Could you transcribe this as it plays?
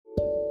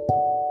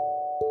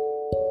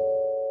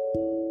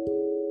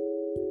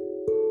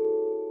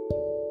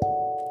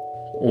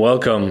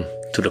Welcome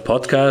to the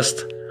podcast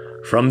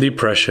From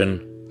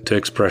Depression to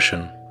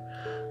Expression.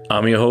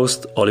 I'm your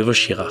host, Oliver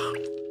Schirach.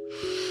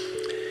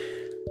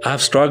 I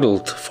have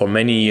struggled for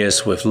many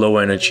years with low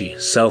energy,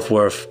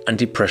 self-worth and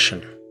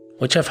depression,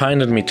 which have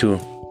hindered me to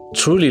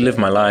truly live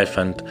my life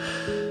and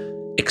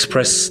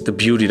express the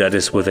beauty that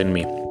is within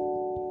me.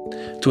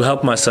 To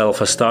help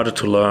myself, I started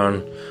to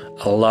learn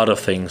a lot of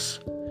things.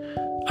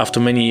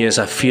 After many years,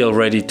 I feel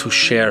ready to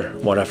share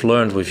what I've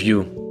learned with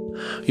you.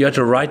 You're at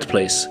the right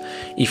place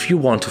if you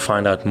want to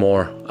find out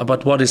more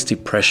about what is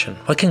depression,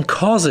 what can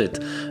cause it,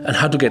 and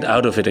how to get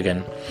out of it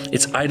again.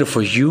 It's either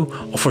for you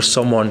or for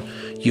someone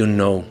you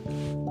know.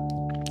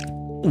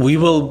 We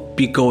will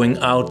be going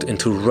out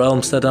into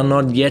realms that are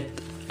not yet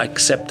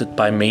accepted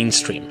by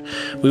mainstream.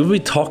 We will be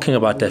talking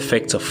about the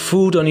effects of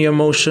food on your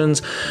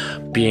emotions,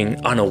 being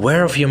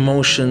unaware of your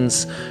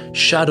emotions,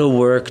 shadow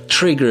work,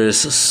 triggers,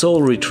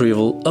 soul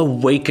retrieval,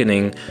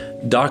 awakening,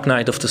 dark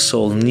night of the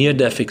soul,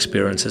 near-death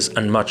experiences,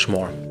 and much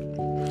more.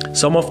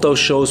 Some of those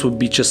shows will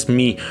be just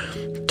me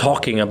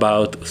talking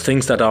about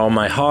things that are on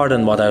my heart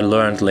and what I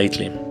learned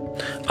lately.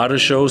 Other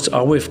shows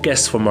are with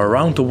guests from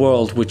around the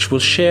world which will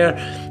share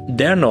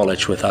their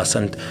knowledge with us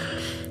and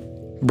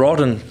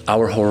broaden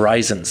our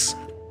horizons.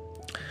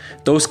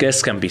 Those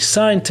guests can be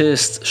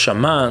scientists,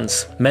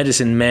 shamans,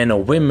 medicine men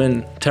or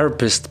women,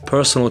 therapists,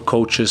 personal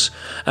coaches,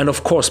 and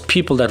of course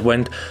people that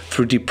went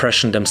through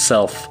depression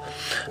themselves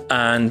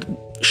and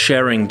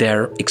sharing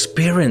their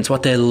experience,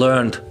 what they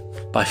learned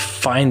by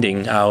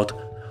finding out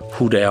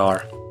who they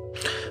are.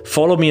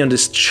 Follow me on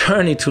this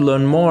journey to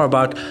learn more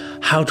about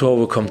how to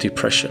overcome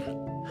depression.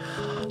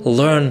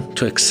 Learn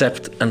to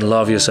accept and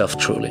love yourself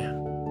truly,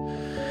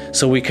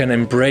 so we can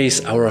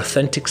embrace our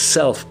authentic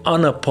self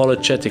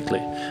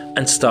unapologetically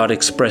and start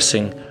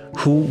expressing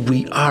who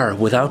we are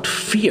without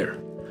fear,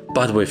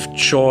 but with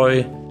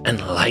joy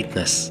and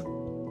lightness.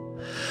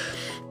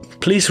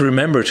 Please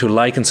remember to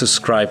like and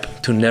subscribe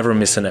to never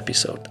miss an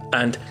episode,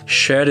 and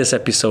share this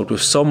episode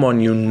with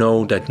someone you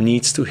know that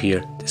needs to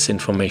hear this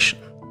information.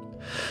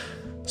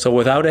 So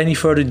without any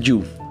further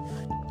ado,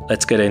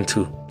 let's get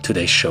into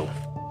today's show.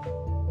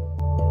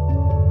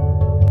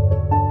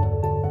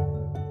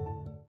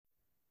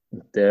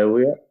 There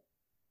we are.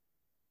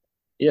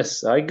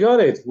 Yes, I got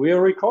it. We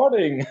are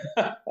recording.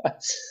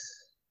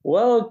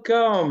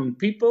 Welcome,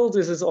 people.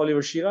 This is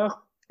Oliver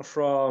Schirach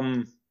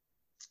from,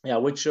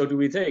 which show do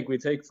we take? We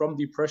take From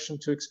Depression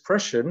to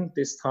Expression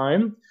this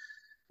time.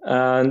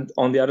 And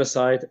on the other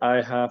side,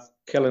 I have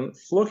Kellan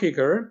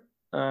Fluckiger,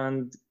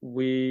 and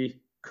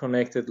we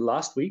connected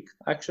last week,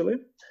 actually.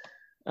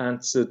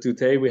 And so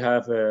today we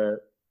have an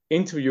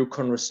interview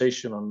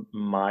conversation on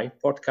my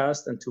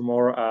podcast, and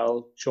tomorrow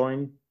I'll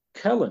join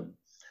Kellan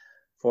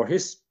for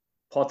his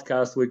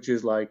podcast, which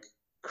is like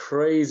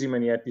crazy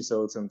many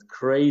episodes and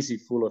crazy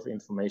full of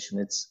information.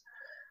 It's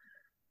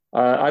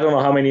I don't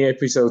know how many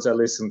episodes I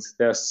listened.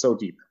 They're so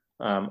deep.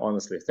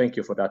 Honestly, thank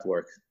you for that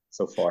work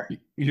so far.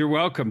 You're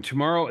welcome.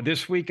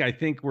 This week, I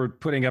think we're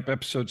putting up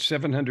episodes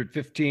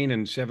 715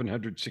 and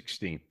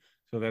 716.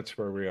 So that's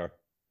where we are.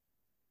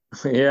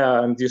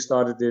 Yeah, and you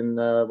started in,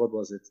 what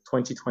was it,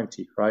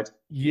 2020, right?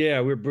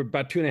 Yeah, we're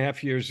about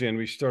 2.5 years in.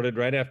 We started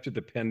right after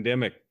the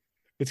pandemic.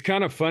 It's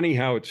kind of funny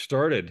how it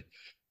started.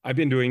 I've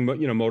been doing,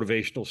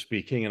 motivational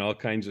speaking and all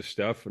kinds of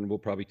stuff, and we'll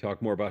probably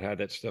talk more about how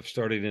that stuff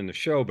started in the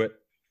show. But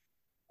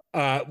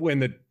when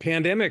the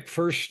pandemic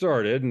first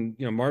started,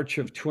 in March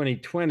of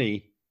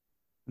 2020,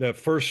 the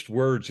first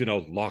words,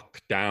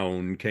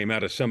 lockdown came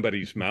out of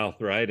somebody's mouth,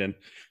 right? And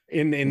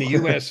in the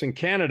U.S. and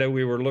Canada,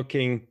 we were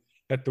looking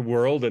at the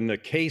world, and the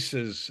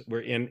cases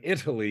were in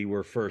Italy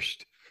were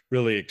first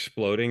really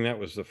exploding. That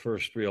was the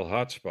first real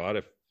hotspot,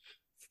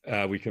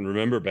 if we can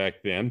remember back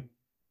then.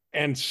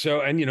 And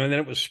so, and then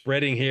it was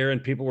spreading here,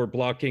 and people were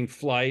blocking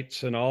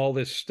flights, and all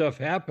this stuff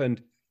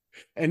happened.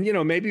 And,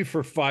 maybe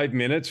for 5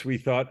 minutes, we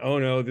thought, oh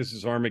no, this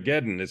is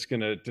Armageddon. It's going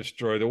to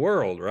destroy the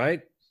world,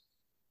 right?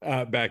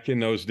 Back in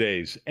those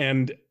days.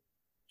 And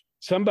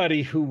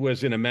somebody who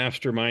was in a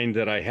mastermind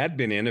that I had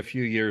been in a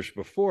few years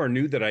before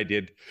knew that I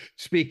did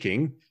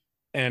speaking,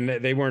 and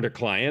they weren't a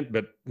client,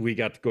 but we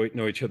got to go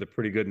know each other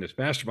pretty good in this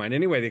mastermind.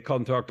 Anyway, they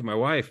called and talked to my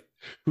wife,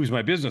 who's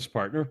my business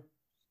partner,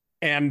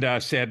 and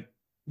said,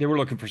 they were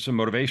looking for some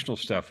motivational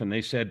stuff. And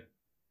they said,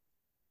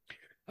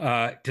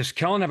 does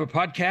Kellan have a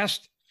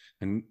podcast?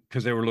 And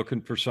because they were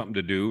looking for something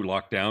to do,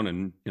 lockdown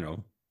and,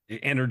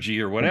 energy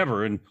or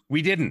whatever. And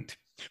we didn't.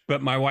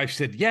 But my wife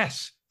said,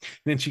 yes.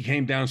 And then she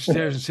came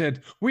downstairs and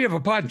said, we have a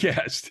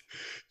podcast.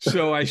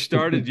 So I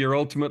started Your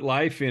Ultimate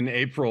Life in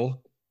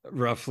April,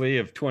 roughly,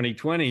 of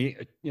 2020.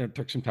 It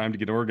took some time to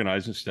get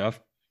organized and stuff.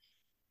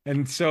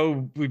 And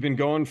so we've been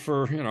going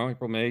for,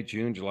 April, May,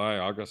 June, July,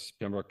 August,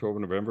 September, October,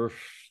 November,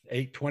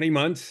 20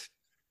 months.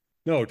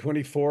 No,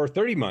 24,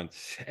 30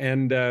 months.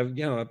 And,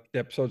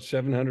 episode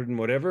 700 and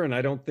whatever. And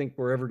I don't think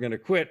we're ever going to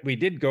quit. We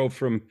did go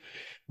from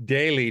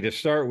daily to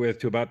start with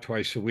to about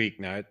twice a week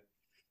now,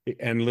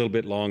 and a little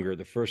bit longer.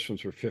 The first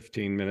ones were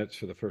 15 minutes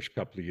for the first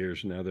couple of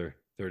years. Now they're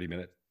 30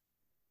 minutes.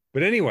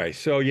 But anyway,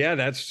 so yeah,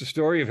 that's the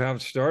story of how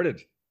it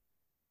started.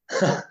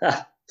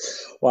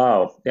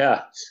 Wow.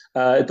 Yeah.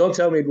 Don't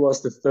tell me it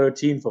was the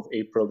 13th of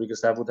April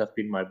because that would have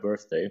been my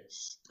birthday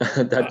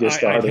that you I'd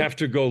started. have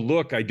to go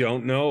look. I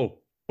don't know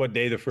what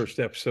day the first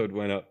episode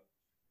went up.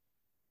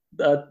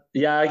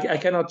 Yeah, I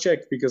cannot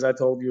check because I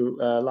told you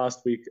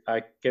last week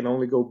I can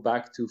only go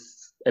back to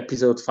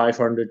episode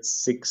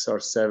 506 or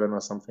 7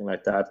 or something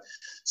like that.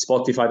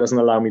 Spotify doesn't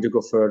allow me to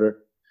go further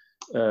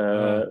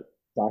Uh,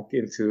 back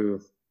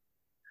into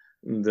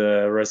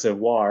the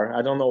reservoir.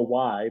 I don't know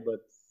why,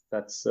 but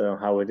that's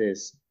how it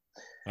is.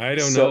 I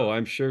don't know. So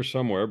I'm sure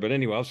somewhere. But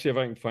anyway, I'll see if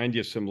I can find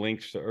you some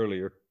links to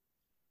earlier.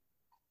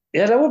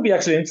 yeah, that would be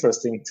actually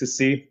interesting to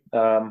see.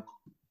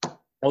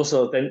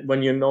 Also, then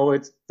when you know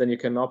it, then you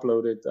can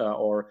upload it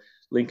or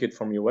link it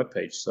from your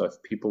webpage. So if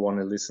people want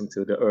to listen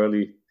to the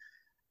early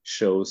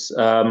shows,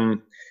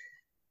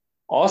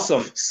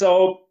 awesome.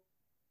 So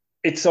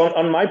it's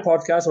on my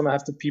podcast when I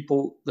have the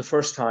people the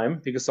first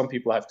time, because some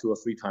people have 2 or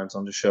 3 times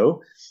on the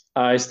show.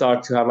 I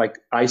start to have like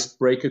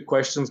icebreaker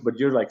questions, but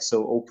you're like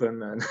so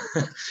open, and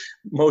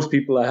most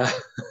people I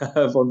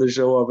have on the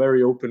show are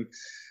very open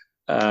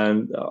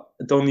and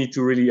don't need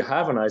to really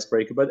have an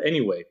icebreaker. But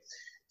anyway,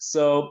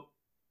 so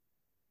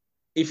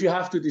if you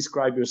have to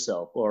describe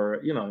yourself, or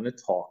in a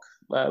talk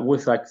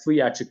with like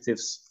 3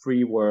 adjectives,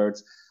 3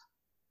 words,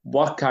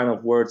 what kind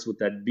of words would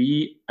that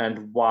be,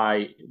 and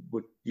why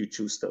would you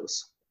choose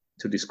those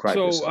to describe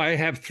So yourself? I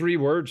have 3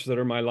 words that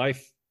are my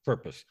life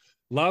purpose: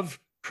 love,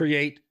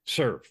 create,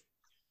 serve.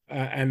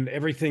 And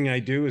everything I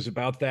do is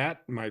about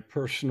that. My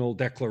personal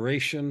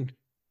declaration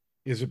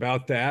is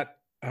about that.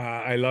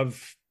 I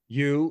love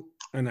you,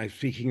 and I'm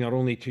speaking not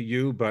only to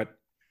you, but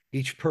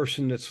each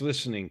person that's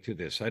listening to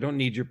this. I don't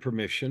need your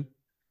permission.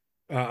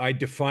 I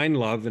define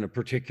love in a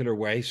particular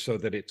way so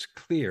that it's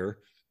clear.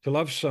 To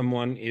love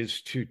someone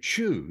is to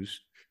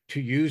choose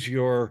to use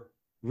your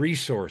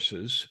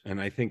resources,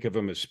 and I think of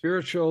them as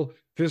spiritual,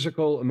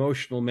 physical,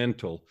 emotional,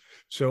 mental.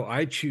 So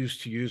I choose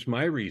to use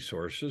my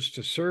resources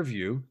to serve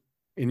you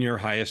in your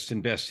highest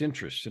and best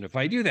interest. And if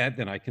I do that,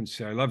 then I can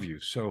say I love you.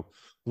 So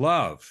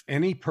love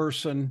any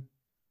person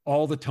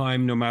all the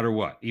time, no matter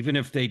what, even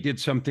if they did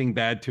something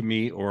bad to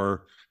me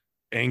or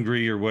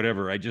angry or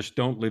whatever. I just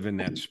don't live in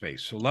that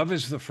space. So love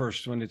is the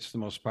first one. It's the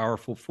most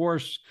powerful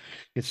force.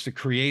 It's the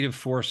creative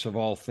force of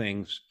all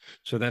things.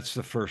 So that's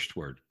the first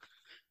word.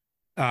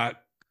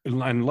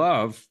 And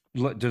love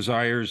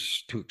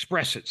desires to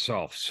express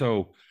itself.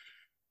 So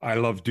I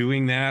love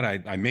doing that.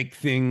 I make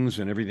things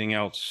and everything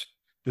else.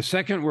 The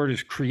second word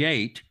is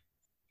create.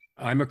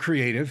 I'm a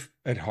creative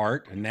at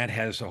heart, and that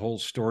has a whole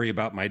story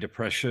about my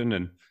depression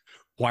and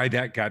why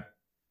that got,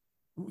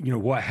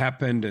 what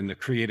happened and the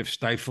creative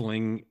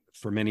stifling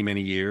for many,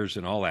 many years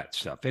and all that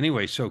stuff.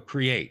 Anyway, so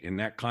create in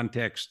that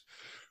context.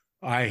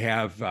 I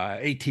have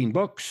 18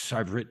 books.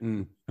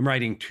 I'm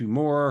writing 2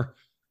 more.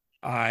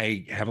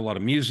 I have a lot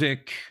of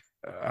music.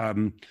 I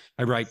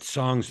write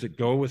songs that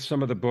go with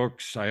some of the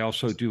books. I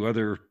also do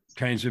other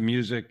kinds of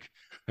music.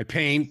 I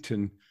paint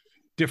and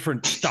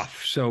different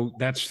stuff. So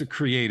that's the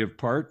creative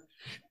part.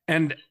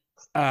 And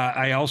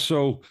I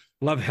also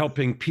love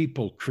helping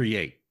people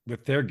create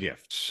with their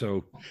gifts.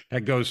 So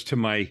that goes to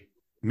my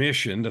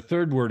mission. The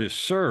third word is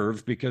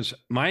serve, because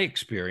my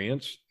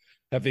experience,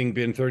 having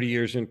been 30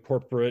 years in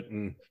corporate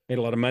and made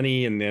a lot of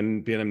money and then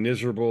been a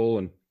miserable,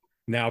 and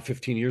now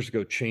 15 years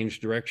ago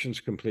changed directions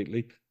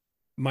completely.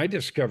 My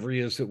discovery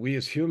is that we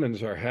as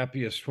humans are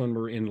happiest when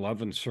we're in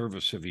love and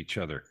service of each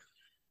other.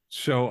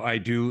 So I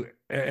do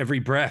every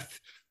breath,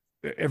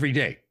 every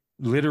day,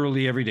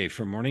 literally every day,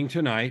 from morning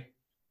to night.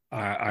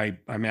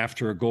 I'm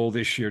after a goal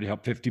this year to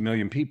help 50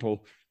 million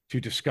people to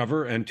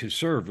discover and to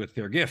serve with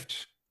their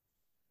gifts.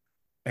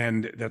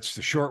 And that's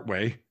the short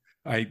way.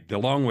 The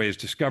long way is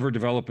discover,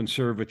 develop, and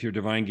serve with your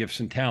divine gifts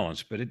and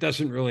talents. But it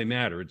doesn't really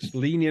matter. It's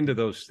lean into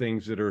those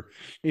things that are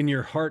in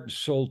your heart and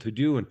soul to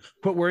do, and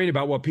quit worrying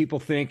about what people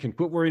think, and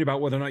quit worrying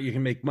about whether or not you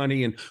can make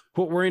money, and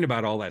quit worrying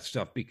about all that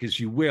stuff, because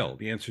you will.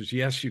 The answer is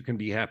yes, you can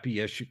be happy.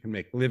 Yes, you can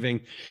make a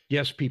living.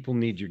 Yes, people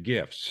need your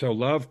gifts. So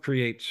love,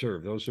 create,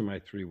 serve. Those are my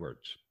 3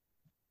 words.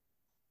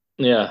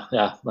 Yeah,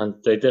 yeah, and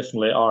they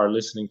definitely are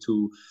listening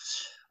to,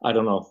 I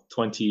don't know,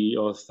 20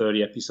 or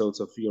 30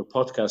 episodes of your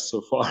podcast so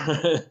far.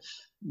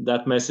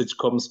 That message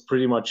comes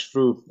pretty much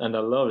through, and I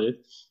love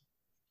it.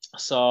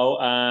 So,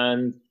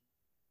 and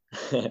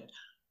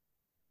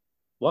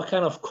what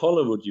kind of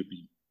color would you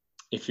be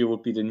if you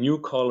would be the new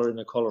color in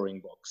a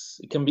coloring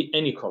box? It can be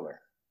any color,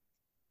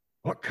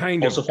 What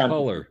kind also of fantasy.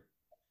 color?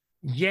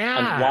 And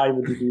Yeah. why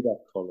would you be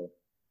that color?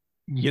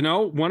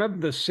 One of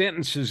the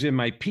sentences in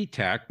my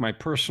PTAC, my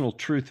personal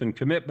truth and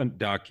commitment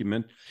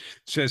document,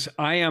 says,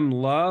 I am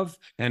love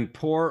and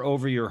pour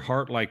over your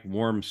heart like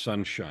warm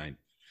sunshine.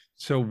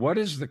 So, what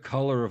is the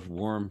color of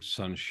warm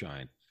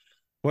sunshine?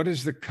 What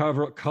is the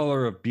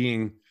color of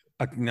being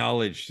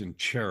acknowledged and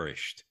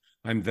cherished?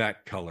 I'm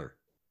that color.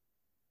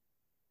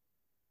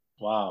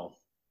 Wow,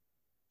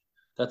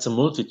 that's a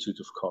multitude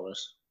of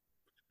colors.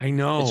 I It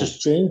know.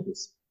 just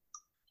changes.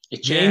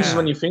 It changes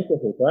when Yeah. you think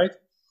of it, right?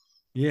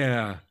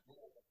 Yeah.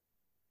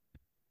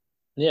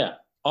 Yeah,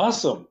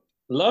 awesome.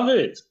 Love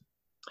it.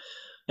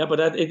 Yeah, but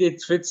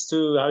it fits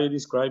to how you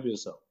describe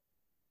yourself.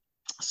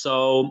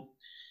 So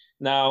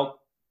now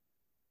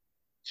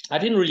I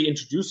didn't really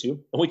introduce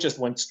you. We just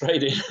went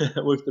straight in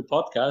with the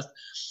podcast.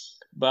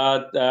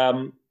 But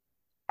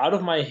out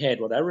of my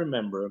head, what I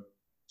remember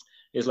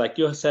is like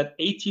you said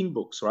 18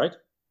 books, right?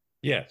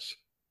 Yes.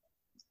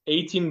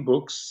 18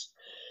 books.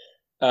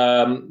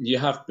 You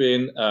have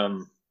been,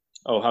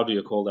 how do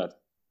you call that?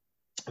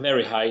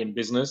 Very high in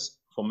business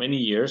for many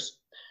years.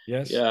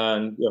 Yes.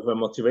 And you're a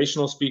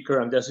motivational speaker.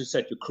 And as you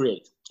said, you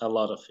create a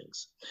lot of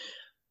things.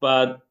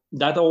 But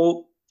that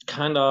all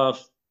kind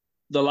of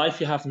the life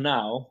you have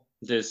now,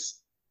 this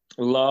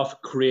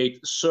love, create,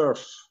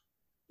 serve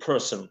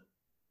person,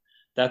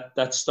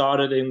 that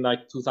started in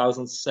like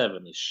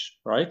 2007-ish,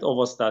 right? Or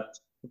was that?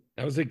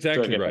 That was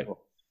exactly right.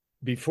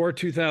 Before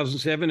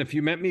 2007, if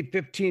you met me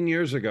 15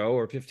 years ago,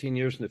 or 15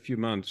 years in a few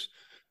months,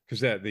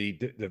 because that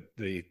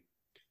the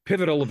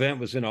pivotal event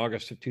was in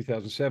August of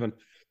 2007.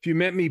 If you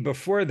met me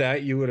before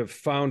that, you would have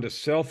found a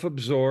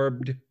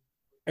self-absorbed,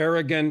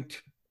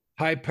 arrogant,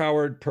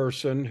 high-powered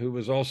person who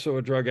was also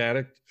a drug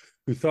addict,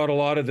 who thought a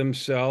lot of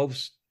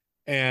themselves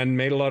and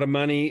made a lot of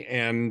money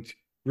and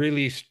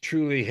really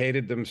truly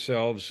hated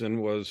themselves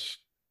and was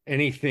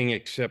anything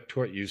except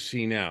what you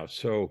see now.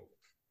 So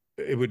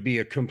it would be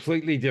a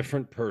completely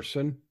different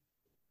person,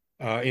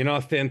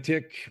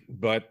 inauthentic,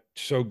 but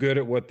so good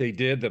at what they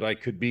did that I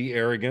could be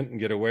arrogant and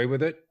get away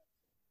with it,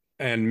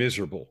 and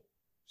miserable.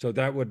 So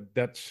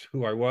that's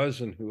who I was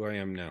and who I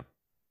am now.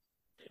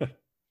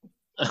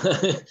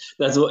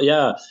 That's what,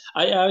 yeah.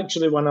 I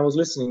actually, when I was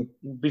listening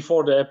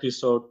before the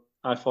episode,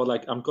 I thought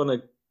like I'm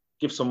gonna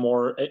give some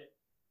more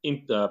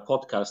in the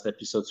podcast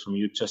episodes from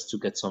you just to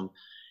get some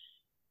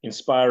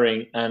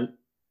inspiring. And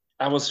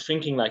I was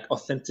thinking like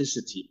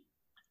authenticity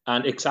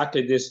and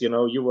exactly this.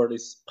 You were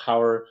this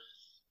power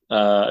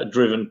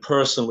driven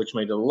person which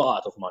made a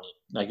lot of money,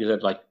 like you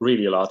said, like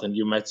really a lot, and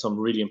you met some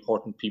really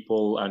important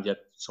people and yet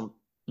some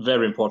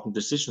very important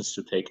decisions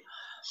to take.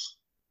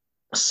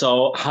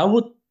 So how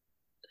would,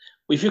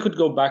 if you could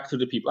go back to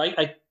the people,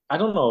 I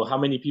don't know how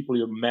many people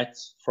you met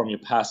from your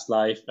past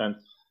life and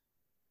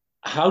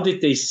how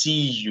did they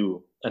see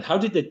you and how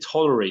did they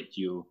tolerate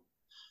you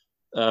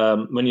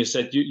when you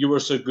said you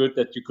were so good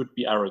that you could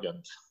be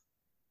arrogant?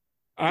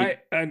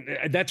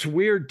 That's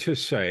weird to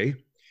say,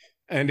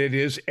 and it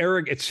is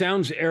arrogant. It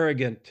sounds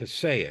arrogant to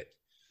say it,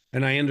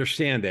 and I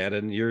understand that.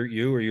 And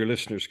you or your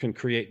listeners can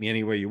create me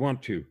any way you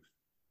want to,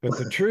 but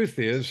the truth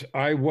is,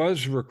 I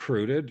was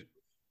recruited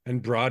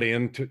and brought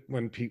in to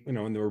when people,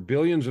 and there were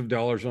billions of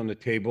dollars on the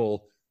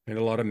table and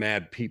a lot of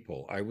mad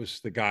people. I was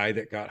the guy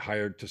that got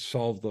hired to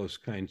solve those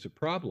kinds of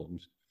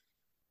problems,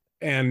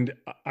 and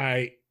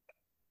I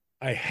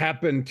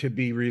happen to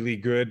be really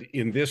good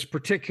in this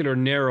particular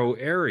narrow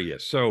area.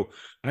 So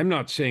I'm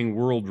not saying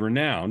world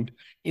renowned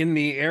in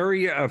the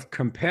area of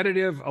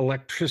competitive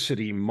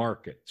electricity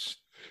markets.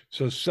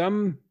 So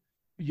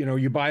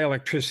you buy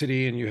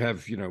electricity and you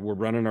have, we're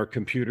running our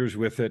computers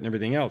with it and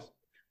everything else.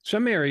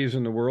 Some areas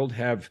in the world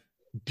have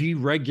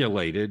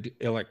deregulated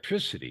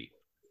electricity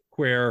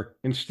where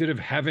instead of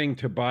having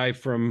to buy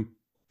from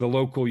the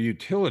local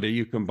utility,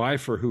 you can buy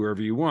for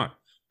whoever you want.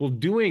 Well,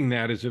 doing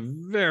that is a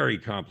very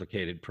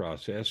complicated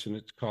process, and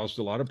it's caused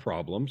a lot of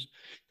problems.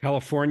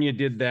 California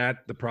did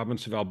that. The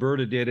province of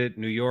Alberta did it.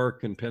 New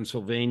York and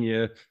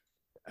Pennsylvania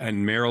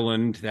and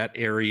Maryland, that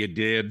area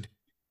did.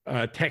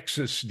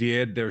 Texas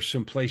did. There's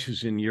some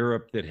places in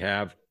Europe that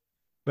have.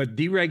 But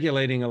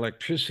deregulating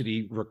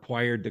electricity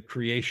required the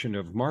creation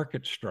of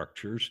market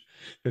structures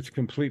that's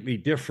completely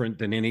different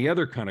than any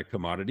other kind of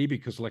commodity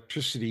because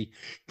electricity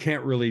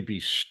can't really be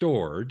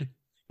stored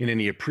in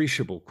any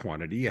appreciable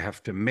quantity. You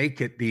have to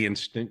make it the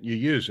instant you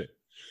use it.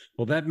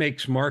 Well, that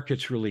makes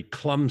markets really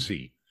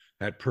clumsy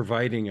at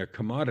providing a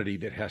commodity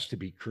that has to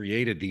be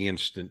created the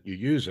instant you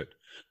use it.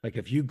 Like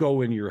if you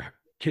go in your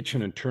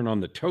kitchen and turn on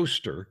the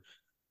toaster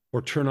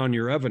or turn on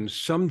your oven,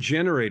 some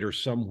generator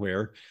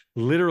somewhere,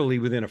 literally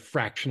within a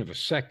fraction of a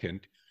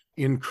second,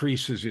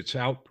 increases its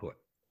output.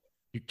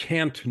 You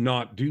can't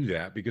not do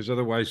that because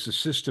otherwise the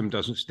system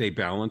doesn't stay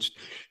balanced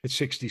at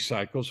 60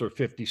 cycles or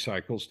 50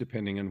 cycles,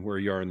 depending on where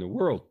you are in the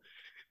world.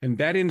 And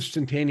that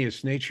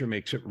instantaneous nature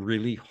makes it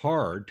really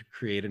hard to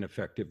create an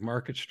effective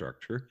market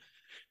structure.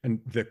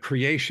 And the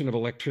creation of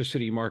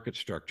electricity market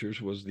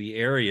structures was the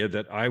area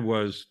that I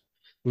was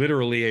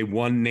literally a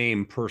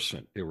one-name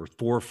person. There were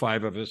 4 or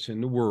 5 of us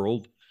in the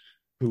world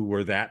who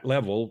were that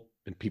level,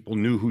 and people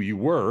knew who you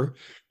were.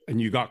 And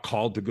you got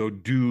called to go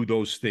do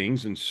those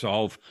things and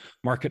solve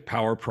market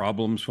power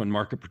problems when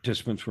market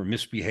participants were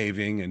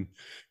misbehaving and,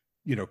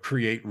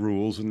 create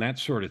rules and that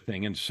sort of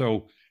thing. And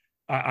so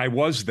I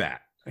was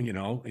that, in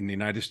the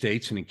United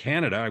States and in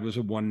Canada, I was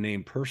a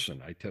one-name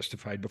person. I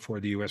testified before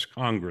the US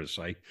Congress.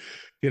 I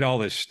did all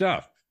this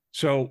stuff.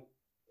 So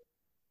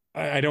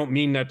I don't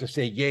mean that to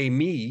say, yay,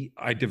 me.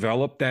 I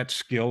developed that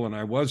skill and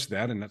I was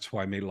that. And that's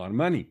why I made a lot of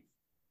money.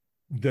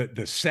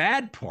 The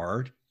sad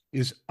part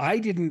is I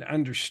didn't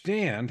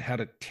understand how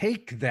to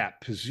take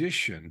that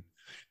position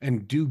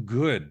and do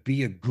good,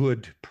 be a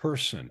good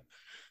person.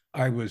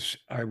 I was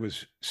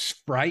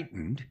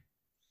frightened.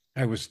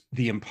 I was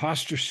the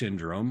imposter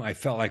syndrome. I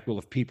felt like, well,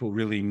 if people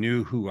really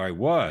knew who I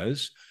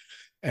was,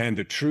 and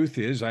the truth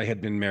is, I had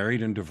been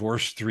married and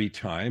divorced 3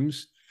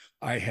 times.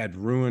 I had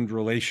ruined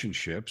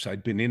relationships.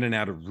 I'd been in and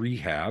out of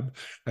rehab.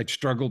 I'd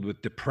struggled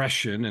with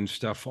depression and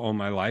stuff all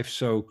my life.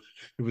 So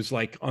it was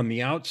like on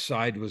the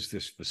outside was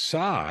this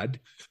facade,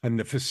 and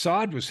the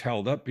facade was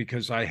held up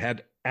because I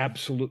had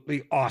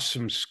absolutely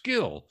awesome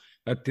skill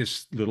at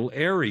this little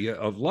area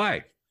of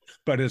life.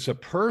 But as a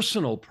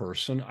personal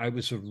person, I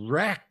was a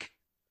wreck.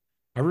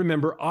 I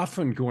remember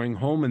often going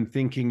home and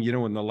thinking,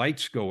 when the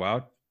lights go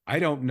out, I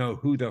don't know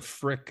who the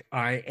frick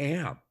I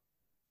am.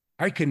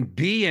 I can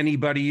be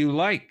anybody you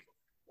like.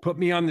 Put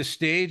me on the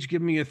stage,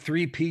 give me a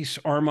 3-piece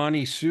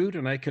Armani suit,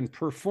 and I can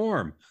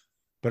perform.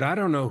 But I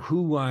don't know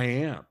who I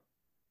am.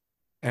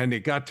 And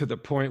it got to the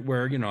point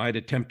where, I'd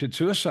attempted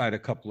suicide a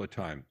couple of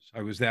times.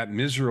 I was that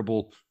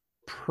miserable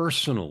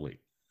personally.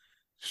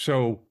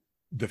 So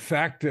the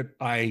fact that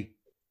I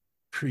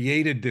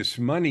created this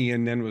money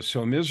and then was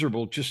so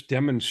miserable just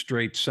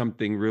demonstrates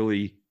something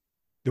really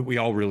that we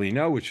all really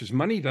know, which is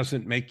money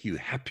doesn't make you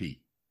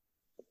happy.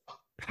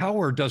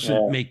 Power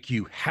doesn't make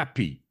you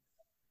happy.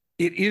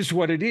 It is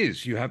what it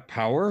is. You have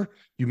power,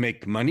 you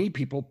make money,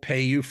 people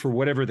pay you for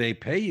whatever they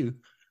pay you.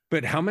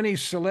 But how many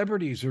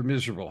celebrities are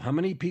miserable? How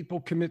many people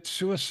commit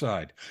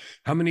suicide?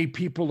 How many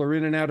people are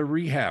in and out of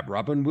rehab?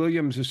 Robin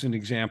Williams is an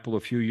example a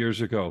few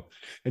years ago.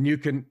 And you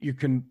can,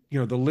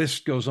 the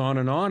list goes on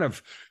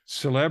of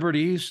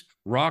celebrities,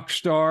 rock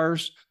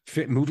stars,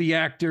 movie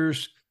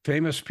actors,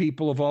 famous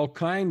people of all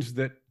kinds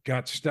that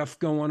got stuff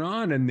going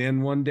on. And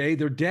then one day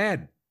they're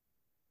dead.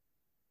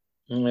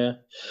 Yeah.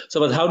 So,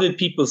 but how did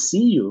people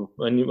see you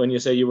when you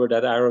say you were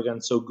that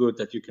arrogant, so good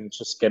that you can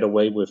just get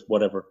away with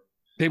whatever?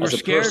 They were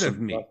scared of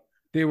me.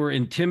 They were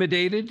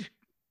intimidated.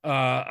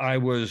 I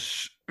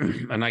was,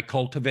 and I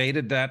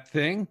cultivated that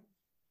thing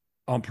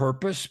on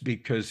purpose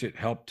because it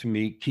helped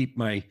me keep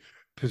my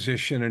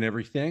position and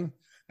everything.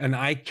 And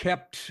I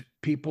kept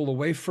people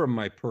away from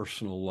my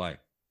personal life.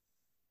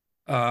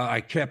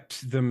 I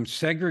kept them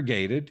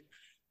segregated.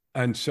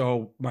 And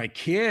so my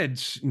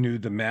kids knew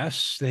the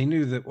mess. They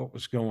knew that what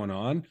was going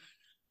on,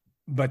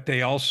 but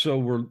they also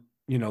were,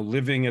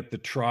 living at the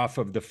trough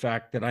of the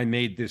fact that I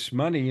made this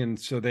money. And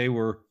so they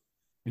were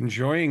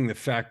enjoying the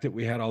fact that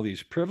we had all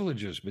these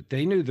privileges, but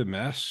they knew the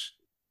mess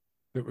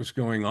that was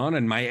going on.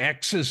 And my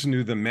exes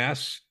knew the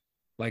mess.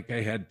 Like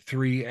I had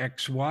 3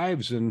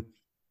 ex-wives, and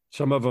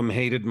some of them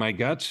hated my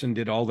guts and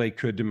did all they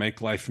could to make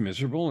life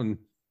miserable. And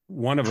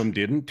one of them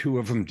didn't, 2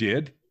 of them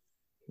did.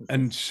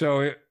 And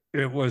so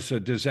it was a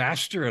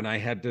disaster, and I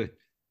had to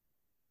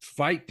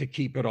fight to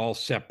keep it all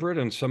separate.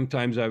 And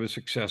sometimes I was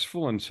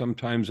successful and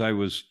sometimes I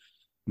was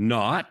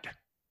not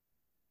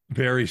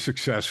very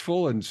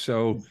successful. And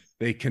so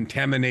they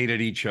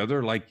contaminated each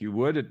other like you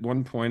would. At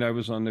one point, I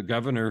was on the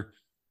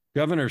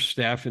governor's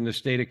staff in the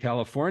state of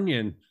California,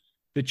 and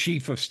the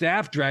chief of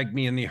staff dragged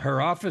me in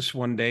her office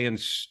one day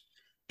and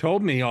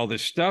told me all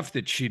this stuff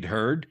that she'd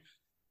heard.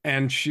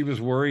 And she was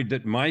worried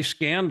that my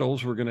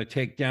scandals were going to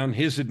take down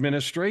his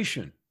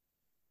administration.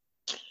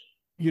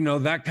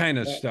 That kind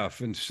of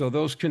stuff. And so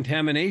those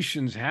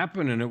contaminations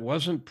happen, and it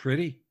wasn't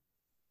pretty.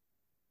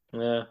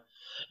 Yeah.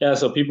 Yeah.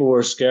 So people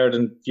were scared,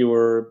 and you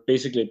were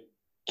basically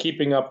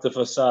keeping up the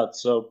facade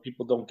so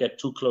people don't get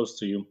too close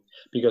to you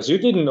because you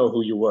didn't know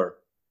who you were.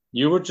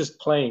 You were just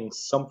playing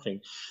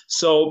something.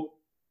 So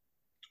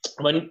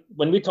when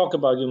we talk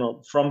about,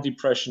 from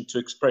depression to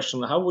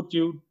expression, how would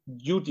you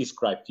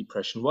describe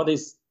depression? What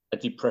is a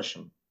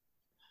depression?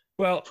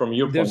 Well, from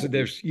your point of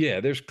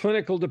view? There's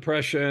clinical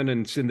depression,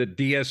 and it's in the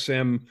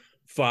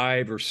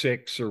DSM-5 or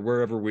 6 or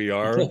wherever we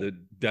are, the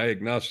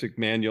diagnostic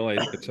manual. I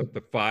think it's up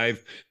to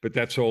 5, but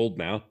that's old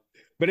now.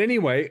 But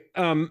anyway,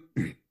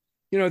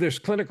 there's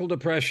clinical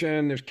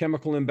depression, there's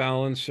chemical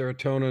imbalance,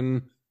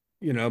 serotonin,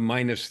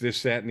 minus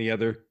this, that, and the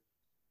other.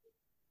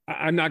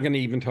 I'm not going to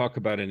even talk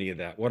about any of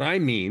that. What I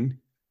mean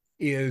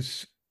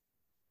is,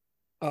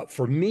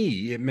 for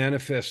me, it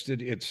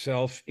manifested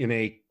itself in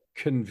a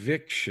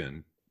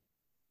conviction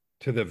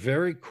to the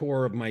very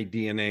core of my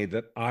DNA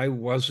that I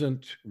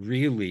wasn't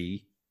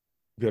really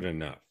good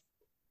enough.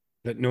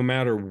 That no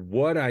matter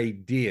what I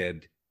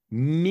did,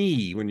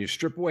 me, when you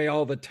strip away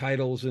all the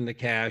titles and the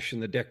cash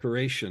and the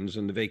decorations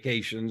and the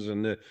vacations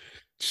and the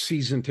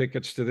season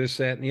tickets to this,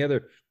 that, and the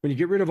other, when you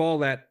get rid of all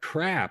that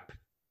crap,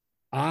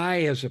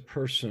 I, as a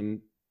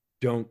person,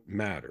 don't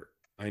matter.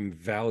 I'm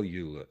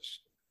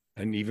valueless.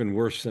 And even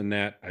worse than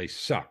that, I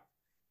suck.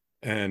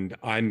 And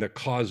I'm the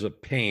cause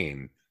of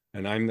pain.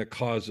 And I'm the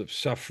cause of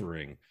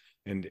suffering.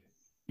 And,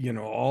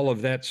 all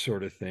of that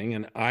sort of thing.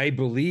 And I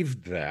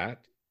believed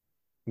that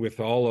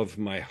with all of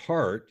my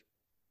heart.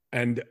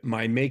 And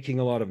my making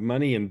a lot of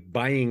money and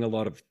buying a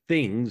lot of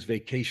things,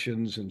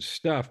 vacations and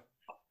stuff,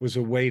 was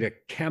a way to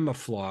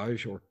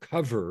camouflage or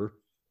cover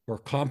or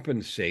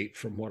compensate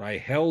from what I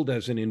held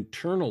as an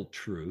internal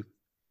truth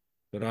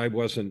that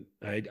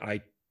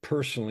I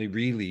personally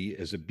really,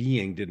 as a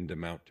being, didn't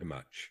amount to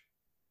much.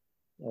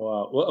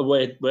 Wow.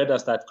 Where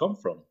does that come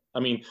from? I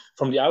mean,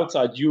 from the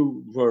outside,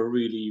 you were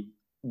really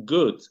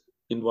good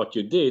in what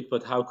you did,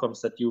 but how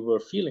comes that you were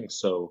feeling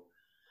so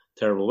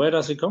terrible? Where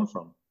does it come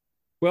from?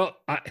 Well,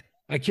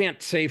 I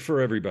can't say for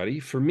everybody.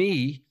 For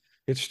me,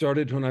 it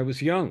started when I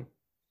was young.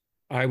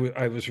 I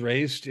was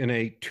raised in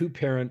a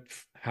two-parent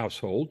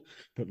household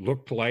that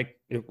looked like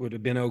it would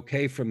have been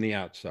okay from the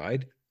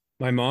outside.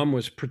 My mom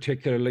was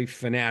particularly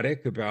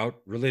fanatic about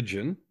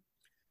religion.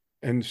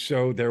 And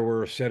so there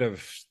were a set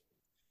of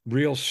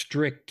real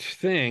strict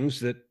things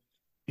that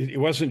it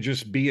wasn't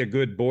just be a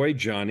good boy,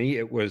 Johnny.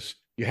 It was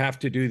you have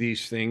to do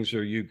these things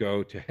or you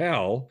go to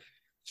hell.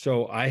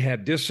 So I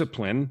had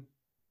discipline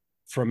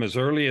from as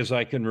early as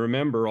I can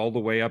remember, all the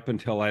way up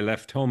until I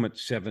left home at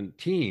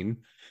 17,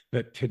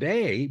 that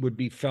today would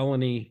be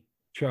felony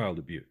child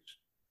abuse.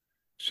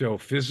 So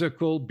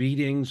physical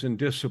beatings and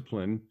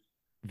discipline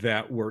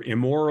that were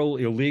immoral,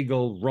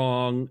 illegal,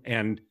 wrong,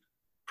 and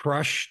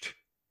crushed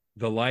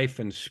the life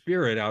and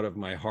spirit out of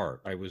my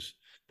heart.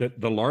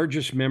 The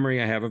largest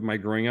memory I have of my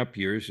growing up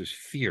years is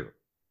fear.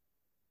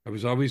 I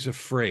was always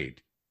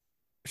afraid,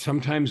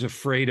 sometimes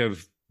afraid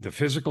of the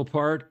physical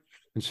part,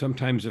 and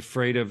sometimes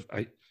afraid of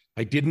I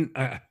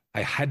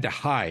had to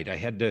hide. I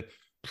had to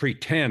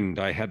pretend.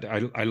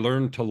 I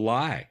learned to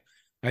lie.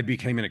 I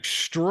became an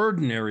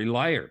extraordinary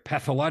liar,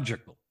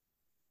 pathological.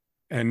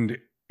 And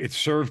it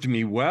served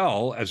me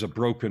well as a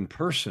broken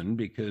person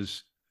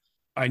because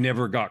I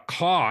never got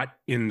caught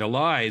in the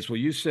lies. Well,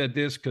 you said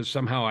this because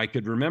somehow I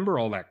could remember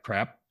all that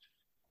crap.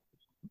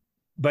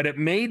 But it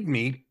made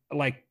me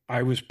like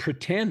I was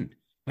pretend.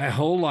 My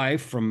whole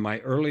life, from my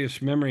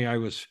earliest memory, I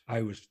was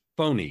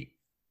phony.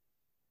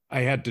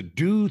 I had to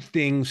do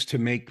things to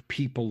make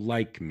people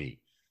like me.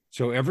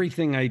 So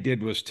everything I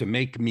did was to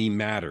make me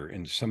matter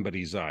in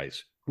somebody's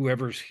eyes,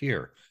 whoever's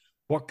here.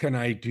 What can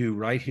I do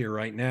right here,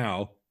 right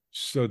now,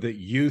 so that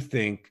you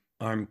think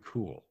I'm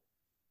cool?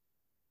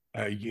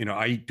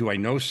 Do I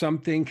know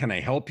something? Can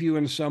I help you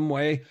in some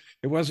way?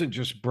 It wasn't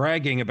just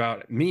bragging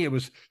about me. It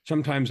was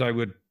sometimes I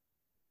would,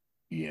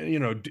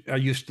 I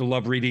used to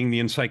love reading the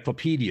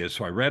encyclopedia.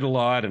 So I read a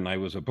lot and I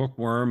was a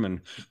bookworm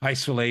and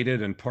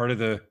isolated. And part of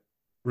the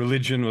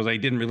religion was I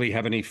didn't really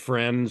have any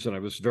friends and I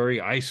was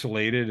very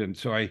isolated. And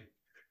so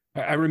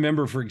I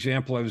remember, for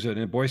example, I was in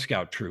a Boy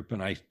Scout troop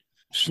and I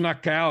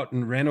snuck out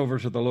and ran over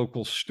to the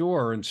local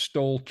store and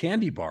stole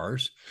candy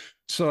bars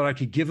so that I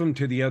could give them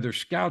to the other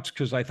scouts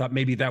because I thought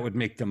maybe that would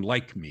make them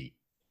like me.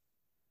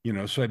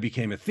 So I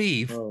became a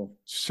thief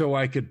so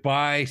I could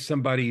buy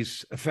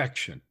somebody's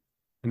affection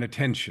and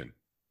attention.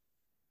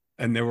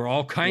 And there were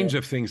all kinds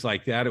of things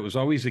like that. It was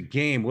always a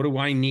game. What do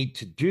I need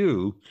to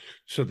do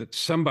so that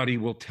somebody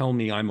will tell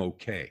me I'm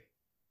okay?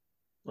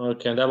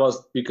 Okay, and that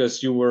was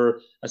because you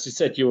were, as you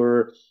said, you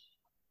were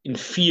in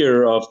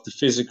fear of the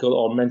physical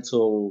or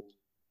mental,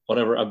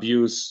 whatever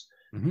abuse,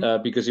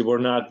 because you were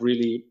not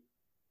really,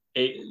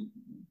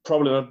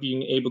 probably not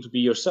being able to be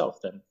yourself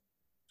then.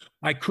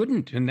 I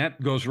couldn't. And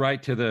that goes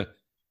right to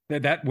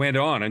that went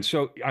on. And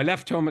so I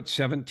left home at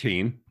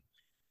 17.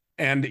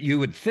 And you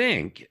would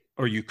think,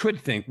 or you could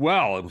think,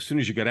 well, as soon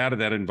as you get out of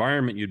that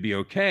environment, you'd be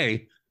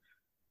okay.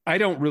 I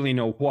don't really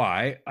know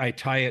why. I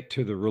tie it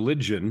to the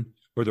religion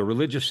or the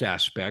religious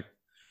aspect.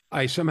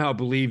 I somehow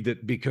believe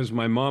that because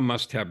my mom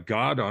must have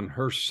God on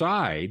her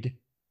side,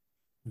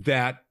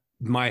 that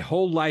my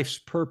whole life's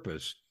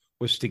purpose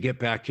was to get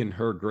back in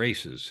her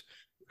graces,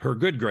 her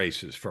good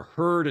graces, for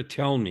her to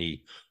tell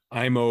me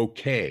I'm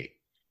okay.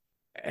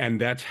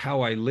 And that's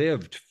how I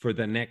lived for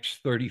the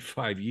next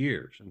 35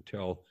 years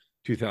until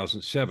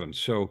 2007.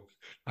 So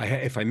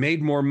if I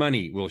made more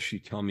money, will she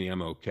tell me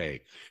I'm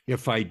okay?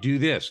 If I do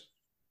this.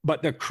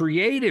 But the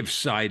creative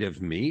side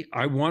of me,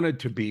 I wanted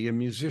to be a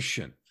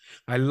musician.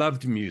 I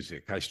loved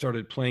music. I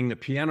started playing the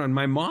piano, and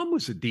my mom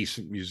was a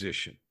decent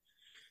musician.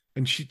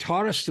 And she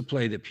taught us to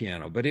play the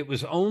piano, but it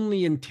was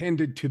only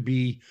intended to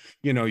be,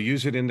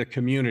 use it in the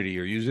community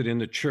or use it in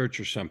the church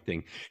or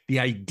something. The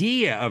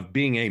idea of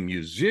being a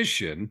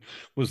musician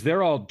was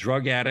they're all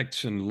drug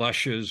addicts and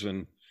lushes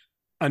and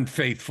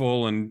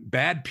unfaithful and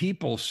bad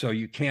people, so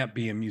you can't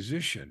be a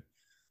musician.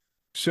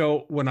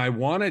 So when I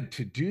wanted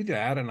to do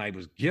that and I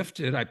was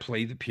gifted, I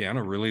played the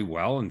piano really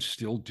well and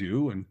still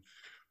do. And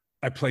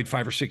I played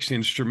 5 or 6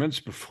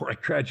 instruments before I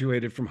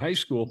graduated from high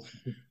school.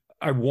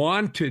 I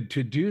wanted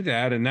to do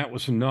that, and that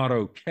was not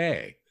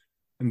okay.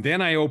 And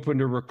then I opened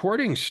a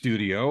recording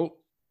studio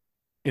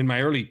in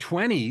my early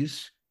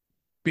 20s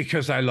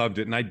because I loved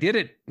it. And I did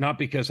it not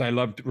because I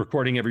loved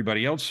recording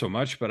everybody else so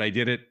much, but I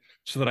did it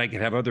so that I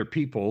could have other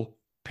people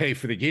pay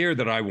for the gear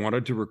that I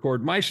wanted to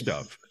record my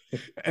stuff.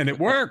 And it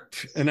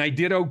worked, and I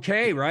did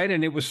okay, right?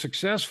 And it was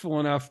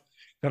successful enough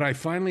that I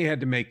finally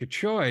had to make a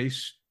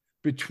choice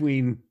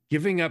between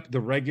giving up the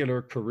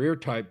regular career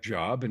type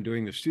job and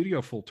doing the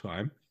studio full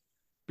time,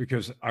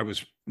 because I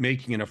was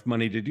making enough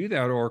money to do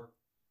that, or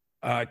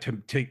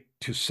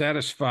to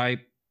satisfy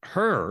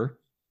her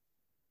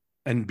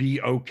and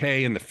be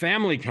okay in the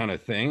family kind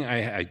of thing.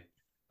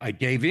 I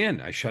gave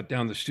in. I shut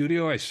down the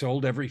studio. I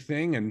sold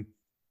everything and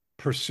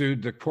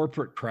pursued the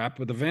corporate crap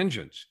with a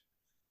vengeance.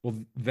 Well,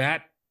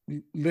 that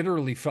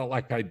literally felt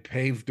like I'd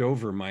paved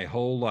over my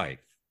whole life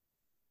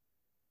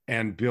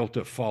and built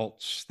a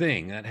false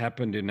thing. That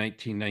happened in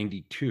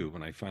 1992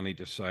 when I finally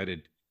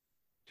decided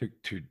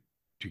to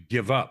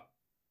give up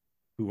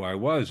who I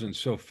was. And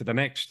so for the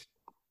next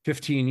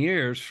 15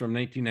 years, from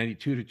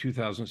 1992 to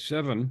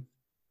 2007,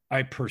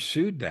 I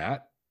pursued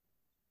that,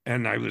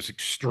 and I was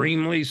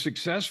extremely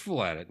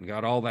successful at it and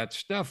got all that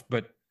stuff.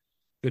 But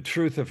the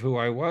truth of who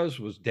I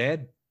was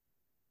dead.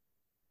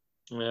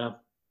 Yeah.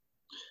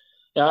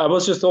 Yeah, I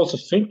was just also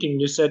thinking,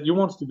 you said you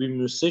wanted to be a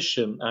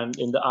musician, and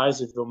in the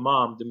eyes of your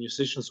mom, the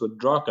musicians were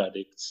drug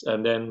addicts.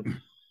 And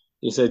then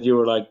you said you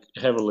were like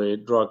heavily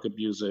drug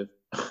abusive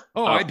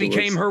Oh, I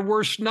became afterwards. her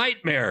worst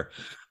nightmare.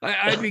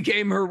 I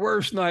became her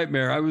worst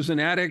nightmare. I was an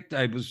addict.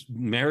 I was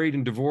married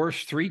and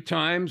divorced 3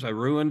 times. I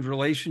ruined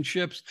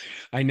relationships.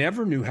 I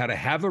never knew how to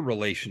have a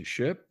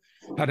relationship,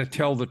 how to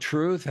tell the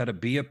truth, how to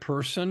be a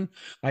person.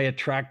 I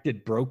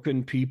attracted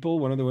broken people.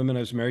 One of the women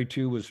I was married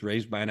to was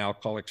raised by an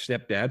alcoholic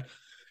stepdad.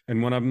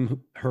 And one of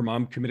them, her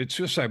mom committed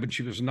suicide when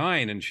she was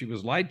 9, and she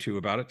was lied to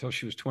about it till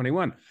she was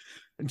 21.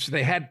 And so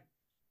they had,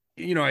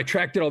 I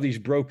attracted all these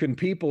broken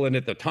people. And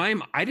at the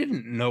time, I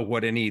didn't know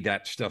what any of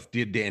that stuff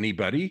did to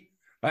anybody.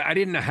 I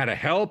didn't know how to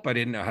help. I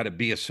didn't know how to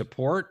be a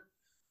support.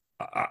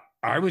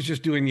 I was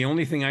just doing the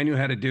only thing I knew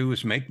how to do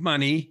was make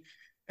money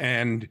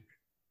and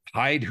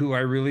hide who I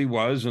really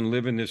was and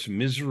live in this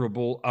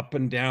miserable up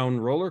and down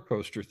roller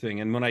coaster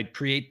thing. And when I'd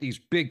create these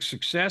big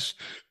success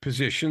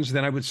positions,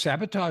 then I would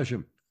sabotage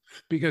them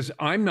because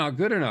I'm not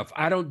good enough.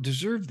 I don't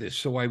deserve this.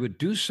 So I would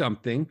do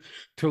something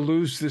to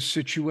lose this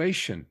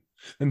situation.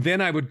 And then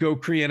I would go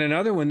create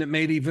another one that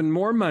made even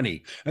more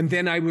money. And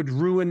then I would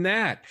ruin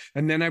that.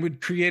 And then I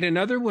would create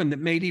another one that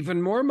made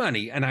even more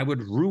money. And I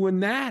would ruin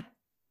that.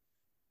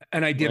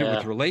 And I did it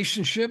with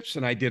relationships,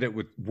 and I did it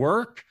with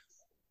work.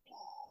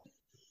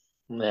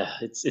 Yeah,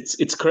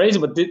 it's crazy,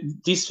 but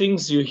these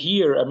things you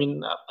hear, I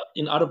mean,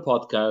 in other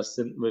podcasts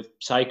and with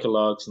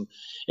psychologues, and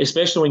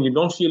especially when you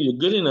don't feel you're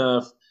good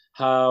enough,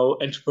 how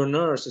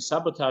entrepreneurs are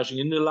sabotaging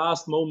in the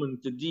last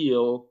moment the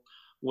deal,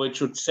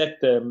 which would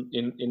set them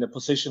in a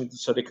position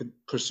so they could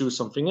pursue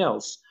something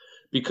else,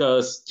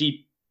 because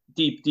deep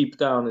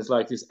down is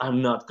like this: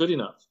 I'm not good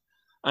enough.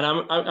 And I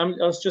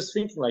was just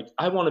thinking, like,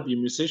 I want to be a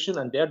musician,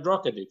 and they're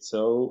drug addicts,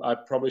 so I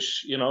probably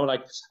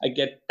like I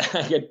get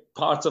I get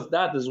parts of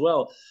that as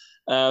well,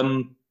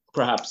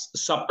 perhaps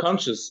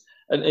subconscious,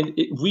 and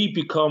we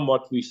become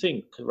what we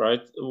think,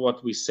 right?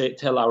 What we say,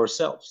 tell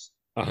ourselves.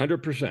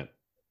 100%.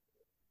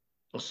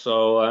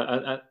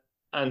 So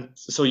and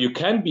so you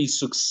can be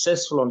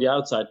successful on the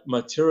outside,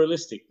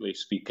 materialistically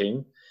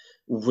speaking,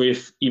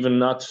 with even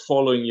not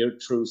following your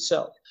true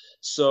self.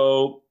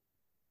 So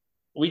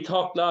we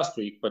talked last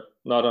week, but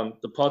not on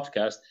the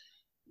podcast,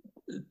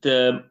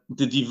 the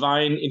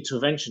divine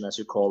intervention, as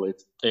you call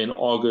it, in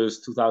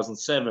August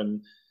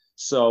 2007.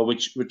 So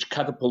which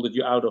catapulted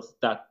you out of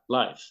that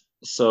life.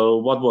 So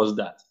what was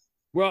that?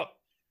 Well,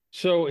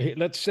 so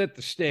let's set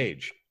the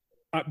stage.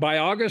 By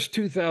August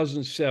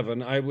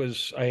 2007,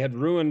 I had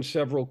ruined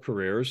several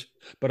careers,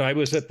 but I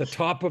was at the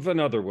top of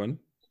another one.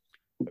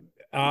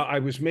 I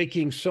was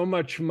making so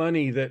much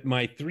money that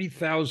my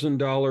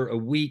 $3,000 a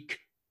week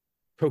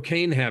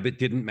cocaine habit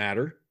didn't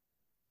matter.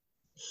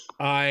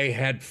 I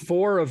had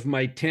 4 of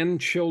my 10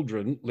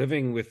 children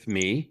living with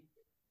me.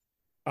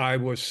 I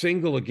was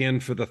single again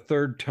for the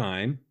 3rd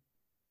time.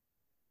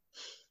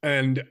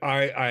 And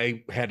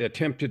I had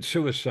attempted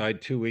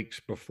suicide 2 weeks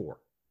before.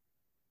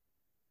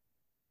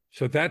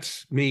 So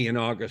that's me in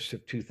August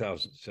of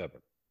 2007.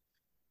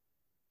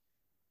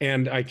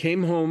 And I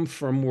came home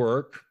from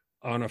work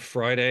on a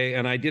Friday,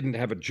 and I didn't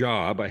have a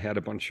job. I had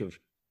a bunch of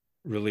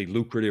really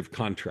lucrative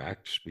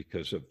contracts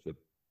because of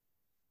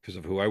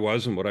who I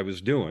was and what I was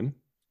doing.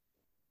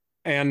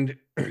 And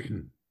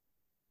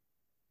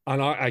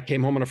I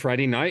came home on a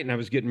Friday night, and I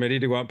was getting ready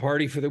to go out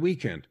party for the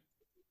weekend.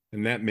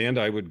 And that meant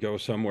I would go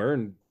somewhere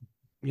and,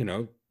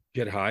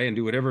 get high and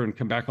do whatever and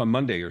come back on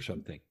Monday or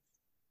something.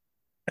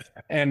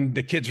 And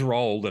the kids were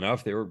all old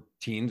enough. They were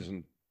teens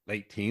and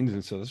late teens.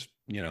 And so this,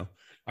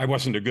 I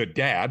wasn't a good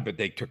dad, but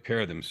they took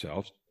care of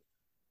themselves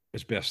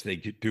as best they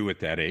could do at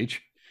that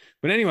age.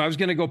 But anyway, I was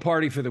going to go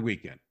party for the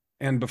weekend.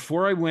 And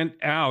before I went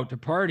out to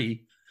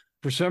party,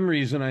 for some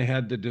reason, I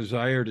had the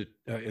desire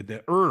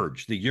the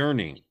urge, the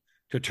yearning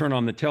to turn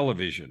on the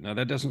television. Now,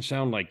 that doesn't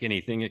sound like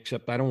anything,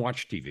 except I don't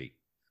watch TV.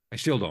 I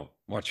still don't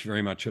watch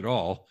very much at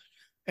all.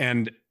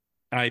 And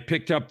I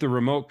picked up the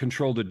remote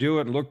control to do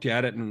it, looked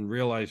at it, and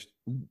realized,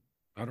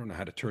 I don't know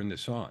how to turn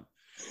this on.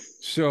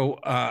 So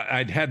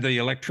I'd had the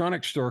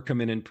electronics store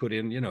come in and put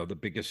in, the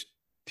biggest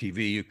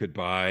TV you could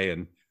buy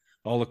and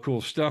all the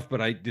cool stuff, but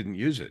I didn't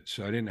use it.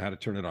 So I didn't know how to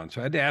turn it on. So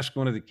I had to ask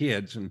one of the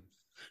kids, and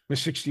my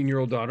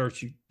 16-year-old daughter,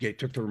 she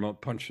took the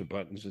remote, punched the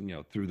buttons, and,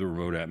 threw the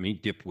remote at me,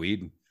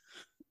 dipweed,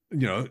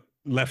 and,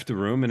 left the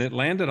room. And it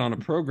landed on a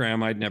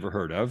program I'd never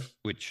heard of,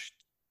 which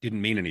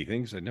didn't mean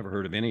anything because I'd never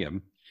heard of any of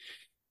them.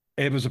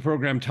 It was a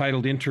program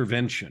titled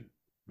Intervention.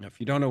 Now, if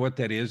you don't know what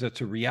that is,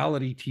 that's a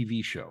reality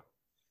TV show.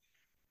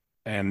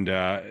 And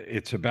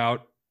it's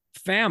about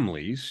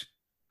families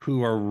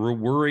who are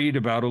worried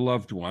about a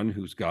loved one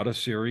who's got a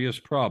serious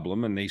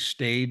problem, and they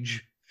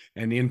stage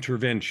an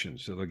intervention.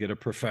 So they'll get a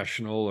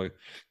professional, a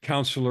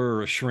counselor,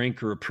 or a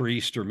shrink, or a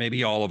priest, or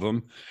maybe all of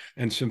them,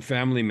 and some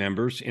family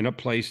members in a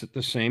place at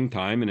the same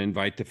time, and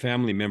invite the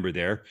family member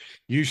there.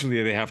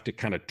 Usually they have to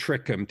kind of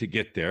trick them to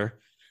get there,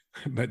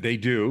 but they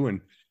do.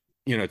 And,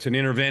 it's an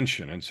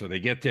intervention. And so they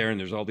get there, and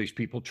there's all these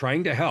people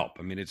trying to help.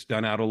 I mean, it's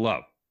done out of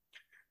love.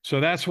 So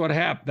that's what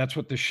happened. That's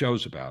what the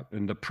show's about.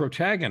 And the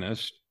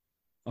protagonist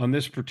on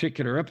this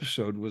particular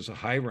episode was a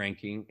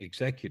high-ranking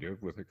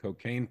executive with a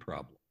cocaine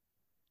problem.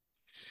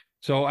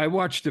 So I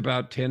watched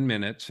about 10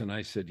 minutes and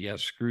I said, yeah,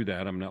 screw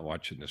that. I'm not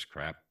watching this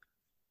crap.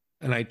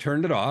 And I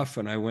turned it off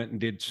and I went and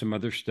did some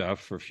other stuff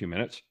for a few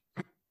minutes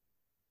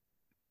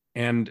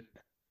and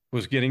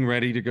was getting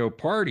ready to go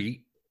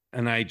party.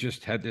 And I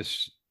just had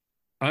this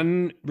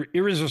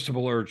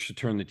irresistible urge to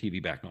turn the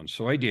TV back on.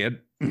 So I did.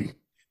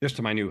 This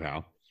time I knew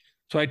how.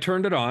 So I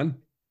turned it on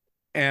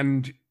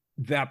and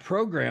that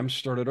program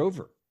started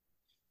over.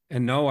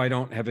 And no, I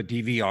don't have a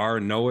DVR.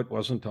 And no, it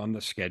wasn't on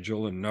the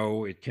schedule. And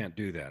no, it can't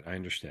do that. I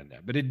understand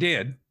that. But it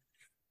did.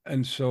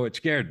 And so it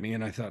scared me.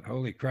 And I thought,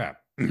 holy crap,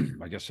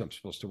 I guess I'm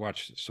supposed to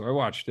watch this. So I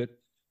watched it.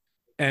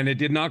 And it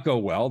did not go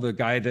well. The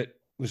guy that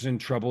was in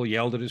trouble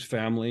yelled at his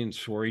family and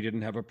swore he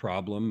didn't have a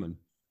problem and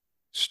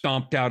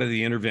stomped out of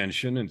the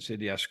intervention and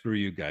said, yeah, screw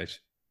you guys.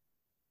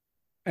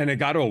 And it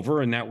got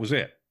over and that was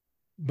it.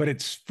 But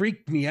it's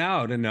freaked me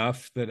out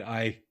enough that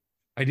I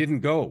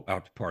didn't go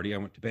out to party. I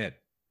went to bed.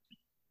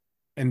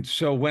 And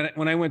so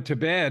when I went to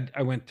bed,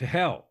 I went to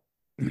hell.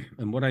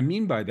 And what I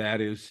mean by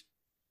that is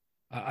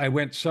I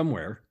went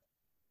somewhere.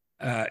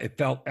 It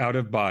felt out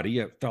of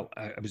body.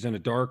 I was in a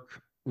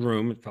dark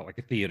room. It felt like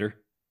a theater.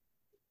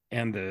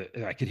 And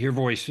I could hear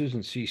voices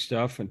and see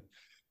stuff. And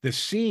the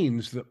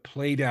scenes that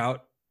played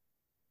out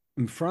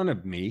in front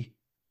of me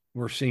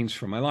were scenes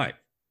from my life.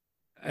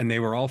 And they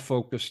were all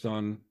focused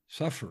on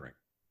suffering.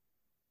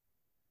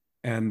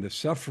 And the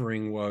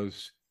suffering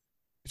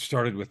it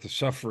started with the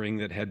suffering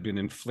that had been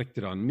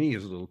inflicted on me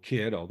as a little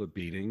kid, all the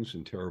beatings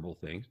and terrible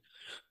things,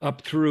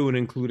 up through and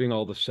including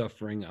all the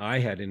suffering I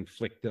had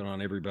inflicted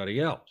on everybody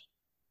else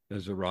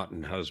as a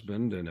rotten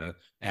husband and an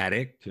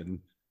addict and,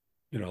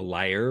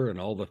 liar and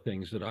all the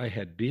things that I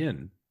had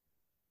been.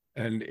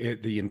 And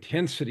the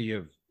intensity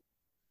of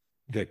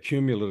the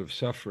cumulative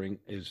suffering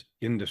is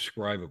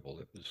indescribable.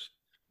 It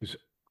was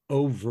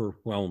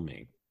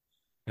overwhelming.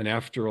 And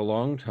after a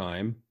long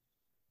time,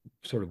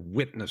 sort of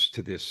witness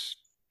to this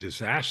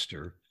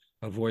disaster,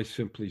 a voice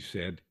simply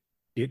said,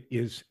 it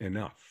is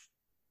enough.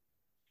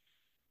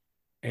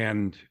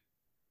 And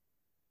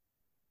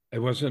I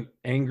wasn't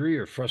angry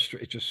or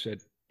frustrated. It just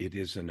said, it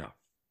is enough.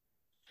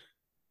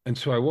 And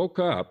so I woke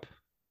up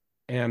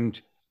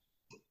and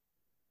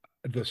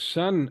the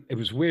sun, it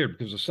was weird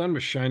because the sun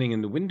was shining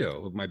in the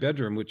window of my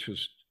bedroom, it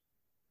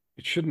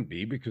shouldn't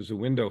be because the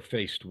window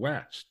faced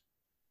west.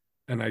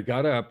 And I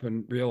got up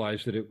and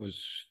realized that it was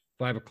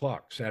 5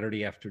 o'clock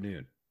Saturday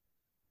afternoon.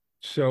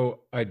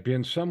 So I'd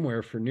been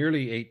somewhere for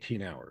nearly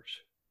 18 hours.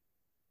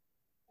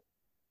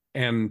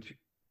 And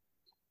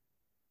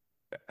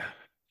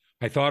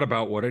I thought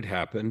about what had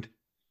happened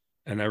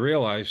and I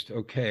realized,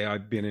 okay,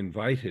 I've been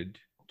invited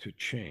to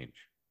change.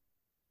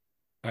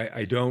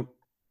 I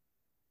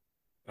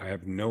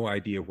have no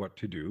idea what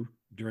to do.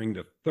 During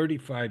the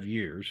 35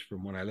 years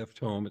from when I left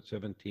home at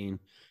 17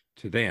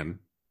 to then,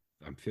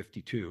 I'm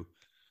 52,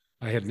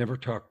 I had never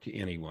talked to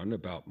anyone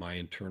about my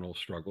internal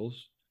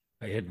struggles.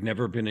 I had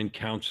never been in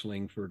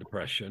counseling for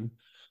depression.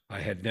 I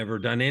had never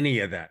done any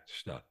of that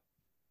stuff.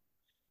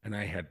 And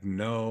I had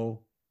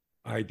no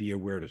idea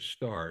where to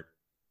start.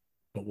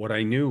 But what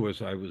I knew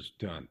was I was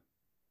done.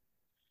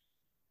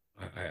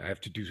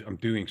 I'm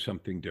doing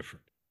something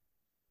different.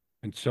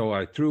 And so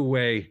I threw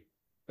away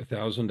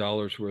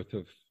 $1,000 worth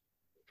of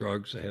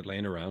drugs I had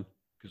laying around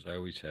because I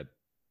always had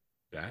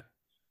that.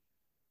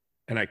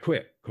 And I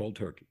quit cold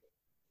turkey.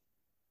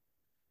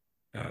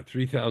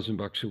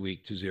 $3,000 a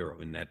week to zero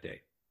in that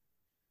day.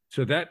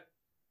 So that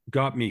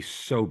got me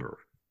sober,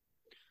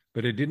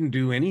 but it didn't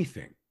do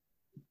anything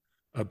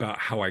about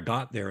how I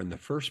got there in the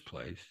first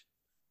place,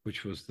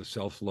 which was the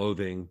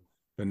self-loathing,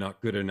 the not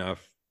good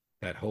enough,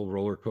 that whole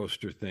roller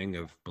coaster thing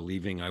of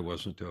believing I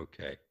wasn't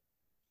okay.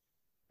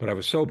 But I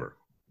was sober.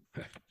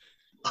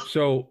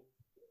 So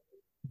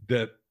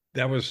the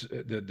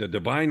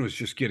divine was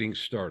just getting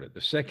started.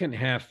 The second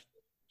half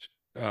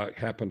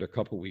happened a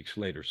couple weeks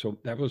later. So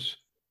that was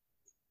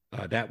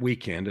that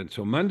weekend. And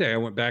so Monday I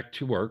went back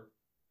to work,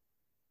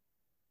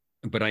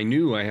 but I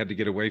knew I had to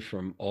get away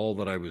from all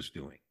that I was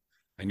doing.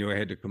 I knew I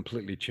had to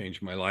completely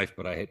change my life,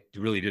 but I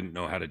really didn't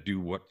know how to do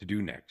what to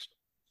do next.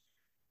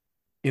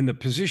 In the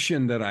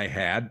position that I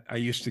had, I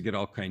used to get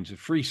all kinds of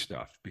free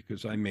stuff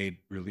because I made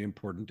really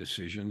important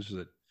decisions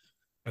that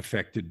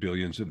affected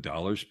billions of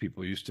dollars.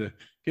 People used to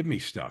give me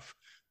stuff,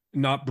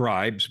 not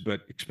bribes,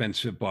 but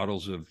expensive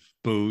bottles of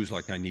booze,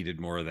 like I needed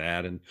more of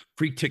that, and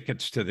free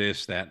tickets to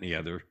this, that, and the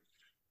other,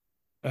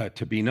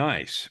 to be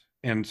nice.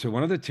 And so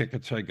one of the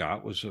tickets I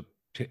got was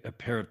a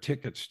pair of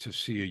tickets to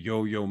see a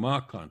Yo-Yo Ma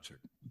concert.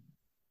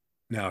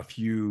 Now, if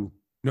you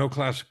know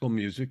classical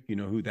music, you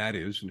know who that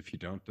is. And if you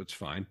don't, that's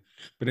fine.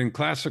 But in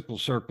classical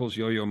circles,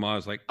 Yo-Yo Ma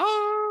is like,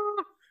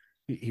 ah,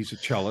 he's a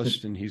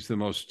cellist and he's the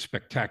most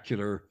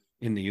spectacular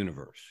in the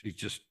universe. He's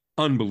just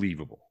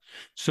unbelievable.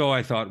 So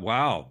I thought,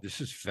 wow, this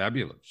is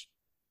fabulous.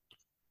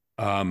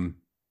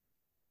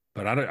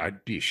 But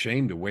I'd be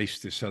ashamed to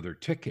waste this other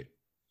ticket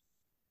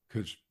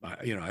because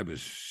I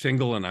was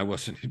single and I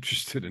wasn't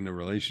interested in a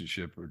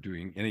relationship or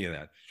doing any of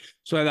that.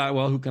 So I thought,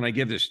 well, who can I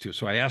give this to?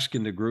 So I asked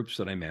in the groups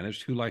that I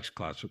managed, who likes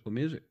classical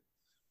music?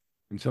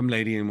 And some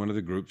lady in one of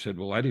the groups said,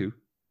 well, I do.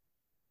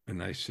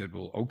 And I said,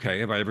 well, okay,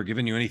 have I ever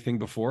given you anything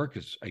before?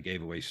 Because I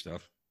gave away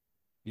stuff,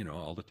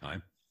 all the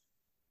time.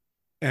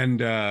 And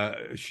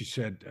she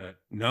said,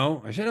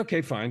 no. I said,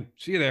 okay, fine.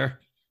 See you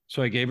there.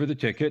 So I gave her the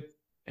ticket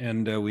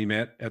and we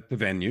met at the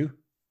venue.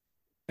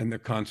 And the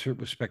concert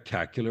was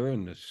spectacular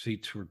and the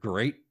seats were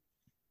great.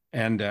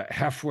 And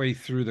halfway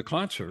through the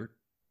concert,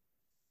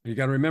 you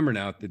got to remember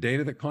now, at the date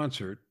of the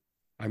concert,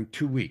 I'm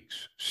 2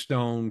 weeks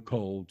stone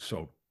cold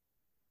sober.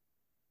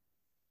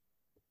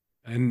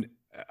 And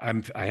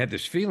I had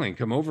this feeling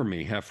come over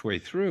me halfway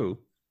through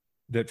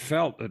that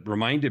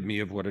reminded me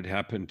of what had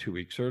happened 2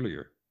 weeks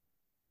earlier.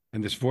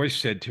 And this voice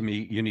said to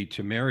me, you need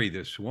to marry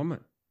this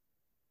woman.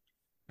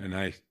 And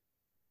I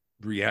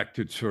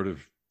reacted sort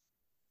of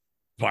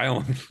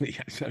violently.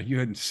 I said, are you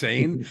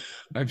insane?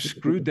 I've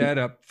screwed that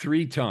up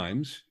 3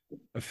 times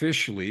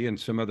officially and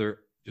some other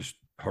just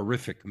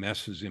horrific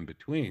messes in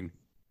between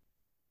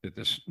that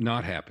this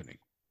not happening.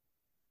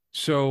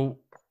 So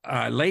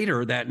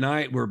later that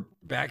night, we're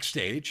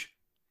backstage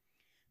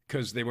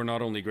because they were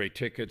not only great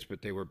tickets,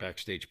 but they were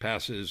backstage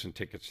passes and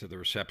tickets to the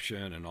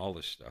reception and all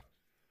this stuff.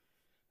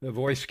 The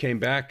voice came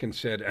back and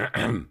said,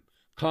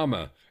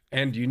 comma,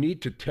 and you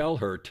need to tell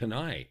her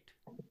tonight.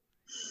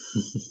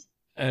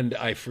 And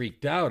I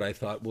freaked out. I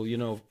thought,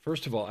 well,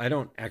 first of all, I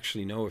don't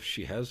actually know if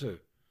she has a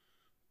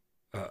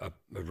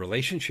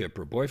relationship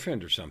or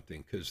boyfriend or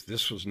something, because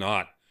this was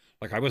not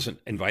like I wasn't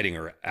inviting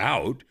her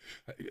out.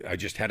 I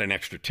just had an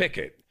extra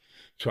ticket.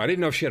 So I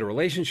didn't know if she had a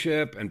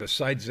relationship. And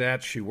besides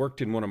that, she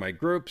worked in one of my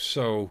groups.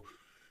 So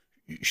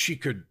she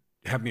could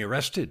have me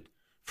arrested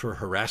for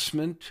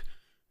harassment,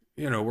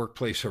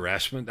 workplace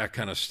harassment, that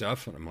kind of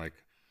stuff. And I'm like,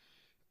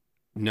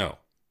 no.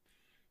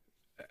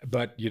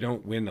 But you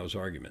don't win those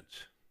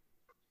arguments.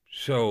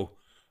 So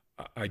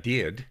I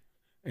did.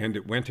 And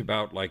it went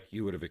about like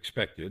you would have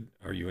expected.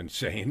 Are you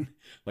insane?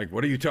 Like,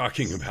 what are you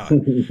talking about?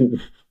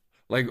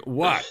 Like,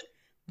 what?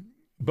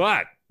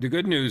 But the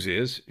good news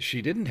is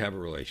she didn't have a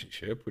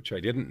relationship, which I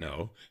didn't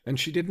know. And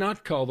she did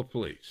not call the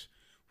police,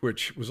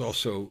 which was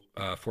also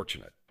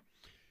fortunate.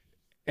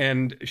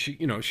 And she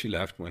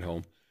left, went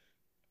home.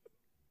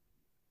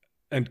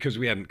 And because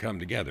we hadn't come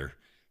together.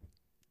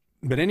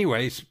 But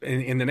anyways,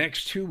 in the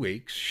next 2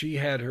 weeks, she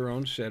had her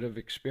own set of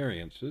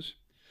experiences.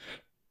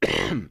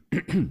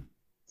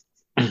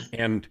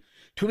 And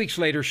 2 weeks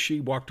later, she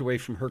walked away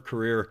from her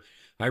career.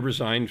 I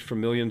resigned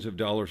from millions of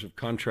dollars of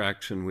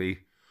contracts, and we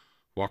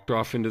walked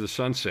off into the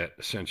sunset,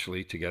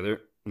 essentially, together,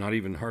 not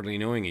even hardly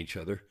knowing each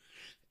other.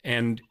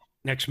 And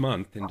next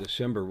month, in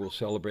December, we'll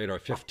celebrate our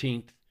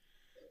 15th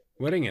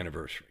wedding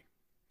anniversary.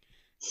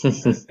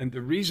 And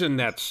the reason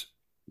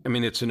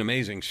it's an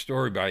amazing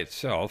story by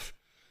itself,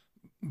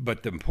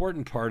 but the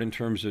important part in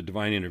terms of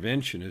divine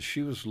intervention is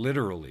she was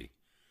literally,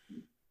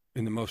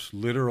 in the most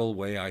literal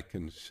way I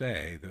can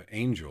say, the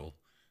angel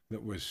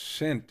that was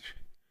sent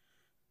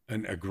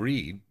and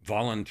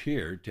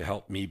volunteered to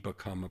help me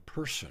become a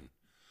person.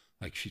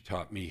 Like she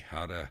taught me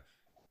how to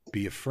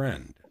be a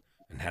friend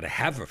and how to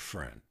have a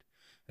friend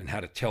and how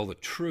to tell the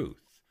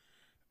truth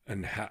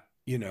and how,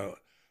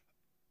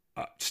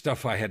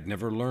 stuff I had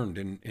never learned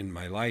in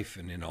my life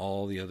and in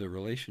all the other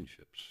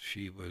relationships.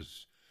 She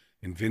was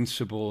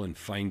invincible in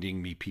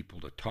finding me people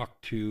to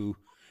talk to,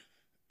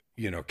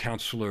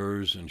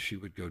 counselors, and she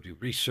would go do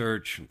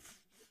research and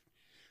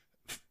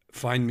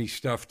find me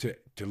stuff to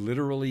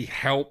literally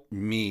help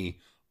me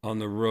on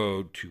the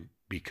road to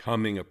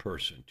becoming a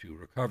person, to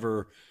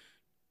recover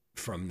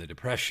from the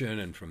depression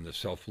and from the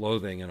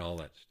self-loathing and all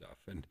that stuff.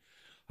 And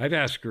I've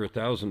asked her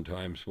 1,000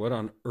 times, what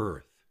on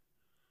earth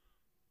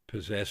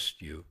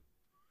possessed you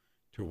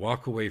to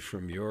walk away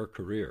from your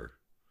career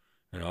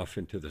and off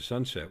into the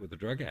sunset with a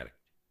drug addict?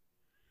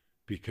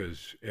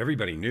 Because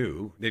everybody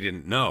knew. They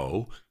didn't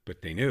know,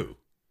 but they knew.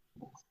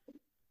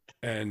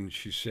 And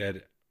she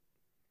said,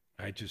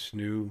 I just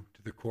knew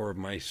to the core of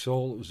my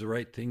soul it was the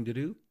right thing to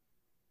do.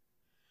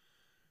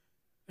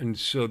 And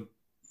so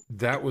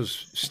that was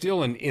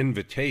still an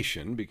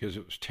invitation because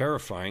it was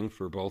terrifying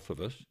for both of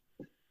us.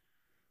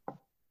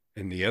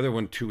 And the other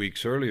one 2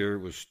 weeks earlier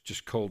was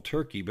just cold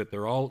turkey, but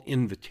they're all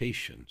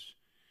invitations.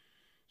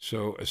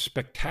 So as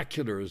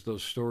spectacular as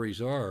those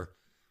stories are,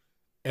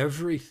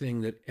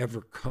 everything that ever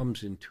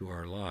comes into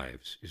our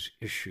lives is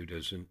issued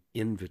as an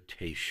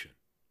invitation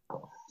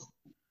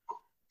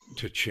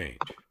to change,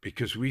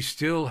 because we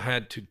still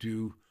had to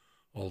do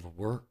all the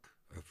work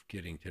of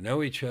getting to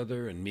know each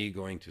other and me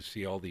going to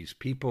see all these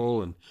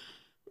people and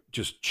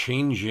just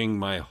changing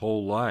my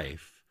whole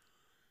life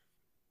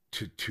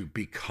to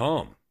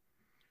become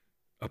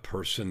a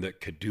person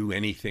that could do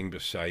anything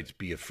besides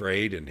be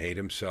afraid and hate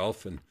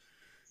himself, and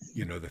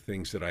the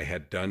things that I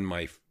had done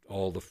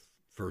all the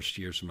first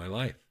years of my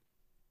life,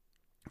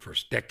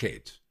 first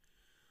decades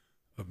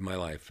of my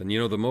life. And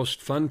the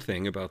most fun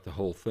thing about the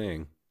whole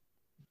thing,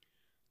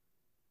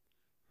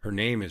 her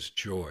name is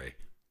Joy.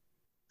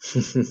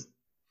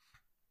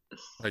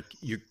 Like,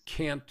 you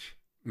can't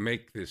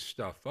make this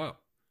stuff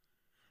up.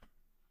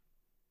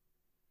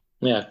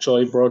 Yeah,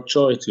 joy brought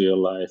joy to your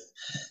life.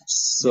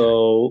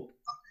 So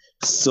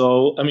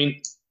I mean,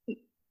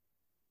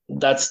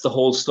 that's the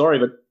whole story.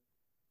 But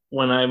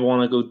when I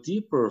want to go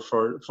deeper,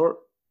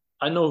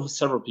 I know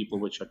several people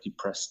which are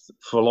depressed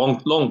for a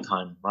long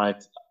time,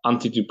 right?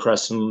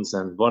 Antidepressants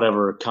and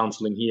whatever,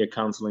 counseling here,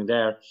 counseling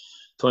there,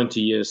 20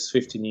 years,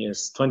 15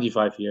 years,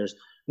 25 years,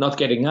 not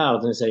getting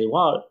out, and say,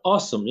 wow,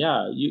 awesome.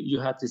 Yeah, you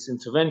had this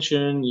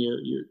intervention,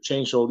 you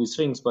changed all these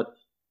things, but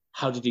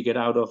how did you get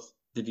out of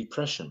the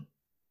depression?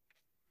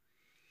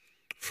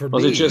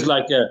 Was it just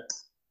like a...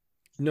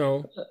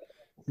 No,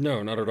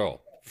 not at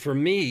all. For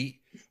me,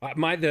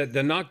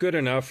 the not good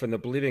enough and the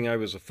believing I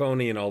was a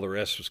phony and all the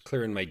rest was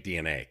clear in my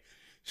DNA.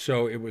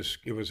 So it was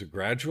a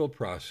gradual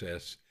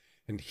process.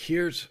 And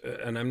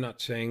and I'm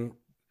not saying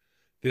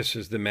this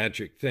is the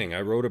magic thing.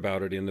 I wrote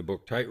about it in the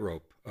book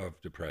Tightrope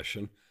of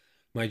Depression,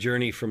 my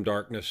journey from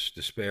darkness,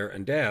 despair,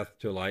 and death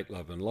to light,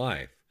 love, and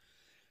life.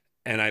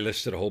 And I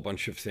listed a whole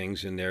bunch of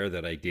things in there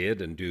that I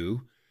did and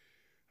do.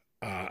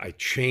 I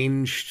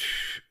changed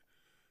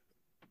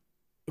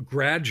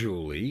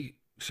gradually.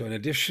 So in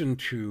addition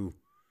to,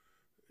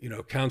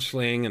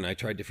 counseling, and I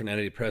tried different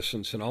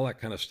antidepressants and all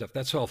that kind of stuff,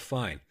 that's all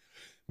fine.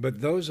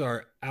 But those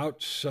are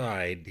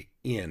outside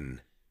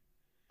in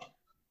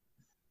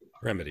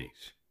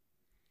remedies.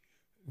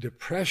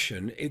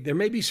 Depression, there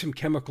may be some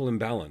chemical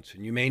imbalance,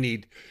 and you may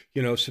need,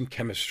 some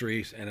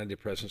chemistry,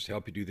 antidepressants to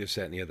help you do this,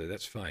 that, and the other.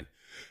 That's fine.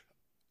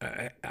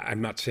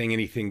 I'm not saying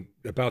anything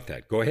about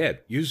that. Go ahead,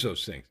 use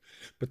those things.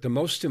 But the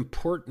most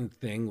important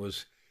thing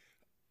was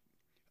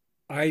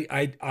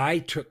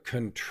I took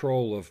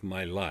control of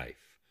my life.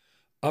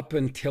 Up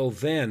until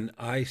then,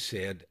 I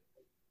said,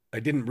 I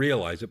didn't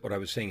realize it. What I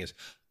was saying is,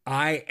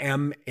 I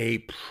am a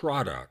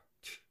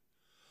product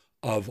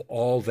of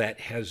all that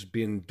has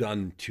been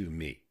done to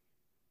me.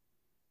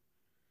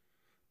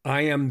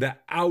 I am the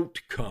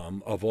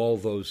outcome of all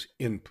those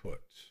inputs.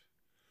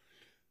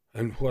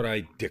 And what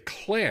I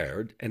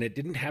declared, and it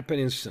didn't happen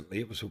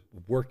instantly, it was a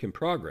work in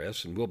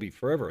progress and will be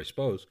forever, I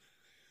suppose.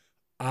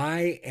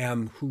 I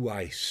am who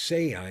I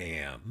say I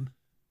am.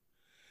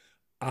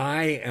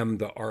 I am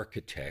the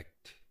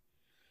architect.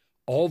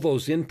 All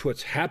those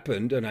inputs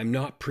happened, and I'm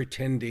not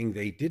pretending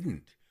they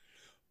didn't.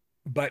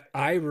 But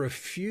I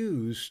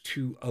refuse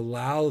to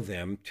allow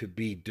them to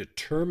be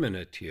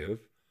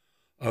determinative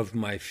of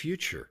my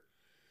future.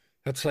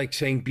 That's like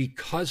saying,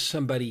 because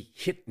somebody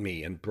hit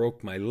me and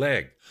broke my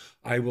leg,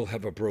 I will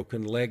have a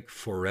broken leg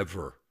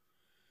forever.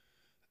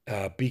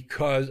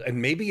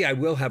 And maybe I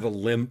will have a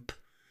limp,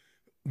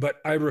 but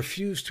I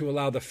refuse to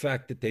allow the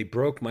fact that they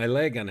broke my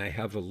leg and I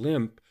have a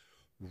limp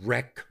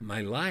wreck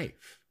my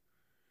life.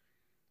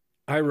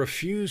 I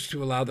refuse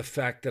to allow the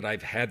fact that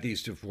I've had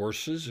these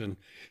divorces, and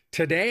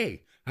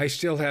today I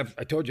still have,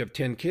 I told you I have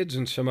 10 kids,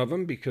 and some of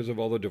them, because of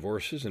all the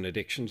divorces and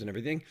addictions and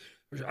everything,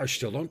 I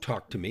still don't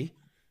talk to me.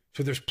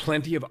 So there's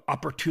plenty of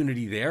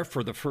opportunity there.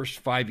 For the first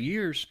 5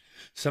 years,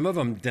 some of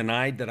them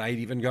denied that I'd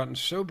even gotten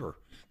sober.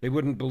 They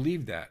wouldn't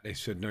believe that. They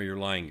said, no, you're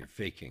lying, you're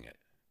faking it,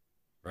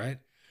 right?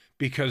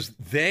 Because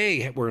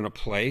they were in a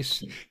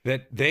place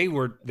that they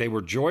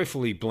were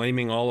joyfully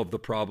blaming all of the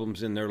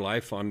problems in their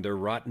life on their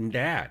rotten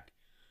dad.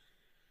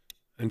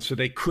 And so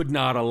they could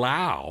not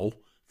allow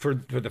for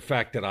the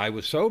fact that I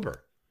was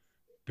sober,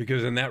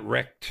 because then that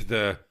wrecked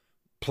the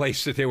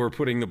place that they were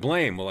putting the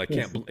blame. Well, I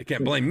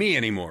can't blame me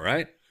anymore,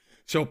 right?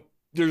 So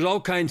there's all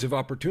kinds of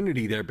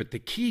opportunity there, but the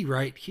key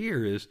right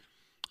here is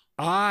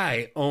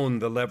I own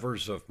the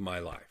levers of my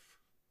life.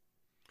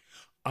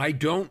 I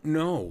don't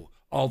know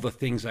all the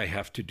things I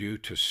have to do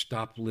to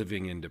stop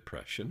living in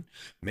depression.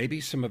 Maybe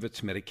some of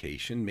it's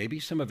medication, maybe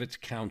some of it's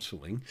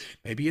counseling,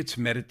 maybe it's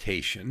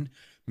meditation,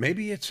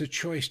 maybe it's a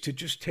choice to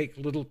just take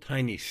little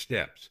tiny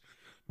steps.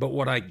 But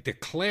what I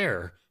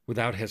declare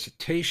without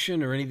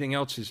hesitation or anything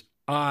else is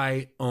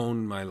I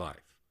own my life.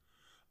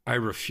 I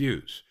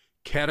refuse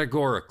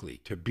categorically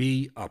to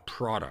be a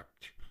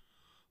product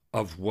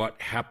of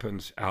what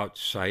happens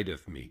outside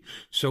of me.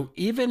 So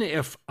even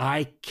if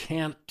I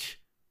can't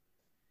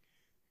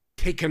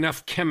take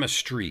enough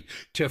chemistry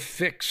to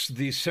fix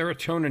the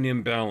serotonin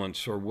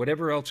imbalance or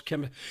whatever else,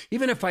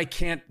 even if I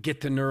can't get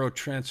the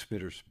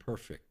neurotransmitters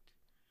perfect,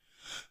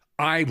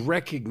 I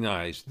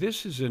recognize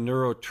this is a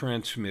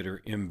neurotransmitter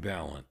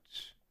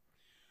imbalance.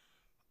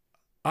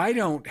 I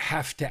don't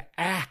have to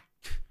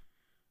act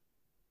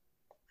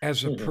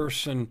as a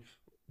person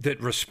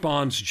that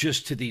responds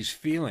just to these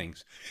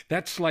feelings.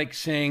 That's like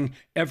saying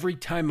every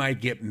time I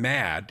get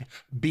mad,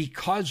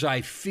 because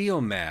I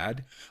feel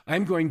mad,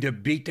 I'm going to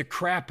beat the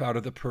crap out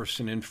of the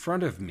person in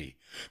front of me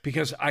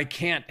because I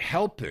can't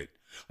help it.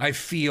 I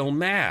feel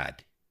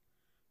mad.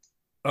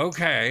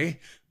 Okay,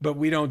 but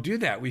we don't do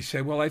that. We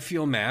say, well, I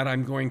feel mad.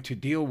 I'm going to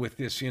deal with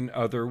this in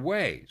other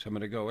ways. I'm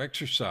going to go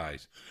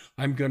exercise.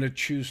 I'm going to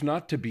choose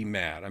not to be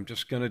mad. I'm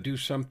just going to do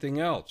something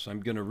else. I'm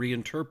going to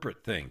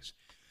reinterpret things.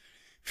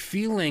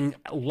 Feeling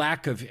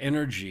lack of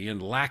energy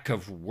and lack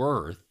of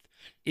worth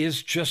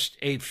is just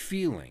a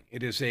feeling.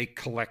 It is a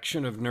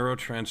collection of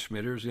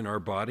neurotransmitters in our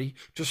body,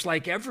 just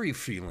like every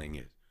feeling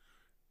is.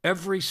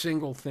 Every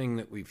single thing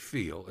that we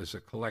feel is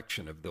a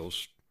collection of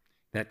those,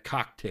 that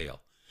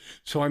cocktail.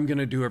 So I'm going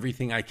to do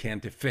everything I can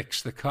to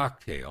fix the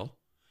cocktail.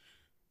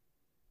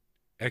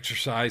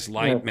 Exercise,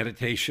 light,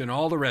 meditation,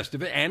 all the rest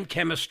of it, and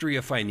chemistry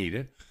if I need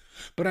it.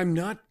 But I'm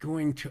not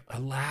going to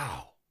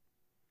allow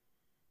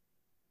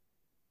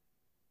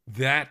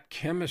that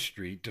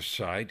chemistry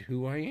decide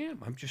who I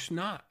am. I'm just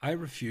not. I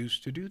refuse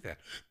to do that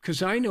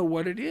because I know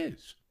what it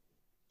is.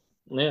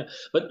 Yeah,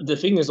 but the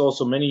thing is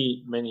also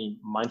many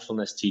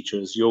mindfulness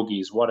teachers,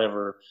 yogis,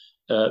 whatever,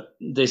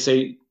 they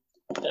say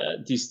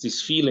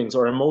these feelings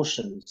or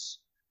emotions,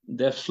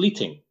 they're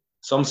fleeting.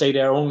 Some say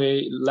they're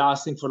only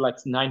lasting for like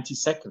 90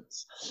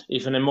 seconds.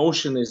 If an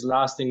emotion is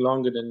lasting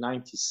longer than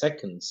 90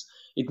 seconds,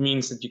 it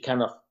means that you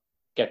kind of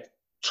get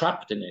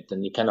trapped in it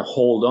and you kind of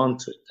hold on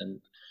to it.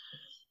 And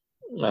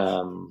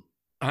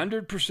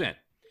 100%.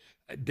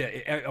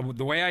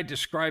 The way I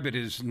describe it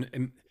is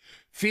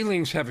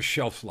feelings have a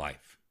shelf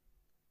life.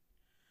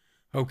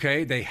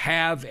 Okay, they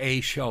have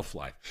a shelf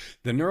life.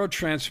 The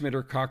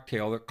neurotransmitter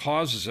cocktail that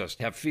causes us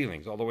to have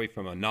feelings, all the way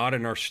from a knot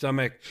in our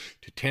stomach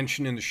to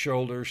tension in the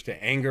shoulders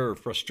to anger or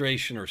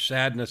frustration or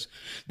sadness,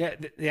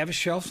 they have a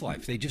shelf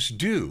life. They just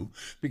do,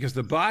 because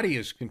the body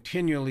is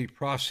continually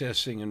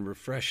processing and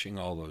refreshing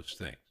all those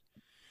things.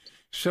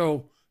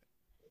 So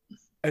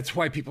that's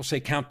why people say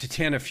count to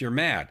 10 if you're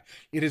mad.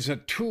 It is a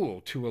tool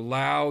to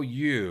allow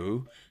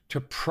you to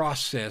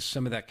process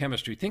some of that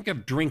chemistry. Think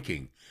of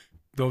drinking.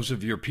 Those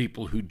of your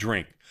people who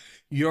drink,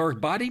 your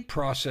body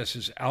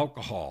processes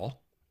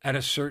alcohol at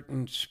a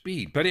certain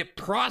speed, but it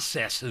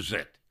processes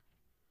it.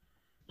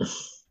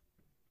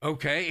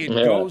 Okay, it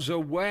goes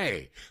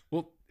away.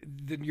 Well,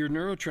 your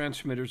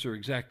neurotransmitters are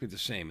exactly the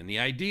same. And the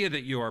idea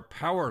that you are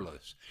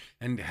powerless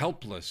and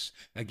helpless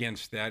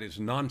against that is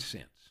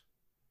nonsense.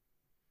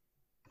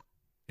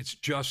 It's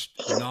just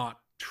not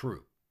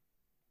true.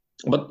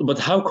 But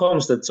how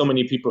comes that so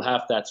many people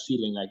have that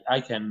feeling like I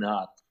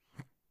cannot?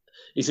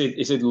 Is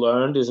it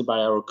learned? Is it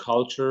by our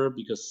culture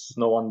because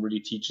no one really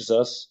teaches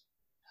us?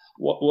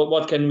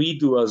 What can we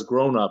do as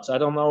grown-ups? I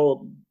don't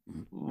know.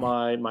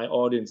 My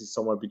audience is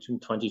somewhere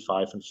between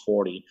 25 and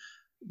 40,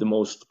 the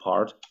most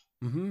part.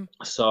 Mm-hmm.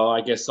 So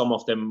I guess some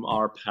of them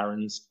are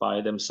parents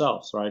by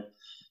themselves, right?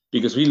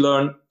 Because we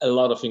learn a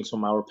lot of things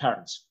from our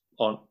parents,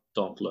 or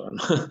don't learn.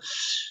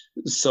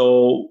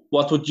 So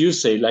what would you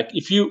say? Like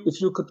if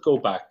you could go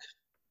back,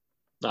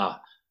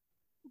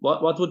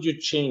 what would you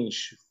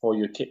change for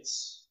your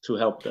kids to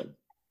help them?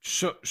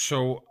 So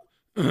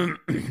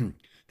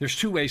there's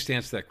two ways to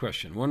answer that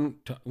question.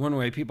 One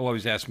way, people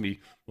always ask me,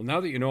 well,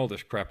 now that you know all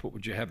this crap, what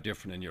would you have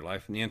different in your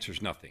life? And the answer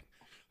is nothing.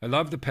 I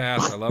love the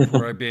past, I love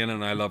where I've been,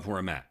 and I love where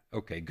I'm at.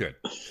 Okay, good.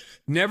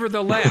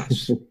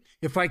 Nevertheless,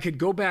 if I could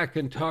go back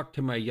and talk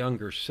to my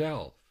younger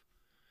self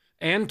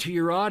and to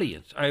your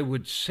audience, I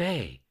would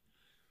say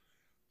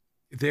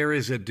there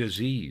is a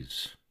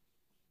disease,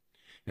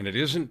 and it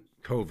isn't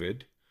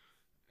COVID,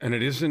 and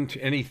it isn't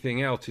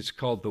anything else. It's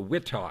called the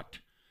Witot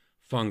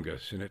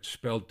fungus, and it's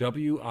spelled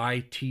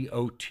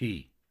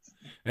WITOT.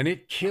 And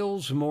it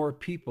kills more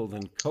people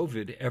than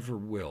COVID ever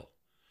will.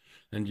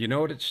 And you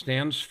know what it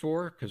stands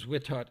for? Because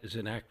Witot is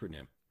an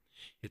acronym.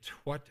 It's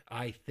what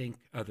I think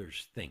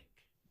others think.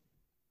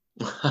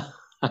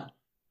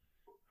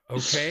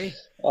 Okay?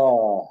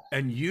 Oh.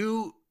 And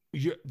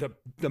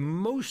the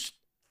most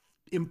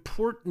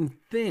important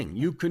thing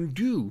you can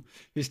do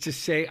is to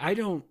say,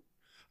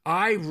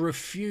 I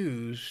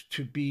refuse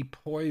to be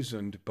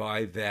poisoned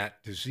by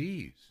that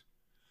disease.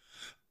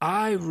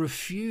 I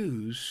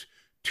refuse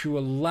to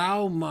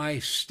allow my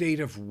state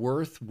of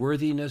worth,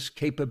 worthiness,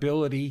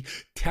 capability,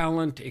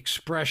 talent,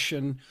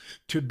 expression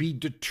to be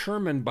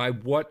determined by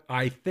what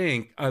I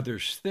think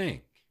others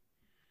think.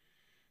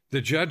 The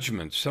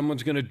judgment,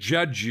 someone's going to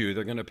judge you.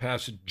 They're going to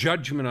pass a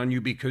judgment on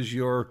you because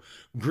you're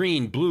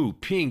green, blue,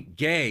 pink,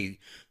 gay,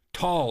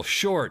 tall,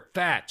 short,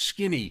 fat,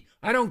 skinny.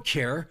 I don't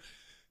care.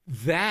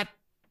 That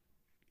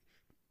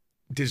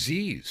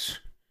disease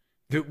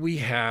that we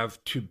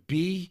have to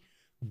be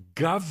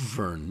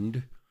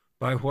governed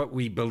by what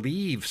we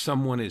believe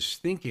someone is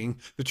thinking.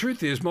 The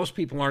truth is, most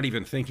people aren't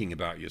even thinking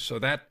about you. So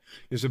that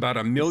is about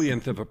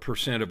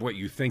 1,000,000% of what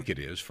you think it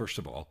is, first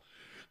of all.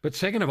 But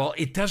second of all,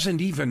 it doesn't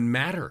even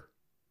matter.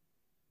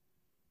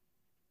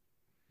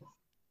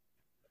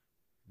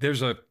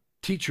 There's a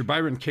teacher,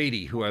 Byron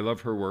Katie, who I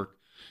love her work.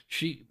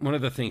 One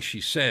of the things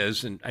she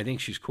says, and I think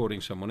she's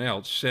quoting someone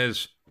else,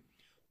 says,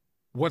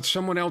 what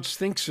someone else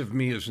thinks of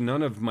me is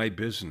none of my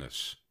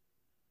business.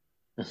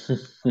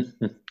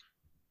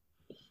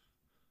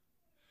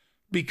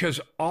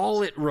 Because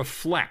all it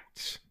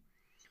reflects,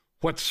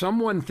 what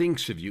someone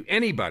thinks of you,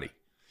 anybody,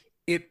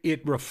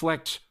 It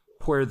reflects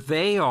where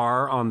they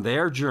are on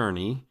their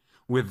journey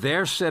with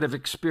their set of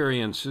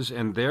experiences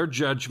and their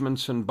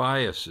judgments and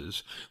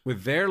biases,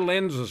 with their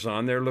lenses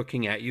on, they're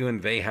looking at you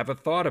and they have a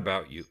thought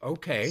about you.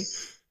 Okay,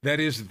 that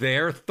is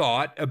their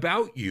thought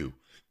about you.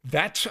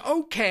 That's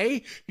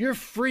okay. You're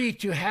free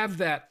to have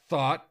that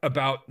thought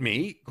about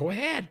me. Go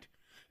ahead.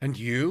 And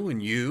you,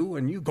 and you,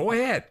 and you, go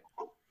ahead.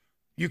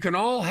 You can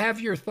all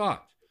have your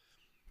thoughts.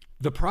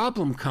 The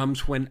problem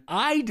comes when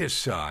I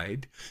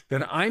decide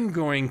that I'm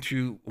going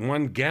to,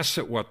 one, guess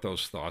at what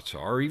those thoughts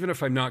are, or even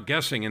if I'm not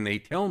guessing and they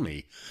tell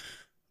me,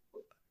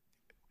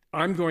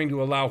 I'm going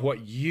to allow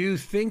what you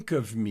think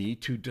of me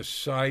to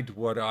decide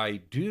what I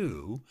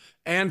do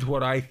and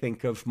what I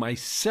think of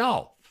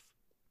myself.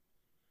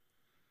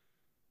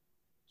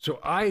 So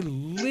I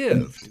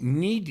lived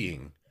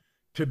needing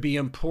to be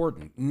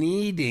important,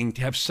 needing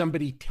to have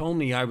somebody tell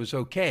me I was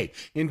okay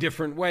in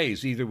different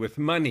ways, either with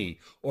money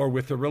or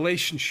with a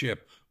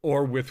relationship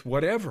or with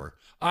whatever.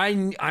 I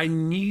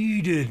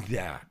needed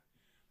that.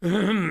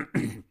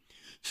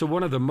 So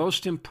one of the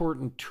most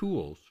important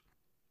tools,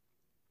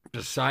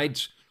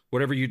 besides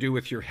whatever you do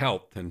with your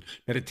health and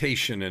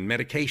meditation and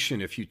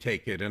medication if you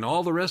take it and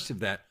all the rest of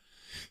that,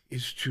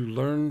 is to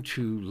learn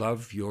to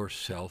love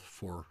yourself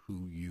for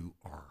who you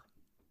are.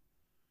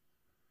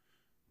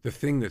 The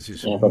thing that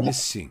is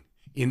missing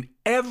in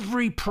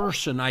every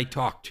person I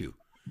talk to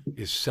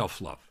is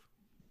self-love.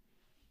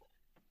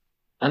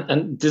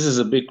 And this is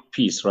a big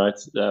piece, right?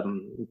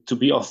 To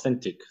be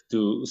authentic,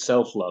 to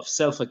self-love,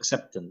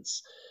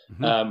 self-acceptance.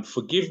 Mm-hmm.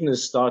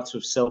 Forgiveness starts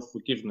with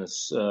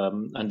self-forgiveness,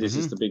 and this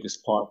is the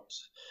biggest part.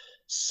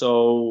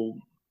 So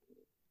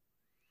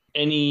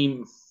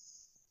any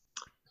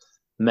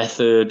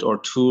method or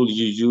tool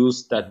you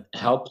use that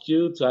helped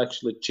you to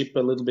actually chip a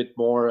little bit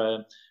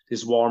more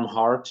this warm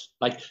heart,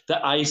 like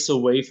the ice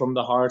away from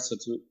the heart, so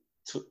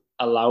to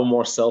allow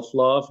more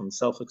self-love and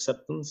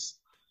self-acceptance?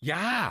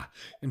 Yeah.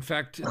 In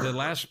fact, the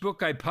last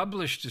book I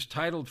published is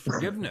titled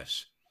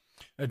Forgiveness,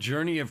 A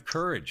Journey of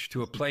Courage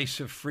to a Place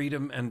of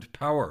Freedom and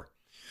Power.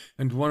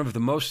 And one of the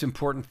most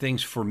important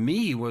things for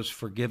me was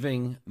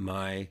forgiving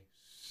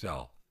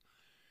myself.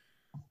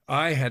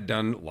 I had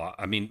done,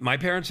 my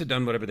parents had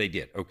done whatever they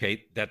did.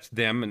 Okay, that's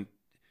them.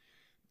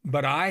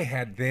 But I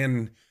had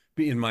then,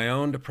 in my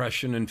own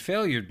depression and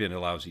failure, I'd been a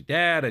lousy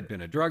dad, I'd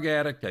been a drug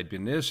addict, I'd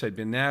been this, I'd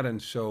been that.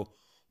 And so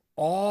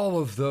all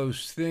of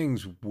those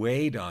things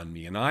weighed on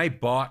me. And I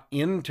bought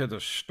into the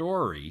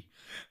story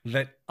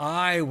that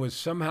I was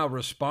somehow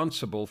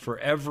responsible for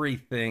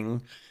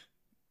everything,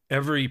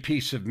 every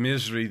piece of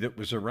misery that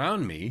was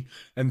around me.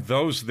 And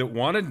those that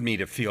wanted me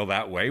to feel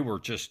that way were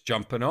just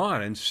jumping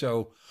on. And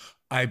so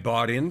I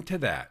bought into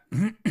that.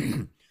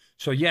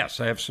 So yes,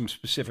 I have some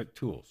specific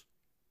tools.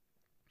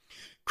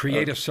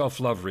 Create a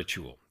self-love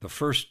ritual. The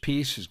first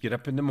piece is get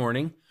up in the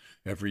morning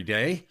every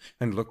day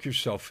and look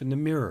yourself in the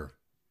mirror.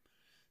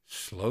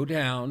 Slow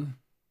down.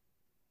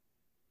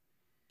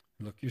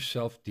 Look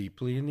yourself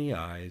deeply in the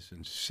eyes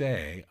and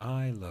say,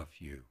 I love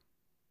you.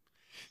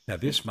 Now,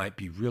 this might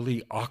be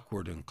really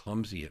awkward and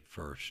clumsy at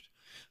first.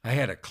 I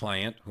had a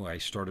client who I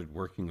started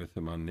working with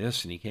him on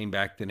this, and he came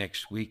back the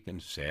next week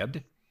and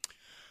said,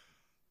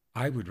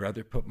 I would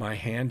rather put my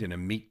hand in a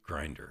meat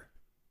grinder,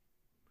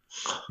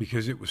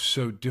 because it was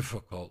so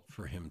difficult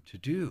for him to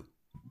do.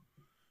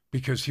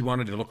 Because he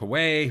wanted to look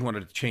away, he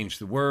wanted to change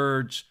the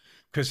words,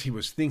 because he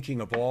was thinking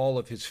of all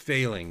of his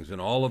failings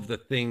and all of the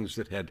things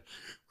that had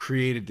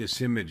created this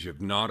image of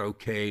not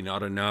okay,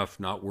 not enough,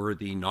 not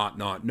worthy, not.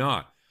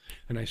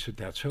 And I said,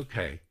 that's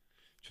okay.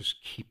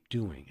 Just keep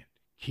doing it.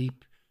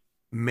 Keep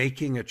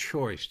making a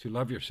choice to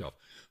love yourself.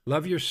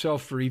 Love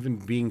yourself for even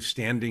being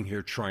standing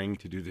here trying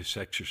to do this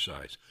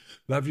exercise.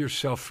 Love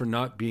yourself for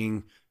not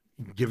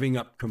giving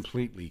up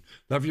completely.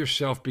 Love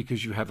yourself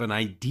because you have an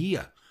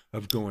idea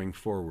of going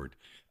forward.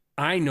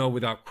 I know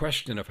without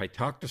question, if I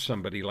talk to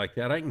somebody like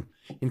that,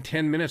 in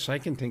 10 minutes,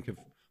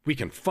 we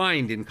can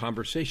find in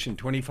conversation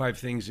 25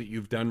 things that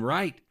you've done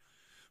right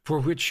for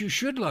which you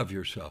should love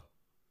yourself.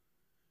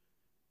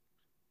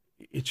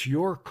 It's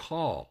your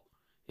call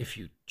if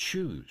you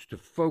choose to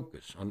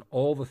focus on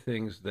all the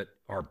things that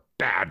are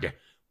bad,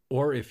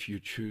 or if you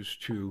choose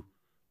to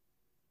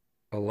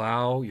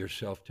allow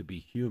yourself to be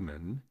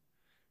human,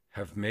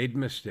 have made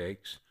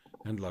mistakes,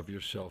 and love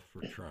yourself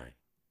for trying.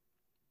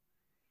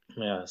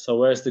 Yeah. So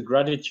where's the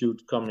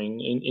gratitude coming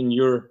in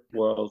your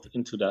world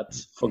into that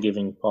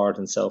forgiving part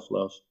and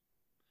self-love?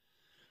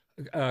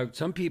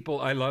 Some people,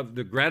 I love,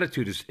 the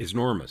gratitude is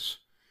enormous.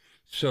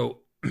 So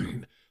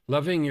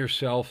loving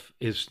yourself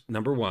is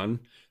number one.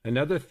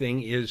 Another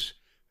thing is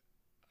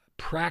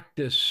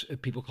practice.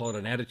 People call it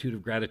an attitude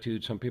of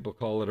gratitude. Some people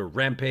call it a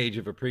rampage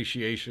of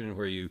appreciation,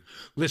 where you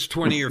list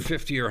 20 or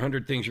 50 or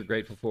 100 things you're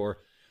grateful for,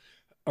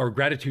 or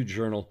gratitude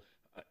journal.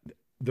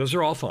 Those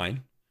are all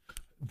fine.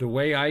 The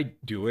way I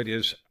do it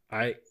is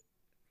I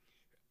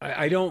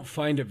don't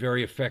find it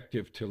very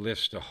effective to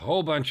list a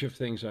whole bunch of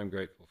things I'm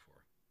grateful for.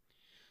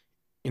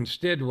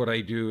 Instead, what I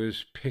do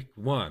is pick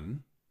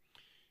one,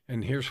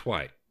 and here's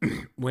why.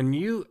 When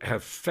you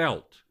have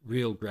felt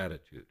real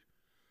gratitude,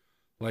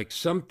 Like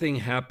something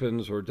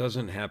happens or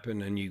doesn't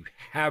happen, and you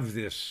have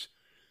this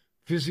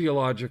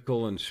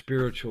physiological and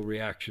spiritual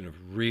reaction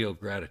of real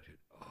gratitude.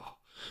 Oh,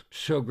 I'm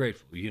so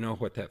grateful. You know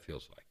what that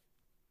feels like.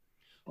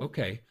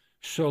 Okay,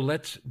 so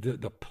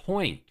the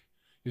point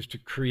is to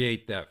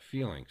create that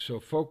feeling. So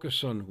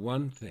focus on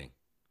one thing,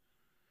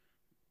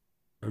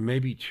 or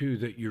maybe two,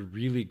 that you're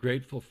really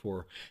grateful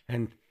for,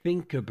 and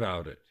think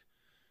about it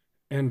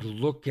and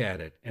look at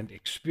it and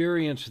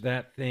experience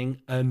that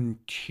thing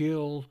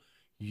until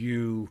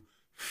you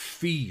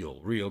feel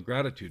real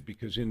gratitude,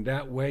 because in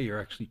that way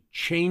you're actually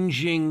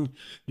changing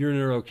your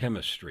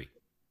neurochemistry.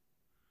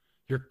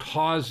 You're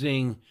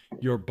causing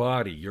your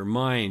body, your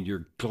mind,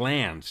 your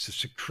glands to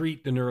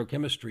secrete the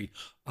neurochemistry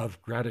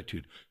of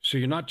gratitude. So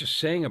you're not just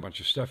saying a bunch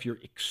of stuff, you're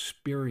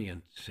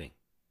experiencing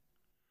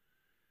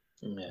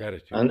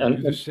gratitude. And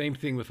do the same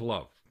thing with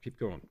love. Keep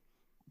going.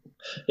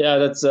 Yeah,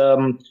 that's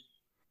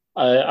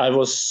I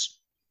was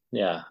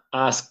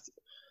asked,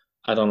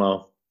 I don't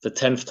know, the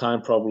 10th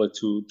time probably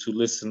to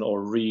listen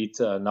or read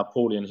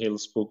Napoleon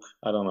Hill's book.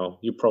 I don't know,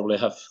 you probably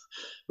have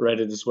read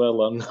it as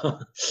well.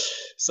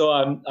 So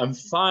I'm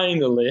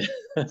finally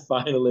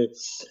finally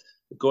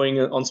going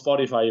on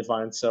Spotify. You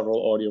find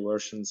several audio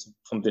versions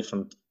from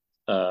different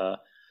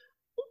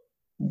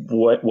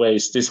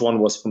ways. This one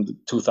was from the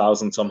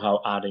 2000 somehow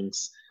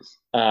addings,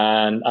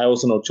 and I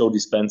also know Joe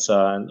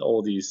Dispenza and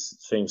all these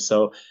things.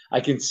 So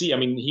I can see. I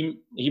mean,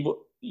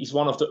 he's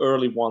one of the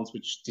early ones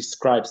which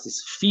describes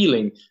this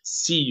feeling: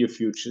 see your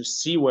future,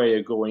 see where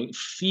you're going,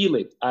 feel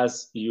it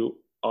as you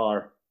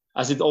are,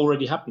 as it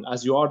already happened,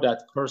 as you are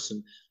that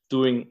person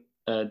doing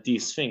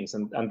these things,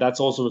 and that's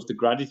also with the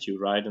gratitude,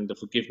 right, and the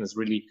forgiveness,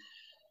 really.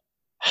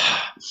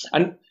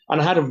 And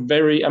I had a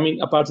very, I mean,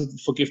 about the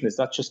forgiveness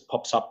that just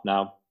pops up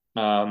now.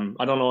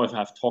 I don't know if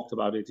I've talked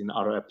about it in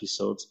other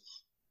episodes.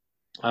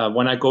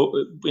 When I go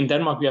in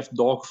Denmark, we have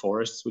dog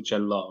forests, which I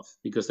love,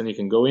 because then you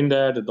can go in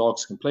there, the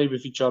dogs can play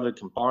with each other,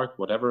 can bark,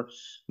 whatever,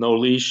 no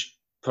leash,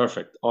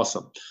 perfect,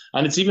 awesome.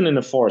 And it's even in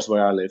the forest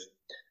where I live.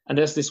 And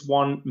there's this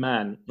one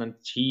man, and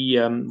he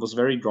was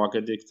very drug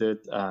addicted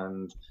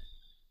and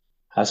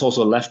has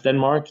also left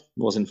Denmark,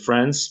 was in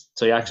France.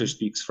 So he actually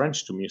speaks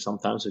French to me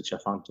sometimes, which I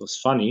found was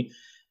funny.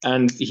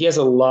 And he has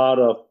a lot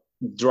of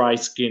dry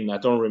skin. I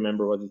don't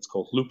remember what it's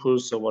called,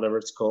 lupus or whatever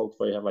it's called,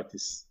 where you have like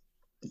this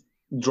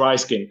dry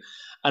skin.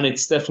 And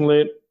it's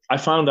definitely, I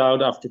found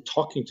out after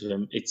talking to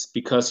him, it's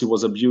because he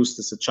was abused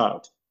as a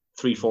child,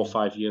 3, 4,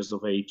 5 years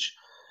of age,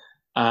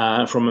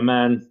 from a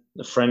man,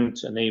 a friend,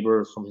 a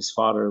neighbor, from his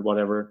father,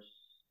 whatever.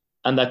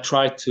 And I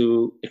tried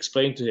to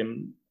explain to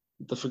him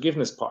the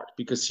forgiveness part,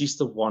 because he's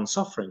the one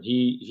suffering.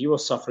 He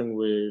was suffering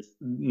with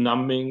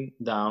numbing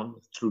down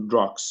through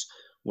drugs,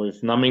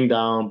 with numbing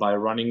down by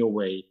running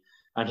away,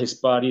 and his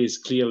body is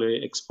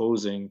clearly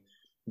exposing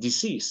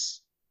disease.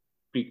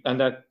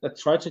 And I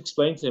tried to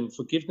explain to him,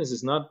 forgiveness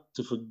is not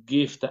to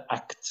forgive the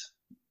act,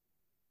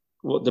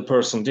 what the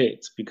person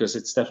did, because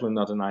it's definitely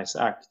not a nice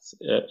act.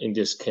 In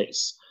this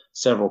case,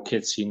 several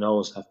kids he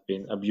knows have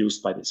been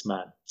abused by this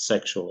man,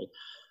 sexually,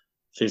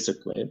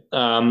 physically.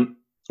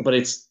 But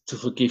it's to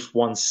forgive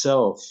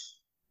oneself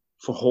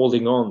for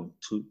holding on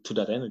to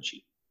that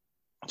energy,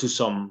 to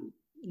some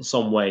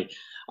way.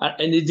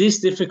 And it is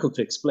difficult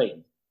to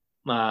explain.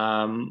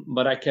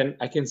 But I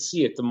can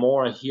see it the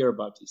more I hear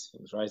about these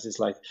things, right? It's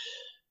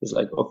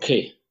like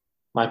okay,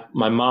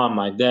 my mom,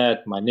 my dad,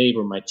 my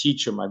neighbor, my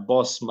teacher, my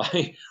boss,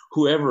 my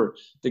whoever,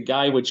 the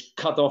guy which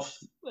cut off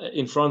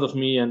in front of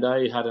me and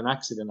I had an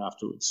accident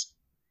afterwards.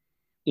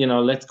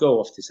 Let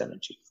go of this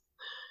energy.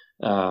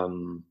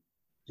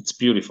 It's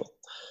beautiful.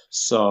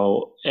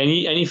 So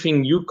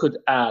anything you could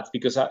add,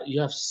 because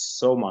you have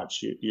so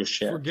much you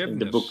shared in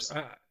the books.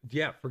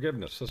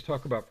 Forgiveness. Let's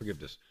talk about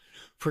forgiveness.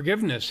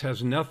 Forgiveness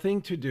has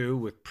nothing to do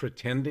with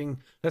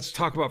pretending. Let's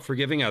talk about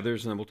forgiving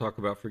others, and then we'll talk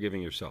about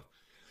forgiving yourself.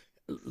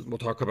 We'll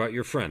talk about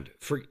your friend.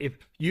 If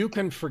you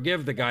can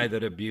forgive the guy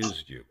that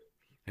abused you,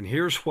 and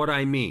here's what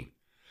I mean.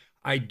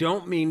 I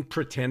don't mean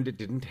pretend it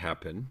didn't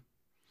happen.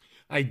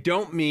 I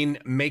don't mean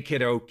make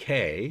it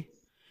okay.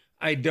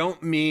 I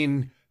don't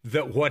mean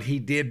that what he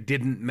did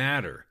didn't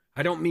matter.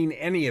 I don't mean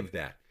any of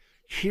that.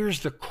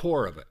 Here's the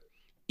core of it.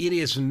 It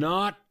is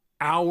not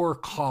our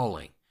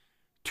calling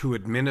to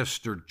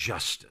administer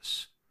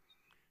justice.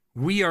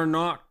 We are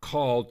not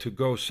called to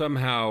go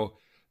somehow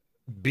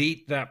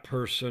beat that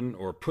person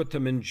or put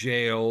them in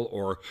jail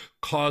or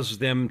cause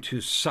them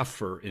to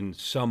suffer in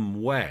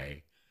some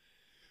way.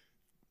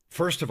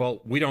 First of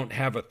all, we don't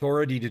have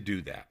authority to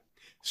do that.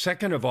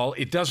 Second of all,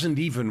 it doesn't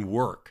even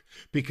work,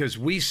 because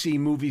we see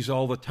movies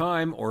all the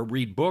time or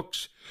read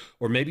books,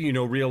 or maybe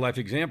real life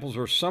examples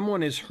where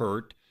someone is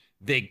hurt,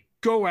 they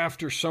go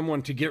after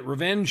someone to get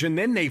revenge, and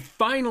then they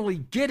finally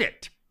get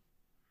it.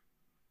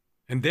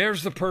 And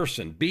there's the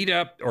person beat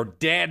up or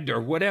dead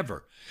or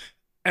whatever.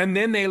 And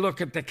then they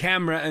look at the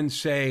camera and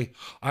say,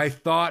 I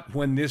thought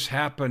when this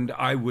happened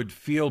I would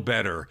feel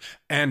better,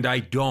 and I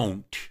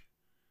don't.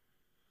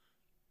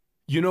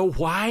 You know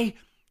why?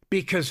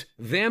 Because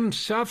them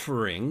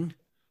suffering,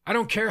 I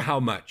don't care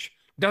how much,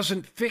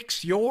 doesn't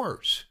fix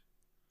yours.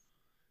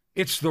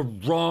 It's the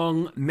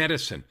wrong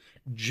medicine.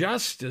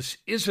 Justice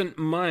isn't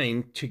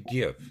mine to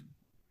give,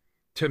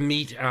 to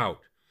mete out.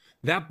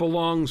 That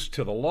belongs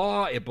to the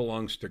law. It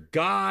belongs to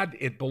God.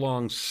 It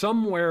belongs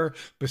somewhere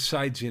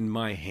besides in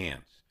my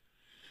hands.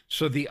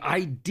 So the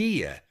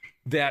idea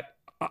that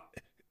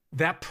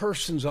that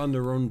person's on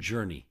their own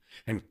journey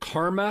and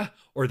karma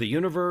or the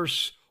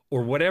universe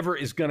or whatever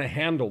is going to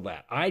handle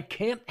that. I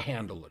can't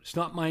handle it. It's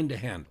not mine to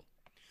handle.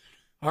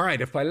 All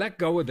right, if I let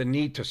go of the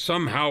need to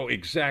somehow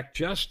exact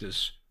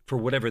justice for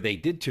whatever they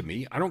did to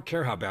me, I don't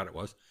care how bad it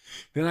was,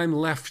 then I'm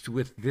left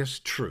with this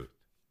truth.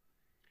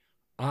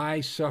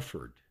 I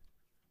suffered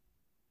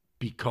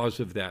because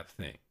of that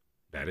thing.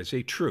 That is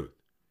a truth.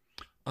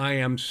 I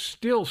am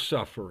still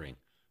suffering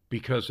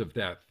because of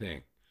that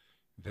thing.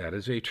 That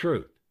is a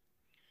truth.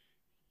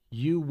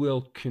 You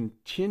will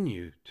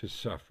continue to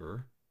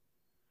suffer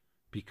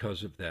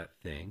because of that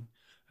thing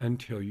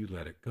until you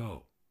let it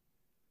go.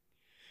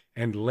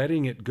 And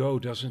letting it go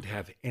doesn't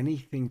have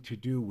anything to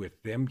do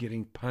with them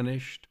getting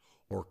punished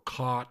or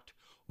caught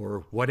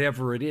or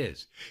whatever it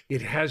is.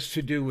 It has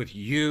to do with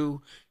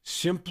you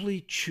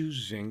simply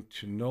choosing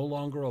to no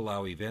longer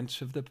allow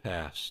events of the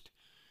past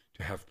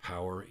to have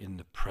power in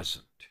the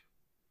present.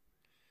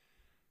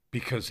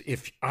 Because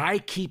if I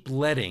keep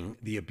letting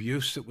the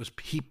abuse that was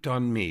heaped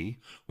on me,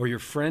 or your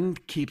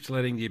friend keeps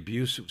letting the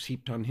abuse that was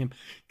heaped on him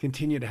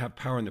continue to have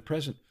power in the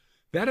present,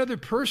 that other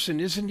person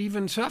isn't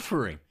even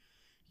suffering.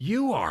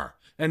 You are.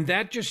 And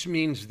that just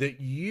means that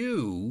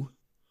you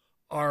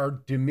are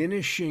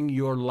diminishing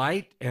your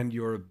light and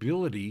your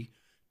ability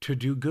to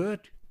do good.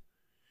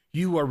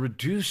 You are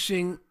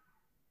reducing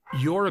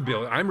your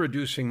ability. I'm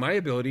reducing my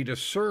ability to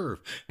serve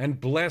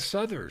and bless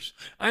others.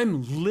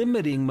 I'm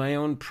limiting my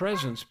own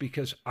presence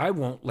because I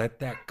won't let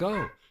that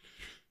go.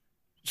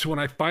 So when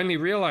I finally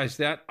realized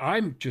that,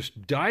 I'm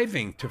just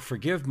diving to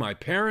forgive my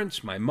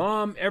parents, my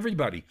mom,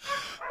 everybody.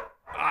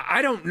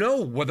 I don't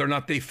know whether or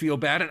not they feel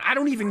bad, and I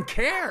don't even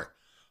care.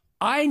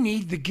 I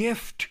need the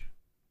gift.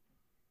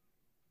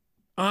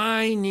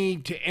 I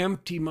need to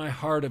empty my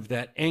heart of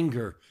that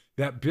anger,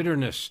 that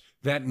bitterness,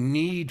 that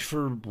need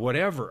for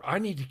whatever. I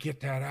need to get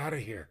that out of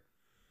here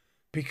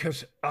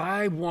because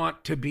I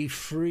want to be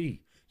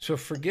free. So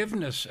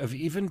forgiveness of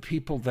even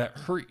people that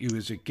hurt you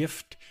is a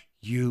gift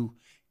you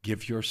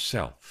give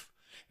yourself.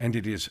 And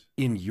it is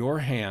in your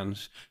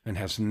hands and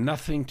has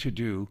nothing to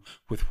do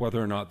with whether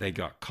or not they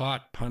got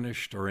caught,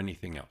 punished, or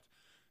anything else.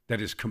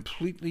 That is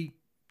completely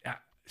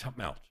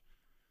something else.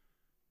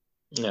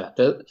 Yeah,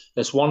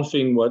 that's one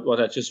thing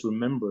what I just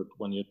remembered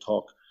when you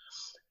talk.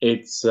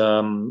 It's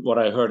what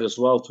I heard as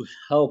well, to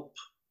help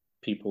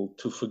people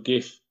to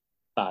forgive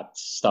bad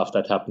stuff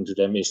that happened to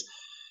them, is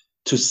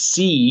to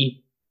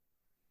see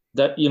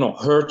that,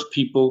 hurt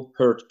people.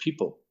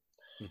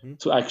 Mm-hmm.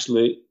 To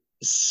actually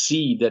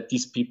see that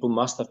these people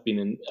must have been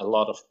in a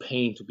lot of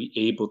pain to be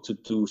able to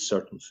do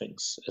certain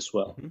things as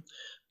well.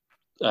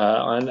 Mm-hmm.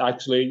 And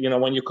actually,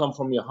 when you come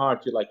from your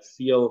heart, you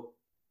feel,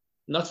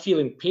 not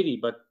feeling pity,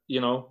 but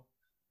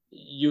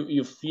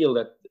you feel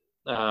that.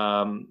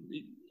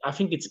 I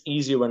think it's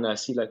easier when I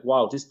see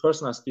wow, this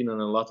person has been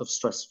in a lot of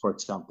stress, for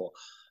example,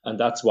 and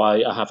that's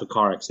why I have a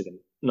car accident.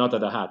 Not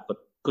that I had, but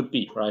could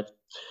be, right?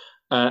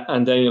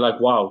 And then you're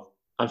wow,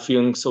 I'm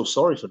feeling so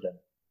sorry for them,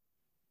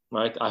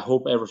 right? I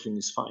hope everything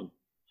is fine.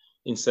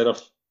 Instead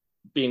of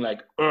being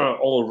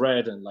all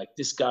red and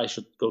this guy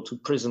should go to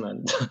prison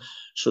and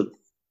should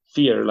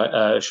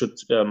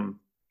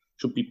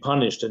should be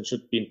punished and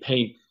should be in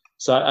pain.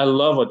 So I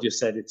love what you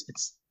said.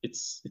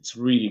 It's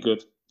really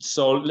good.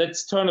 So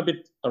let's turn a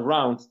bit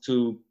around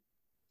to,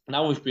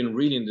 now we've been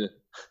really in the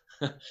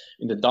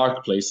in the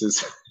dark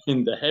places,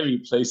 in the heavy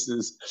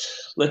places.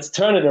 Let's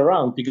turn it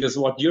around, because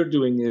what you're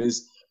doing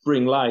is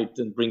bring light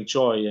and bring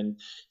joy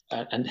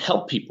and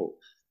help people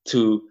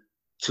to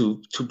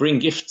bring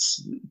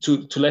gifts,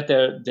 to let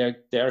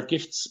their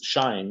gifts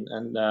shine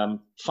and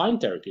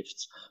find their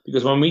gifts.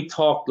 Because when we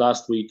talked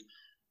last week,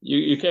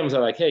 you came and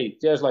said hey,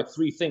 there's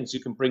 3 things you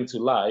can bring to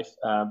life,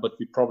 but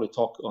we probably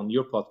talk on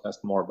your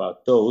podcast more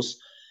about those.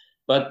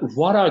 But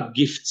what are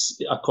gifts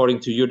according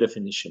to your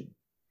definition?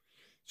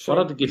 So,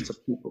 what are the gifts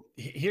of people?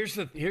 Here's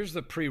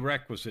the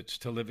prerequisites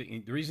to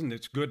living. The reason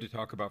it's good to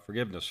talk about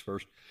forgiveness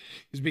first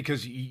is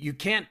because you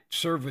can't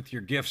serve with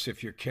your gifts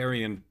if you're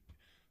carrying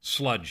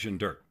sludge and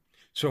dirt.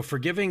 So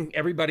forgiving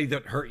everybody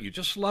that hurt you,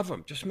 just love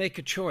them. Just make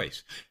a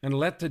choice and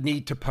let the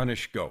need to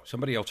punish go.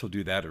 Somebody else will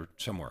do that, or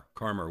somewhere,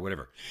 karma or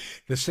whatever.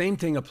 The same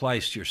thing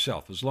applies to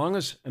yourself. As long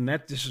as,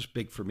 this is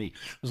big for me,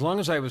 as long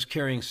as I was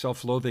carrying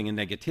self-loathing and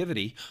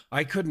negativity,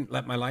 I couldn't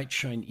let my light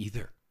shine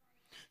either.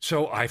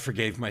 So I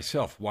forgave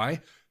myself.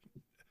 Why?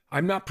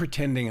 I'm not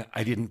pretending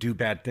I didn't do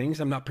bad things.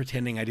 I'm not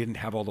pretending I didn't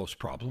have all those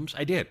problems.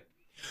 I did.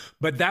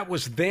 But that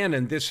was then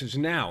and this is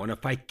now. And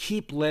if I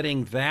keep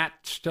letting that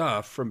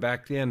stuff from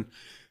back then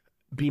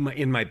be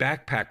in my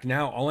backpack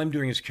now, all I'm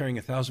doing is carrying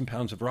 1,000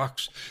 pounds of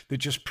rocks that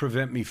just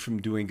prevent me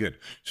from doing good.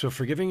 So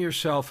forgiving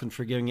yourself and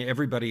forgiving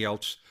everybody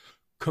else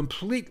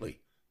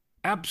completely,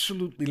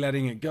 absolutely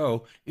letting it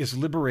go is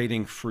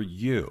liberating for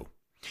you.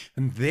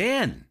 And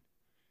then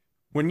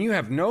When you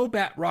have no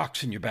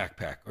rocks in your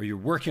backpack, or you're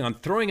working on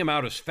throwing them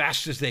out as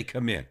fast as they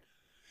come in,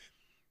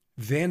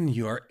 then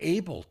you're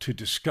able to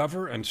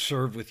discover and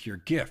serve with your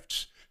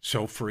gifts.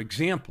 So, for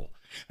example,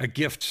 a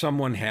gift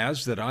someone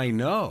has that I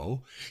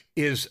know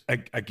is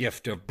a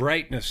gift of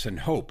brightness and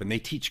hope, and they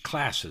teach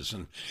classes.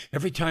 And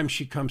every time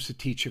she comes to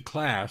teach a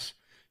class,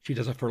 she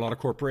does it for a lot of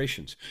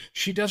corporations.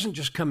 She doesn't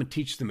just come and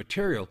teach the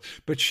material,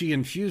 but she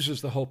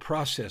infuses the whole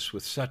process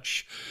with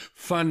such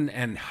fun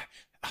and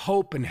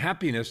hope and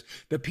happiness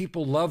that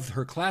people love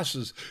her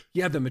classes.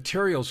 Yeah, the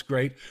material's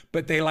great,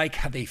 but they like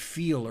how they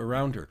feel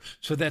around her.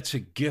 So that's a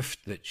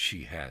gift that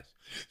she has.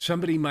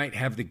 Somebody might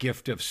have the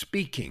gift of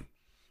speaking.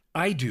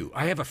 I do.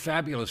 I have a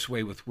fabulous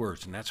way with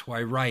words, and that's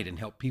why I write and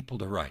help people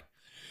to write.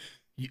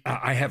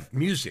 I have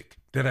music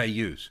that I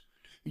use.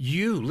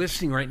 You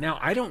listening right now,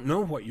 I don't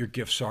know what your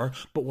gifts are,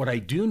 but what I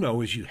do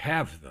know is you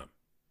have them.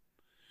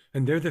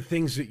 And they're the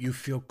things that you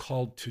feel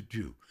called to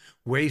do,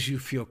 ways you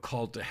feel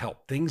called to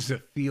help, things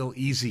that feel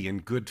easy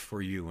and good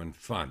for you and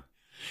fun.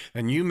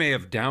 And you may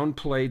have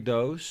downplayed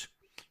those.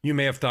 You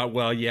may have thought,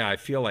 well, yeah, I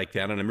feel like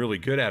that and I'm really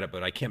good at it,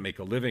 but I can't make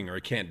a living or I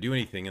can't do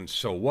anything. And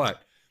so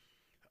what?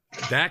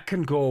 That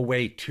can go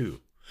away too,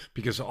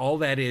 because all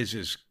that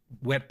is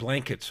wet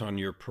blankets on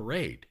your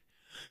parade.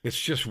 It's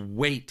just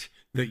weight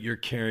that you're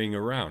carrying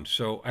around.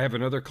 So I have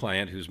another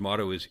client whose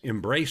motto is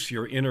embrace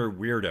your inner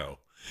weirdo.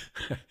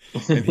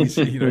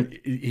 And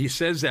he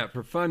says that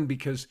for fun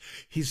because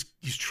he's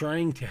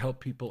trying to help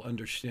people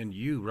understand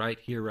you right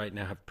here, right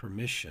now, have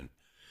permission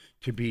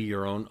to be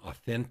your own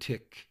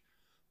authentic,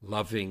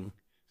 loving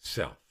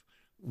self.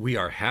 We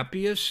are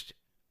happiest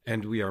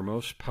and we are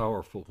most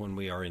powerful when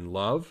we are in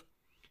love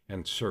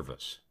and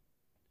service.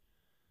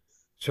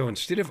 So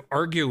instead of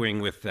arguing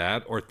with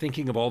that or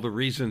thinking of all the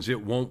reasons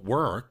it won't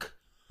work,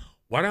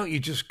 why don't you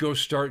just go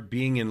start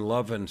being in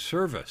love and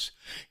service?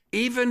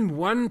 Even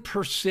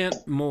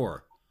 1%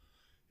 more.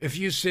 If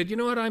you said, you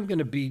know what, I'm going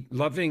to be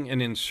loving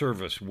and in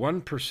service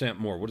 1%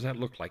 more, what does that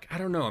look like? I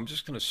don't know. I'm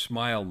just going to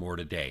smile more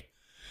today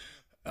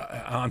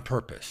on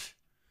purpose.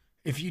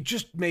 If you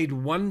just made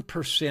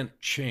 1%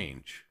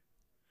 change,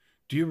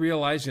 do you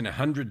realize in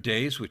 100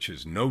 days, which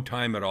is no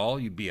time at all,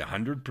 you'd be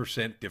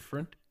 100%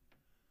 different?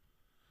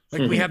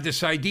 Like we have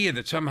this idea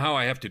that somehow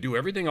I have to do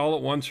everything all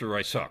at once or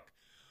I suck.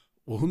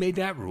 Well, who made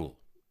that rule?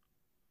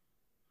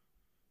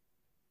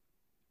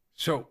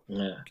 So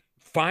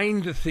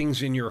find the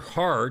things in your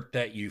heart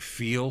that you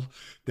feel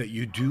that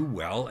you do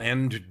well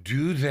and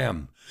do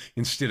them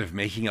instead of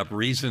making up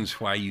reasons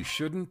why you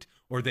shouldn't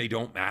or they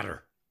don't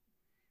matter.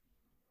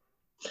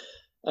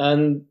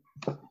 And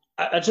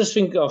I just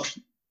think of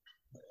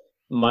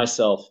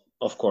myself,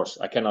 of course,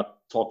 I cannot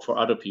talk for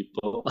other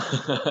people,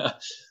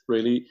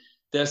 really.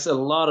 There's a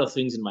lot of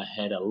things in my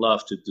head I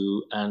love to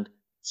do. And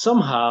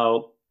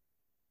somehow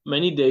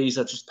many days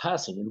are just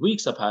passing and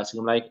weeks are passing.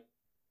 I'm like,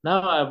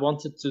 now I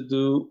wanted to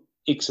do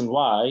X and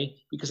Y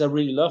because I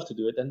really love to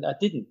do it. And I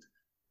didn't.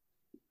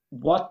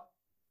 What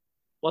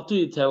do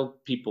you tell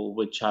people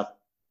which have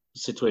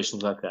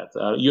situations like that?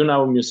 You're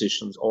now a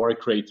musician or a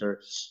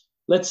creator.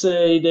 Let's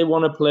say they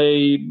want to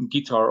play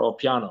guitar or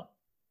piano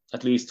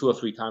at least 2 or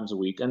 3 times a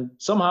week. And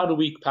somehow the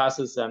week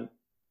passes and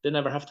they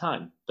never have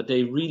time, but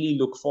they really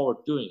look forward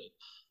to doing it.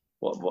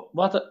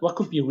 What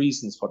could be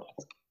reasons for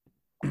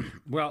that?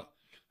 Well,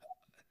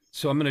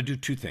 so I'm going to do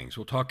 2 things.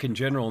 We'll talk in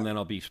general and then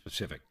I'll be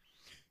specific.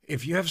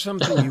 If you have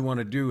something you want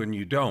to do and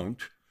you don't,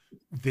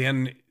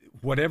 then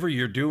whatever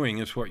you're doing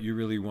is what you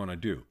really want to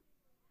do.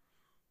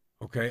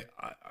 Okay?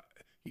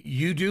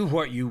 You do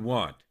what you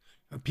want.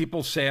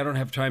 People say, I don't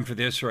have time for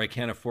this or I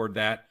can't afford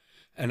that.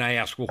 And I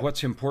ask, well,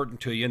 what's important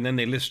to you? And then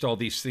they list all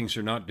these things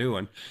they're not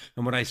doing.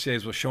 And what I say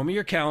is, well, show me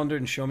your calendar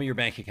and show me your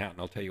bank account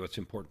and I'll tell you what's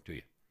important to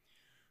you.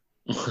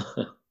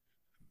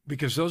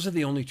 Because those are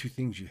the only 2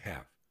 things you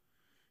have,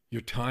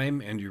 your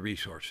time and your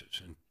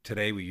resources. And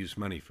today we use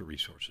money for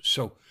resources.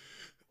 So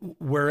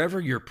wherever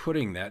you're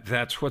putting that,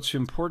 that's what's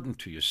important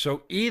to you.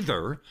 So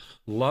either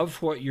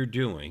love what you're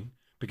doing,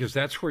 because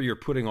that's where you're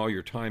putting all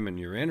your time and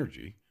your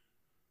energy,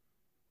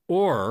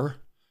 or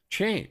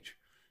change.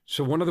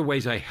 So one of the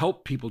ways I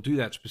help people do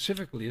that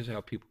specifically is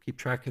how people keep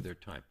track of their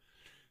time.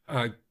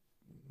 Go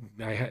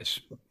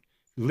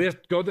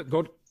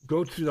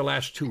through the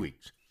last 2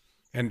 weeks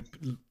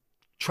and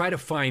try to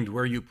find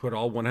where you put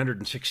all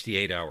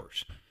 168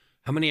 hours.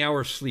 How many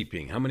hours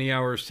sleeping? How many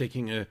hours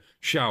taking a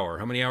shower?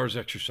 How many hours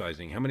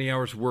exercising? How many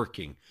hours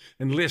working?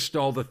 And list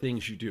all the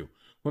things you do.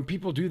 When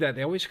people do that,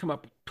 they always come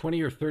up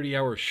 20 or 30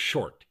 hours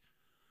short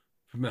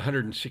from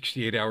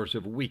 168 hours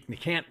of a week. And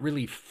they can't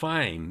really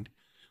find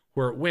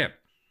where it went.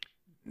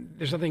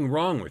 There's nothing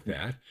wrong with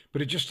that,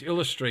 but it just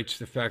illustrates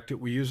the fact that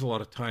we use a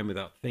lot of time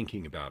without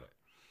thinking about it.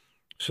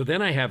 So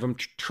then I have them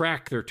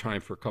track their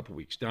time for a couple of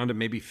weeks, down to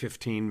maybe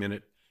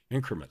 15-minute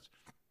increments.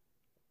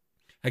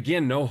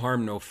 Again, no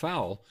harm, no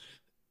foul,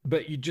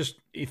 but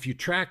if you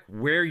track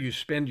where you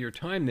spend your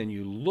time, then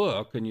you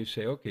look and you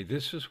say, okay,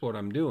 this is what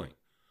I'm doing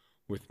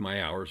with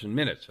my hours and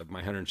minutes of my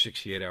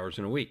 168 hours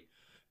in a week.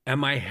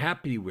 Am I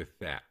happy with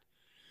that?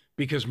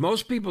 Because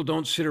most people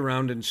don't sit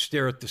around and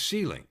stare at the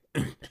ceiling.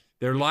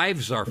 Their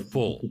lives are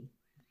full.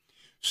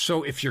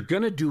 So if you're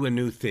going to do a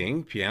new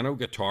thing, piano,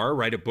 guitar,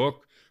 write a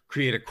book,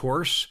 create a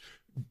course,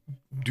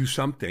 do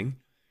something,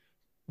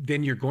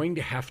 then you're going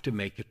to have to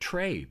make a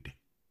trade.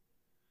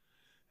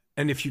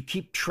 And if you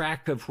keep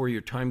track of where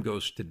your time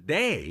goes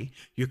today,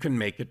 you can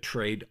make a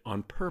trade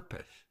on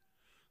purpose.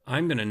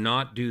 I'm going to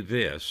not do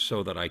this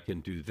so that I can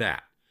do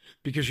that.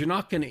 Because you're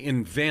not going to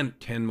invent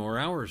 10 more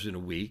hours in a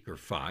week or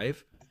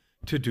 5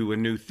 to do a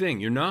new thing.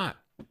 You're not.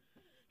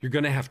 You're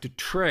going to have to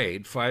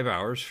trade 5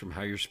 hours from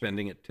how you're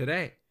spending it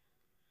today.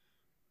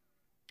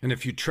 And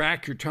if you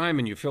track your time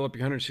and you fill up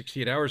your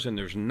 168 hours and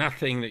there's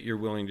nothing that you're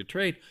willing to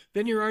trade,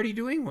 then you're already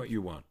doing what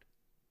you want.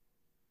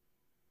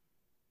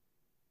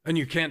 And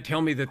you can't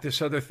tell me that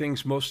this other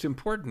thing's most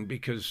important,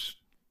 because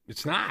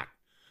it's not.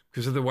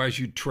 Because otherwise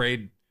you'd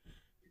trade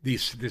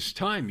this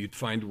time. You'd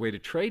find a way to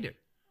trade it.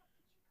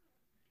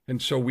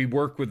 And so we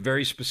work with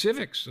very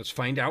specifics. Let's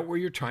find out where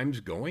your time's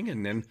going,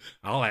 and then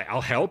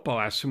I'll help. I'll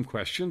ask some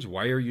questions.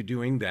 Why are you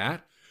doing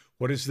that?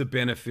 What is the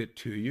benefit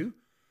to you?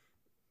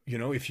 You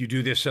know, if you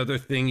do this other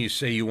thing you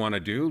say you want to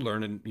do,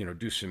 learn and,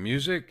 do some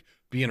music,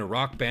 be in a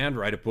rock band,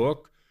 write a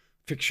book,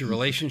 fix your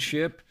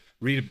relationship,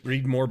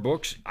 read more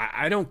books.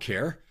 I don't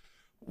care.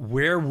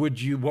 What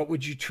would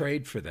you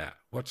trade for that?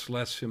 What's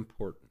less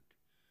important?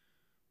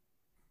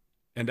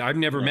 And I've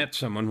never met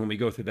someone, when we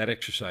go through that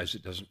exercise,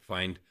 that doesn't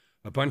find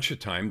a bunch of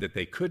time that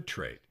they could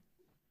trade.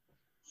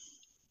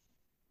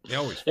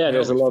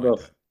 There's a lot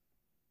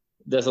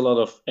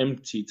of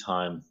empty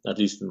time, at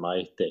least in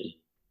my day,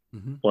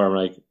 where I'm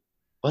like,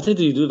 what did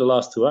you do the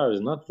last 2 hours?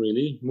 Not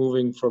really.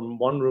 Moving from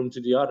one room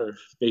to the other,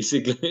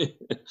 basically.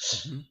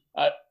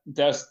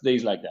 There's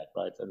days like that,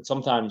 right? And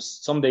sometimes,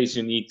 some days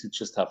you need to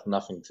just have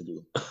nothing to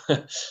do.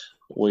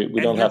 we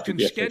don't have to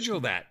be efficient. Schedule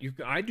that.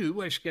 I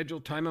do. I schedule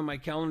time on my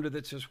calendar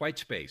that says white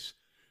space,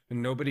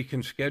 and nobody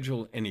can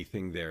schedule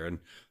anything there. And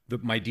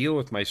my deal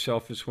with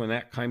myself is, when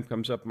that time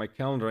comes up on my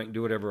calendar, I can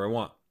do whatever I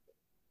want.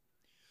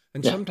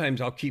 And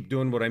sometimes I'll keep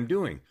doing what I'm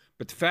doing.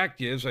 But the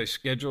fact is, I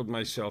scheduled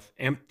myself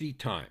empty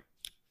time.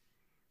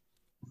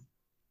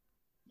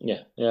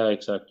 Yeah,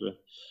 exactly.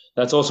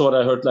 That's also what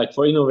I heard, like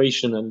for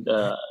innovation and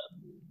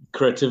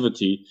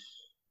creativity,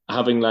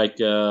 having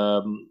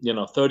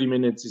 30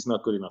 minutes is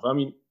not good enough. I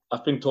mean,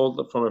 I've been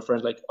told from a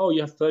friend, like, oh,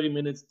 you have 30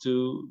 minutes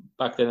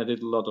back then I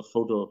did a lot of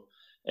photo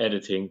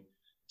editing.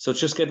 So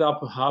just get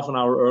up half an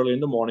hour early in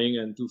the morning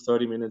and do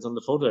 30 minutes on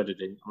the photo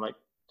editing. I'm like,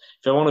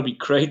 if I want to be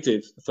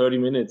creative, 30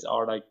 minutes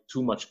are like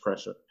too much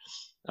pressure.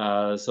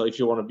 So if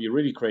you want to be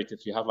really creative,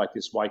 you have like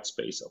this white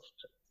space of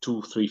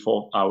 2, 3,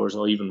 4 hours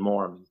or even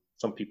more. I mean,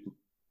 some people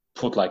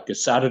put like a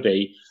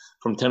Saturday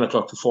from 10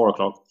 o'clock to 4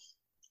 o'clock.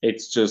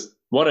 It's just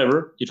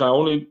whatever. If I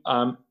only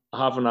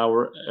half an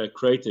hour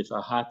creative,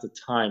 I had the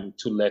time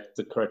to let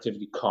the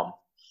creativity come,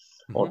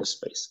 or the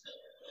space.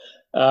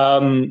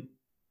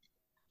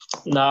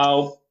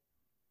 Now,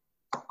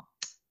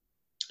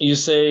 you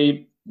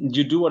say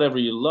you do whatever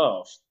you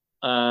love,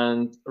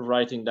 and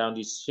writing down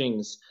these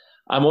things.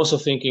 I'm also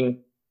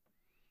thinking,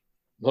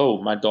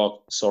 oh, my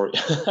dog, sorry.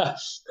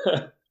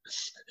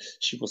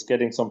 She was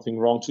getting something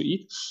wrong to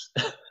eat.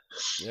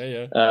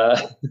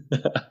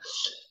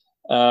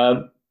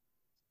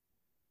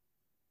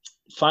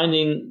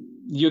 Finding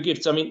your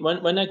gifts. I mean,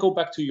 when I go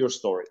back to your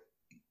story,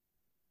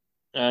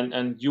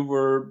 and you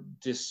were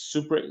this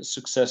super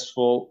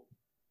successful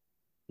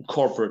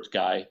corporate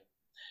guy,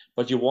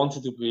 but you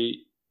wanted to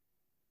be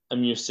a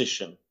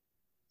musician.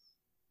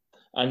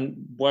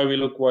 And where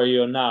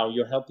you are now,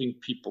 you're helping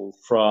people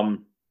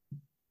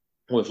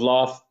with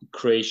love,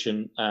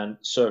 creation, and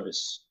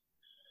service.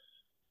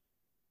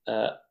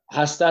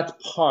 Has that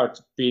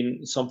part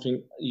been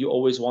something you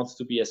always wanted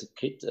to be as a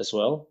kid as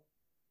well?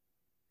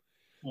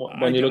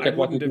 When you look at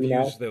what you do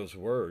now?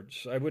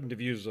 I wouldn't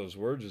have used those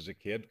words as a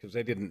kid, because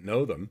I didn't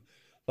know them.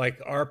 Like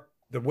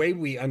the way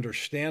we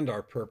understand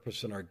our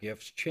purpose and our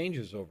gifts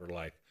changes over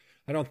life.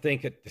 I don't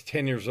think at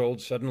 10 years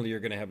old, suddenly you're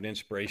going to have an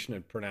inspiration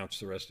and pronounce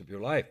the rest of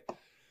your life.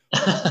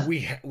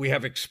 We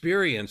have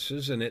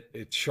experiences, and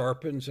it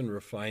sharpens and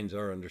refines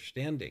our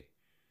understanding,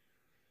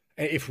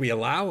 if we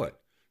allow it.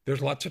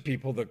 There's lots of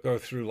people that go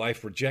through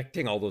life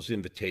rejecting all those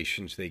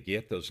invitations they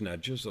get, those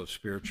nudges, those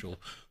spiritual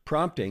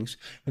promptings.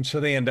 And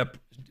so they end up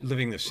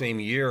living the same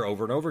year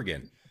over and over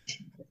again,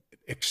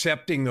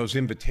 accepting those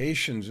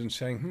invitations and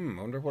saying,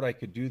 I wonder what I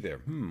could do there.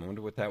 I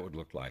wonder what that would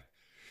look like.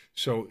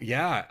 So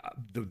yeah,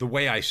 the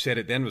way I said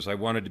it then was I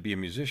wanted to be a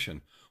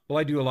musician. Well,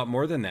 I do a lot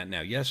more than that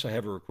now. Yes, I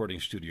have a recording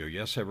studio.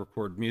 Yes, I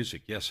record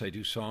music. Yes, I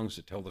do songs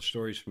that tell the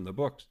stories from the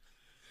books.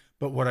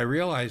 But what I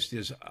realized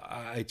is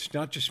it's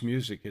not just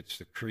music, it's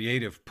the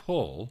creative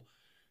pull.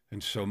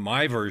 And so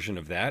my version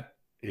of that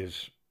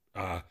is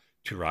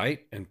to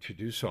write and to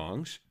do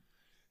songs.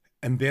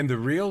 And then the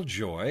real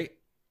joy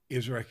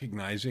is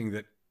recognizing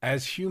that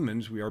as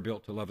humans, we are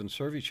built to love and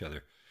serve each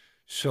other.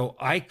 So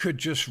I could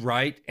just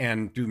write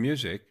and do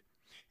music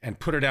and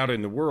put it out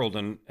in the world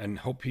and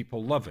hope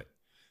people love it.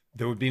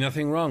 There would be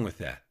nothing wrong with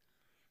that.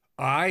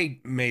 I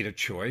made a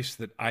choice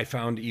that I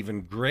found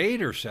even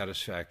greater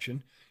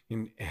satisfaction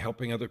in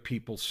helping other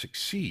people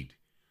succeed.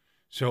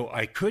 So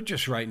I could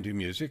just write and do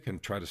music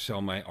and try to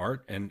sell my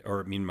art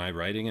my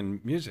writing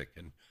and music.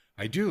 And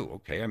I do.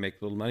 Okay, I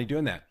make a little money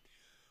doing that.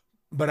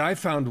 But I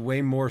found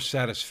way more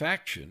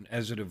satisfaction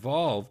as it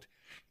evolved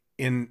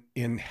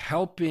in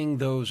helping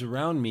those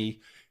around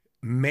me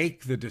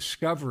make the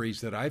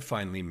discoveries that I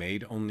finally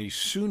made only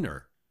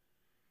sooner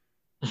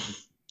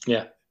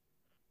Yeah.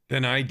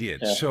 than I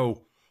did. Yeah.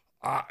 So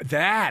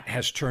that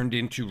has turned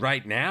into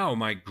right now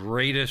my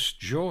greatest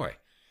joy,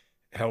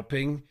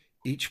 helping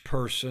each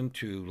person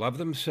to love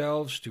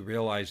themselves, to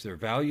realize they're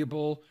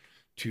valuable,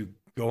 to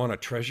go on a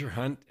treasure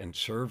hunt and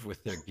serve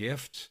with their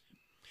gifts.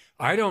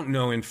 I don't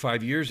know in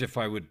 5 years if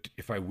I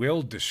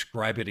will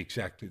describe it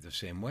exactly the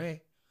same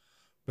way,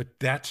 but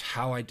that's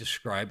how I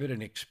describe it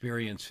and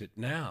experience it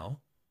now.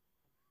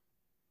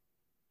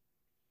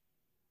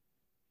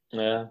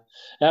 Yeah,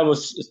 I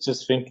was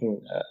just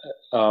thinking,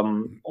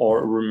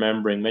 or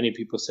remembering. Many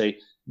people say,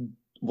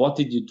 "What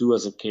did you do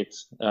as a kid?"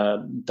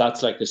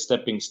 That's like a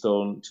stepping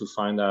stone to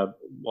find out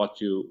what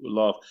you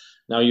love.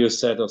 Now, you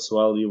said as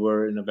well you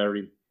were in a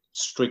very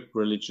strict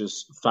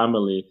religious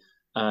family,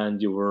 and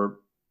you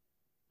were,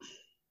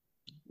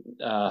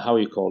 how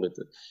you call it,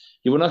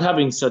 you were not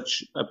having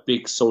such a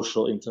big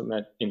social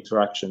internet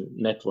interaction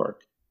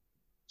network.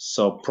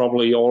 So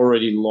probably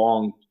already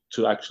longed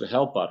to actually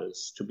help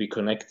others, to be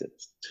connected,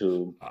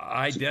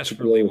 I to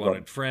desperately play with them.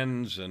 wanted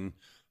friends and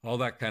all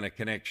that kind of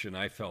connection.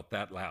 I felt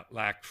that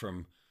lack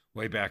from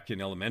way back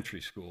in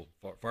elementary school,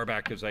 far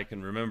back as I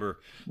can remember.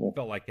 Yeah.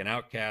 Felt like an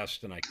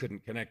outcast, and I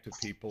couldn't connect with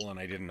people, and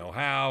I didn't know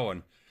how,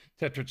 and et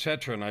cetera, et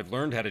cetera. And I've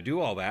learned how to do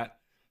all that,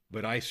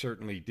 but I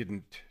certainly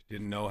didn't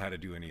know how to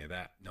do any of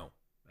that. No,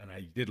 and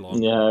I did long for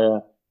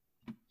that.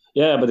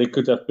 Yeah, yeah, but it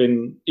could have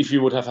been, if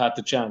you would have had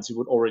the chance, you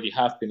would already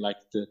have been like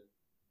the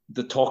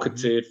Mm-hmm.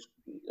 talkative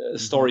Mm-hmm.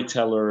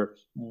 storyteller,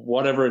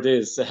 whatever it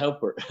is, the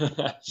helper.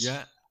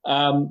 Yeah.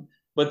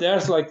 But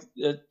there's like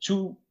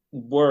two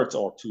words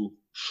or two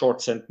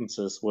short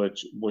sentences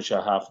which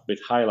I have a bit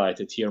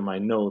highlighted here in my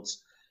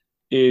notes.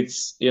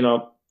 It's,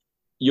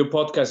 your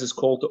podcast is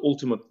called The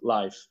Ultimate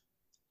Life,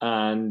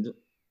 and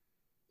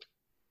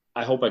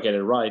I hope I get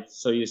it right.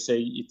 So you say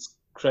it's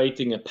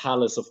creating a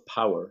palace of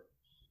power,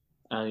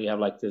 and you have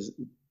like this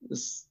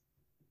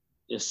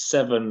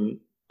 7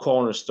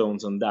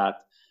 cornerstones on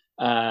that.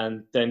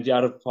 And then the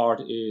other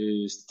part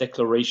is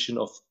declaration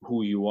of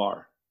who you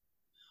are.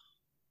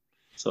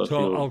 So if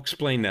So I'll you,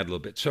 explain that a little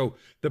bit. So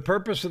the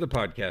purpose of the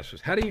podcast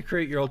is how do you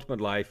create your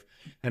ultimate life?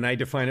 And I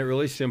define it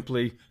really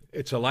simply.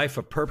 It's a life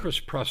of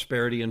purpose,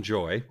 prosperity, and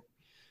joy.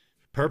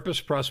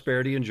 Purpose,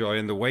 prosperity, and joy.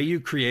 And the way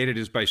you create it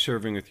is by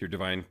serving with your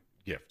divine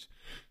gifts.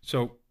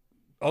 So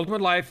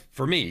ultimate life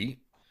for me,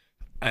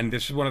 and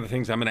this is one of the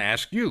things I'm going to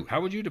ask you. How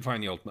would you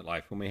define the ultimate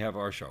life when we have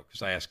our show?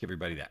 Because I ask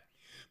everybody that.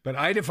 But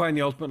I define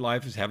the ultimate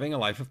life as having a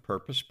life of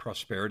purpose,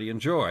 prosperity,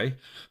 and joy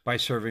by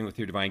serving with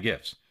your divine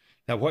gifts.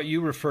 Now, what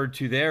you referred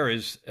to there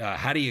is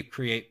how do you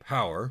create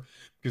power?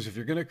 Because if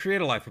you're going to create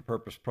a life of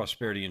purpose,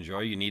 prosperity, and joy,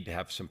 you need to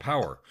have some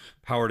power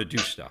to do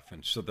stuff.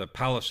 And so the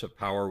Palace of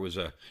Power was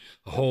a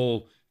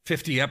whole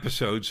 50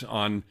 episodes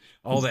on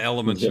all the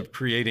elements yeah, of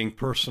creating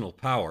personal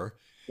power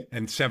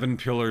and 7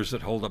 pillars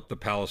that hold up the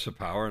Palace of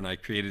Power. And I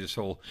created this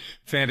whole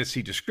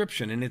fantasy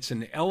description. And it's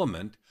an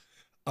element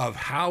of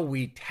how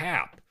we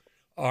tap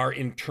our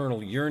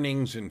internal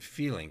yearnings and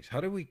feelings.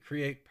 How do we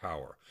create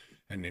power?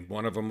 And then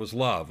one of them was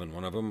love, and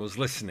one of them was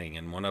listening,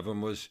 and one of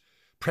them was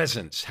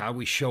presence, how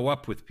we show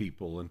up with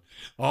people. And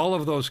all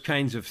of those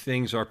kinds of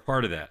things are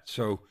part of that.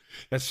 So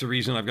that's the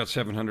reason I've got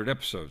 700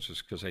 episodes,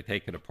 is because I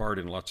take it apart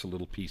in lots of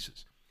little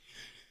pieces.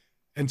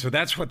 And so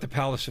that's what the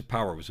Palace of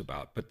Power was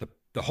about. But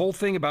the whole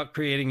thing about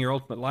creating your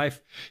ultimate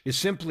life is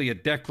simply a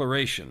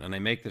declaration. And I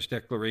make this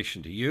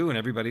declaration to you and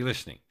everybody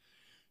listening.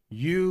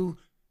 You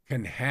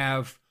can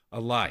have a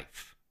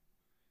life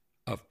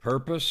of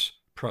purpose,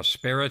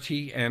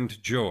 prosperity,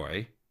 and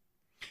joy,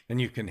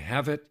 and you can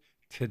have it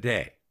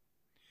today.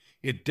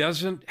 It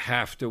doesn't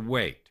have to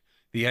wait.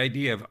 The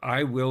idea of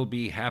I will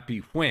be happy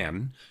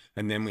when,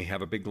 and then we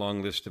have a big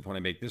long list of when I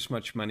make this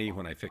much money,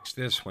 when I fix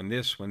this, when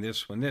this,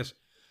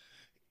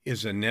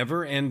 is a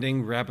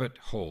never-ending rabbit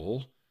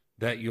hole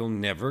that you'll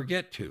never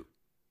get to.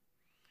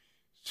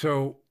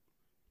 So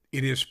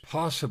it is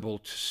possible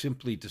to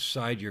simply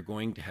decide you're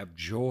going to have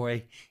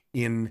joy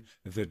in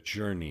the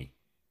journey.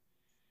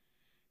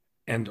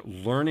 And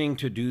learning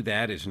to do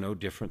that is no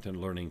different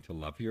than learning to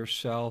love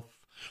yourself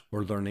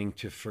or learning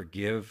to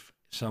forgive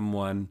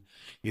someone.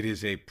 It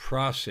is a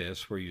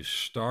process where you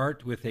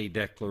start with a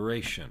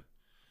declaration.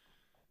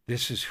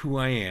 This is who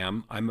I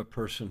am. I'm a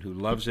person who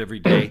loves every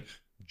day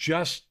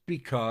just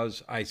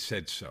because I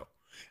said so.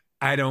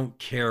 I don't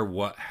care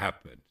what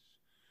happens.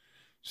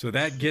 So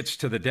that gets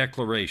to the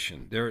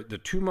declaration. They're the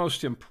 2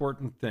 most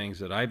important things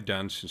that I've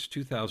done since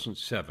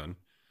 2007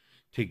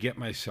 to get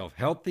myself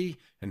healthy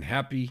and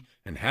happy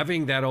and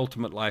having that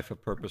ultimate life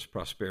of purpose,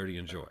 prosperity,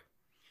 and joy.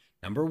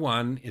 Number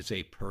 1 is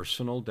a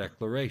personal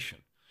declaration.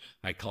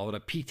 I call it a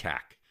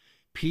PTAC,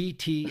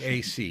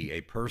 PTAC,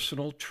 a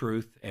personal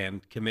truth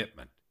and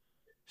commitment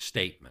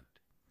statement.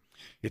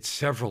 It's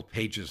several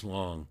pages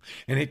long,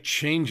 and it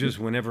changes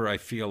whenever I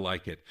feel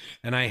like it.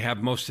 And I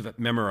have most of it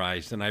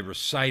memorized, and I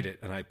recite it,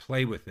 and I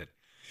play with it.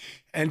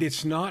 And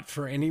it's not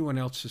for anyone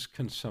else's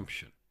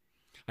consumption.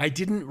 I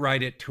didn't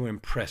write it to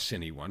impress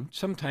anyone.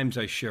 Sometimes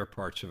I share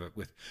parts of it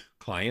with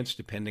clients,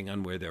 depending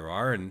on where they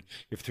are and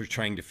if they're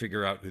trying to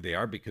figure out who they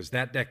are, because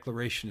that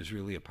declaration is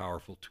really a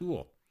powerful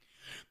tool.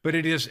 But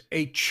it is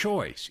a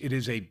choice. It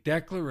is a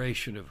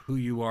declaration of who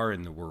you are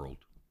in the world.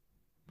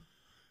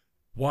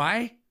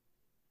 Why?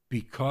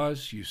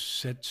 Because you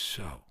said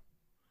so.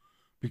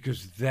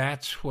 Because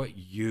that's what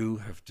you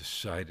have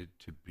decided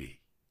to be.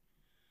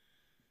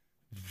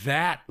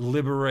 That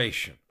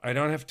liberation. I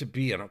don't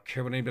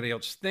care what anybody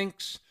else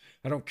thinks.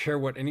 I don't care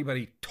what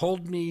anybody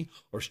told me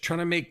or is trying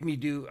to make me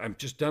do. I'm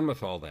just done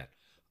with all that.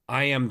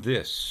 I am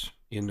this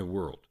in the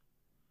world.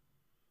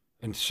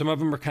 And some of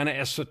them are kind of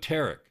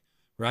esoteric,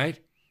 right?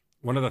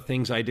 One of the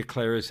things I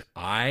declare is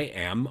I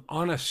am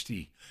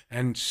honesty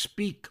and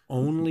speak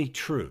only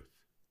truth.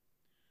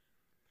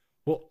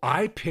 Well,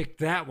 I picked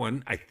that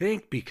one, I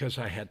think, because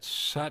I had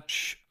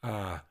such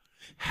a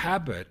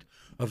habit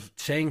of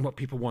saying what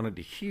people wanted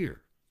to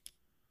hear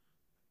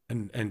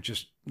and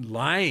just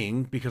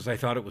lying because I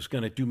thought it was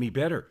going to do me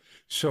better.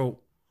 So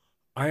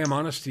I am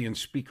honesty and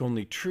speak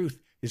only truth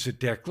is a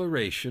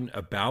declaration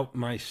about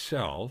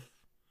myself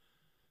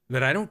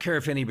that I don't care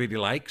if anybody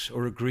likes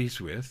or agrees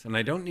with, and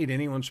I don't need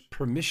anyone's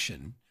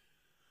permission.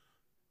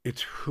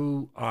 It's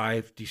who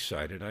I've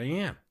decided I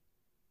am.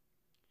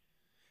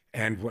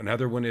 And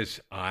another one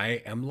is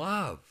I am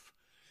love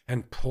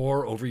and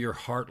pour over your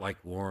heart like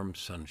warm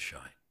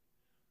sunshine.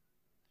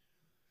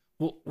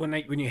 Well,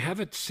 when you have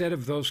a set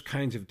of those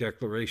kinds of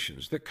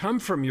declarations that come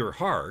from your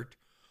heart,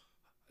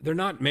 they're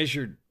not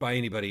measured by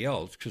anybody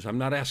else because I'm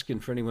not asking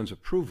for anyone's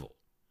approval.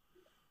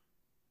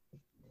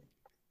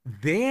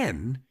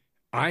 Then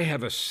I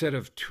have a set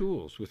of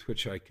tools with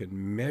which I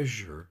can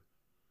measure,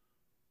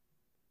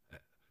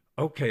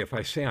 okay, if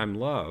I say I'm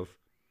love,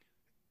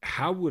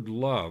 how would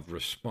love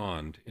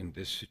respond in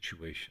this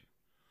situation?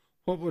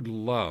 What would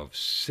love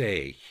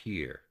say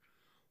here?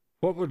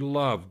 What would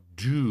love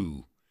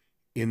do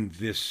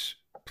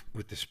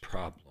with this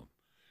problem?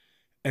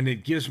 And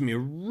it gives me a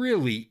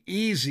really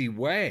easy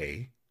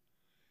way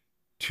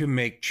to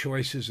make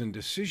choices and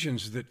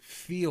decisions that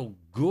feel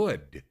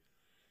good,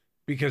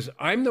 because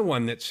I'm the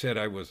one that said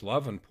I was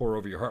love and pour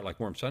over your heart like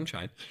warm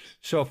sunshine.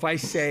 So if I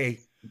say,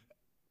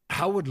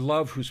 how would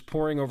love who's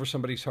pouring over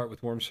somebody's heart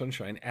with warm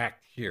sunshine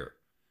act here?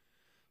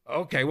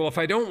 Okay, well, if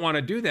I don't want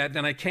to do that,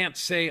 then I can't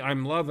say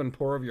I'm love and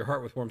pour over your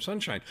heart with warm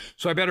sunshine.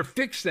 So I better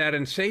fix that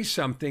and say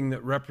something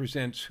that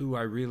represents who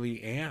I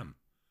really am.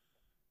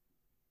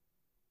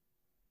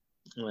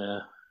 Yeah,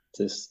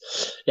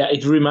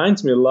 it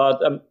reminds me a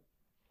lot.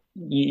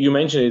 You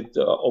mentioned it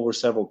over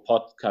several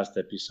podcast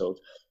episodes,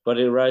 but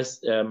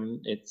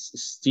it's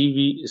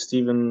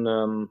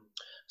Stephen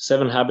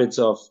 7 Habits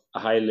of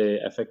Highly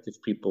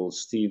Effective People.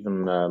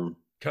 Stephen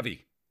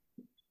Covey.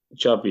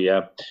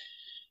 Yeah.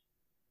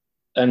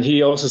 And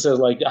he also says,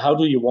 like, how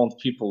do you want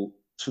people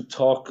to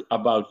talk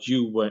about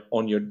you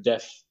on your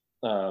death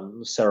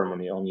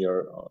ceremony, on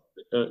your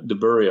the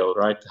burial,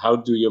 right? How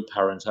do your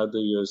parents, how do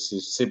your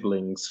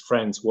siblings,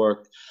 friends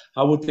work?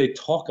 How would they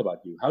talk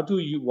about you? How do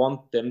you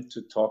want them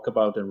to talk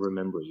about and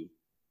remember you?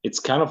 It's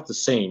kind of the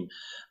same.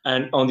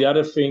 And on the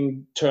other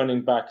thing,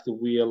 turning back the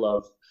wheel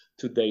of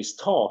today's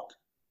talk,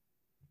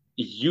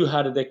 you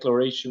had a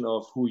declaration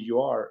of who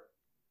you are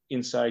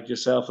inside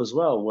yourself as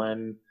well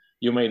when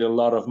you made a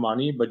lot of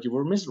money, but you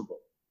were miserable.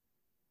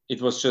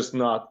 It was just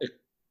not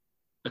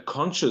a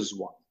conscious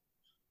one,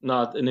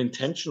 not an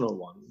intentional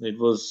one. It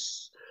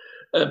was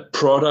a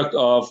product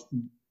of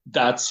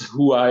that's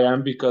who I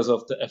am because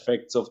of the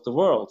effects of the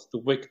world,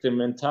 the victim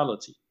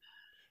mentality.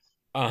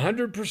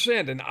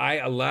 100%. And I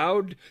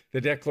allowed the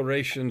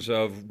declarations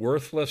of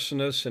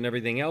worthlessness and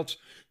everything else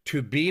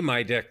to be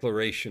my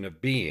declaration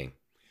of being.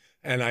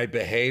 And I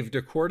behaved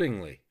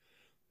accordingly.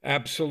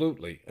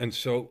 Absolutely. And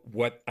so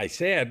what I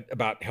said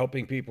about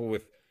helping people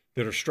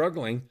that are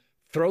struggling,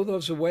 throw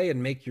those away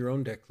and make your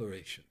own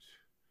declarations.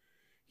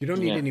 You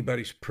don't need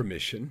anybody's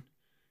permission.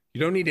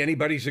 You don't need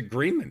anybody's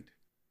agreement.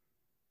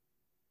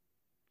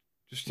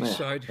 Just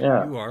decide who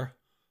you are.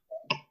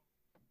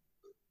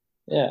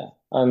 Yeah.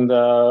 And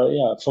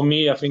for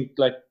me, I think,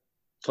 like,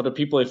 for the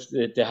people, if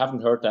they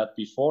haven't heard that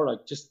before,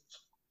 like, just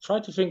try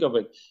to think of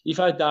it. If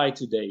I die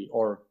today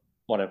or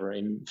whatever,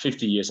 in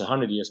 50 years,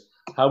 100 years,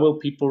 how will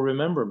people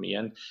remember me?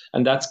 And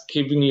that's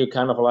giving you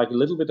kind of like a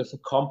little bit of a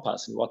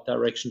compass in what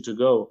direction to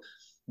go.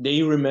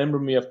 They remember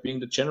me of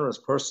being the generous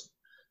person.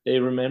 They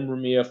remember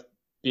me of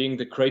being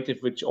the creative,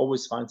 which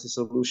always finds a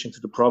solution to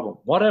the problem,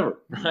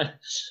 whatever, right?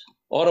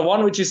 Or the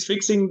one which is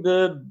fixing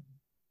the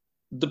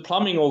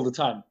plumbing all the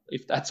time,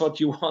 if that's what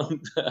you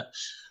want.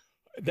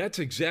 That's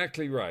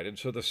exactly right. And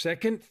so the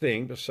second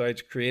thing,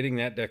 besides creating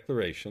that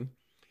declaration,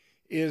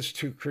 is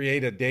to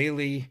create a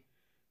daily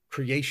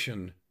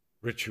creation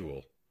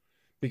ritual.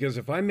 Because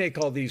if I make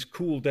all these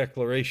cool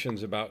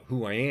declarations about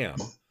who I am,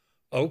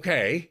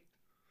 okay,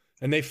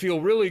 and they feel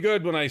really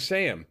good when I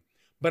say them,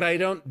 but I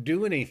don't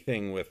do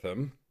anything with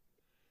them,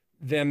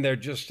 then they're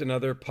just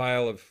another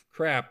pile of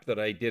crap that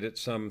I did at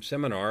some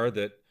seminar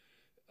that,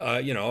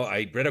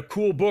 I read a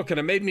cool book and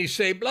it made me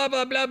say blah,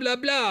 blah, blah, blah,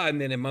 blah. And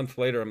then a month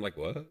later, I'm like,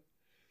 what?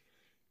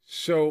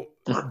 So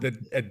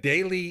a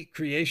daily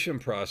creation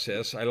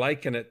process, I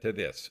liken it to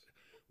this.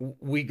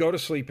 We go to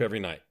sleep every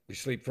night. We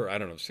sleep for, I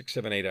don't know, 6,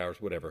 7, 8 hours,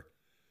 whatever.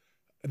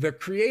 The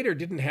creator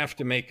didn't have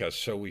to make us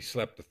so we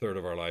slept a third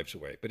of our lives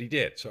away, but he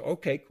did. So,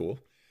 okay, cool.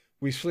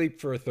 We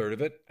sleep for a third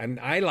of it. And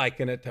I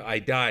liken it to I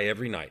die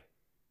every night.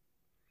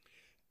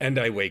 And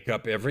I wake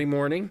up every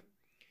morning.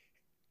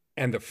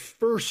 And the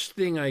first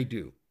thing I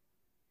do,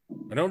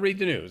 I don't read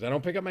the news. I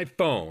don't pick up my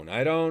phone.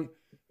 I don't,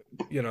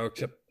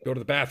 except go to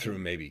the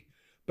bathroom maybe.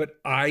 But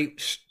I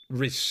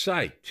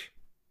recite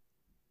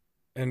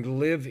and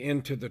live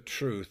into the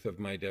truth of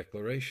my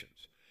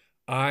declarations.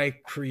 I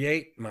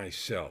create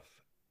myself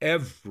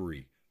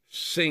every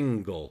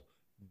single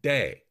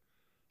day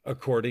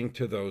according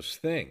to those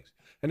things.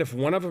 And if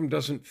one of them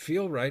doesn't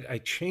feel right, I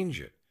change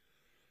it.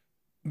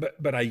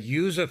 But I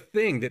use a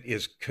thing that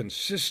is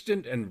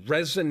consistent and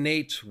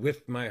resonates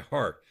with my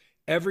heart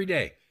every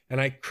day. And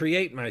I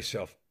create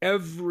myself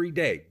every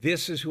day.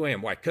 This is who I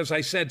am. Why? Because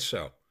I said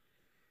so.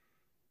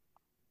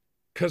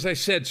 Because I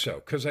said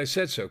so. Because I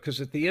said so. Because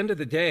at the end of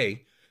the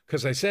day,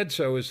 because I said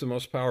so is the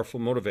most powerful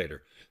motivator.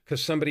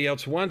 Because somebody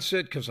else wants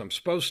it, because I'm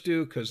supposed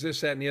to, because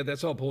this, that, and the other,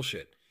 that's all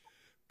bullshit.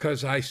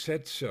 Because I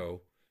said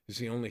so is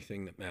the only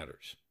thing that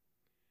matters.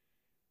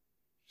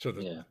 So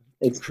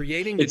it's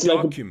creating the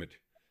document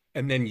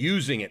and then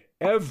using it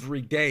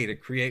every day to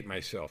create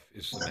myself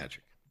is the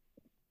magic.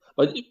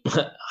 But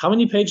how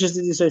many pages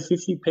did you say?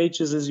 50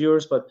 pages is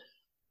yours, but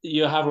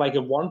you have like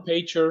a one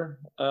pager,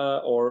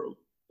 or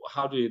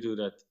how do you do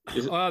that?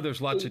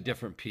 There's lots of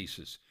different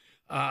pieces.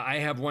 I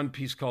have one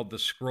piece called The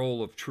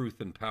Scroll of Truth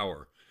and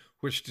Power,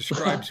 which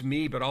describes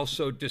me, but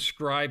also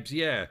describes,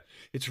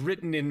 it's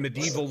written in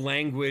medieval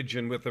language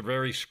and with a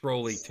very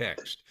scrolly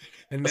text.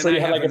 And then so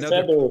you have like another...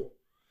 a feather.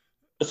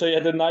 So you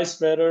had a nice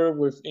feather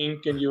with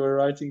ink and you were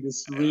writing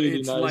this really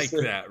it's nice... It's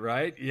like that,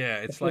 right? Yeah,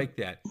 it's like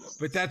that.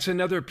 But that's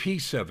another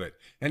piece of it.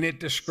 And it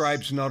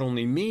describes not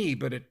only me,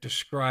 but it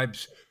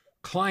describes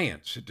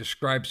clients. It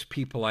describes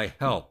people I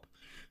help.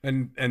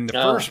 And the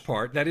first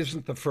part, that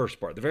isn't the first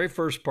part. The very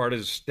first part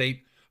is a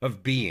state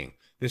of being.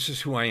 This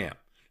is who I am.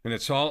 And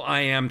it's all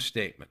I am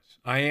statements.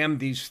 I am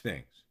these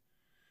things.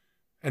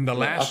 And the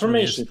last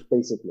affirmations,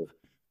 basically.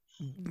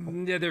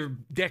 Yeah, they're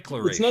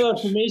declarations. It's not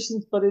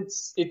affirmations, but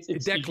it's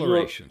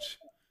declarations.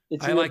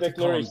 I like to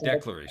call them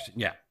declarations.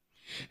 Yeah.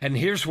 And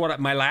here's what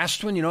my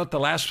last one, what the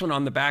last one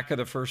on the back of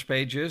the first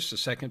page is, the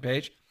second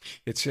page?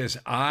 It says,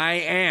 I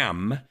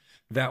am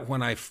that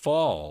when I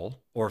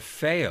fall or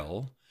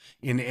fail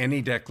in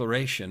any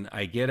declaration,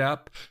 I get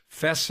up,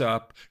 fess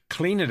up,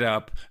 clean it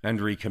up, and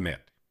recommit.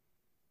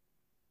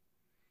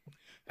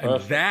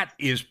 And that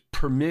is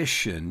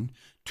permission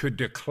to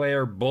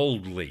declare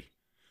boldly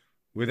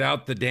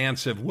without the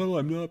dance of, well,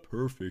 I'm not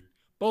perfect.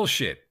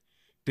 Bullshit.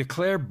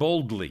 Declare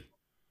boldly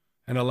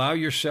and allow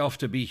yourself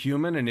to be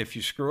human. And if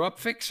you screw up,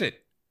 fix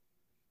it.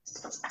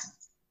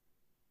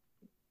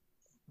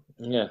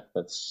 Yeah,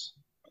 that's...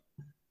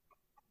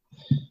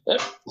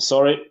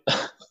 Sorry.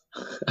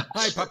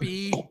 Hi,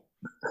 puppy.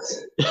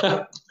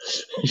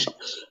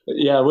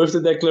 Yeah, with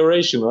the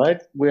declaration,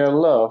 right? We are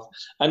loved.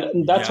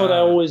 And that's what I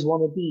always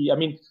want to be. I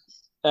mean,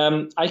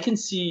 I can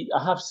see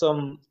I have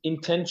some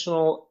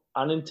intentional,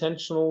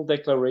 unintentional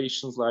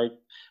declarations, like,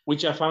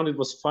 which I found it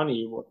was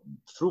funny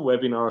through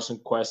webinars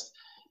and Quest.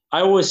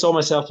 I always saw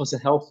myself as a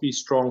healthy,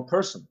 strong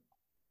person.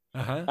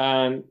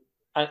 And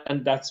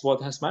that's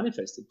what has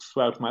manifested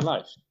throughout my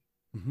life.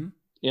 Mm-hmm.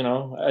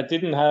 I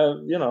didn't have,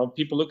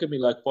 people look at me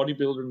like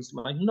bodybuilders.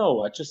 I'm like,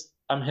 no,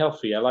 I'm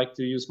healthy. I like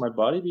to use my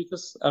body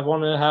because I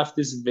want to have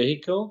this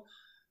vehicle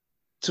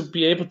to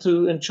be able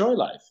to enjoy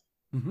life.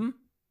 Mm-hmm.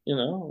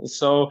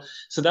 So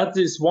that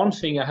is one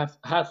thing I have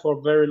had for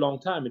a very long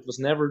time.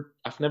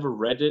 I've never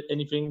read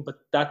anything, but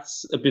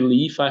that's a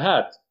belief I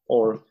had,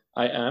 or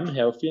I am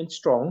healthy and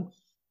strong.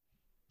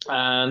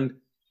 And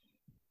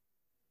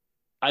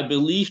I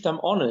believed I'm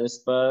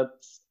honest,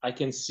 but I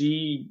can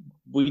see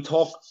we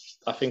talked,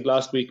 I think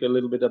last week a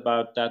little bit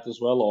about that as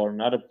well, or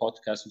another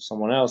podcast with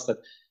someone else, that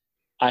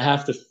I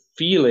have the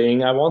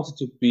feeling I wanted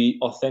to be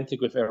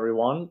authentic with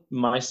everyone,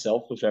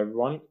 myself with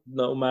everyone,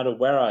 no matter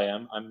where I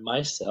am, I'm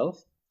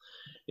myself.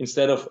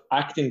 Instead of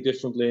acting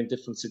differently in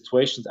different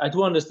situations. I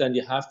do understand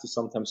you have to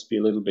sometimes be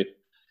a little bit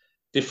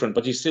different,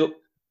 but you still,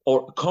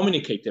 or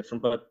communicate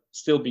different, but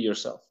still be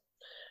yourself.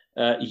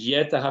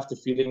 Yet I have the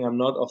feeling I'm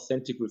not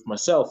authentic with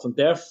myself, and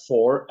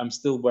therefore I'm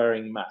still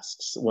wearing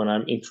masks when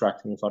I'm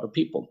interacting with other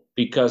people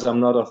because I'm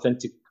not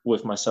authentic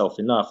with myself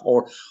enough,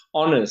 or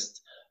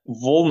honest,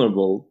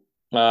 vulnerable.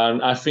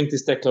 And I think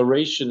this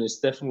declaration is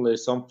definitely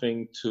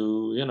something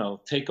to,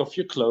 take off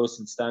your clothes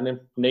and stand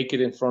naked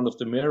in front of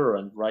the mirror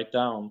and write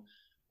down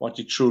what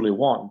you truly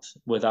want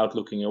without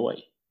looking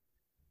away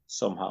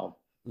somehow.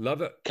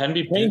 Love it. Can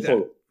be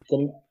painful.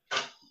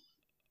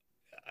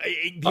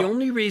 The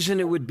only reason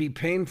it would be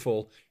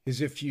painful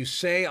is if you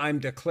say, I'm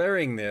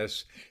declaring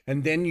this,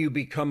 and then you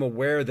become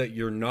aware that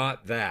you're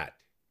not that.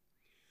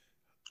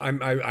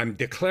 I'm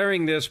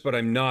declaring this, but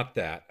I'm not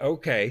that.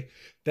 Okay,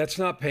 that's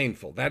not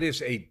painful. That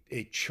is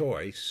a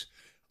choice.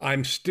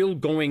 I'm still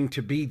going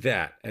to be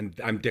that, and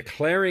I'm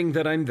declaring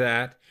that I'm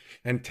that.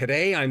 And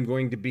today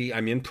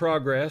I'm in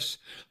progress.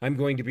 I'm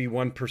going to be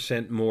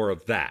 1% more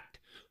of that.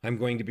 I'm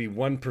going to be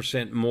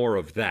 1% more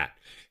of that.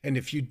 And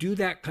if you do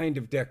that kind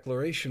of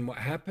declaration, what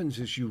happens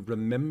is you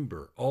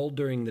remember all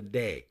during the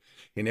day,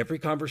 in every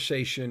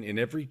conversation, in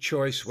every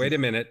choice, wait a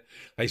minute,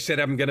 I said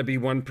I'm going to be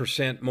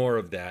 1% more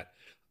of that.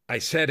 I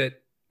said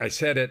it,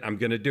 I'm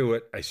going to do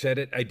it. I said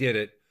it, I did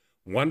it.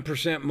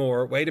 1%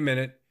 more, wait a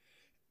minute.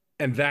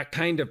 And that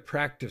kind of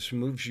practice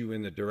moves you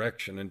in the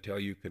direction until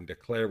you can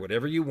declare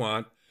whatever you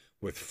want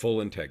with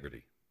full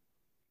integrity.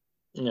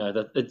 Yeah,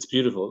 it's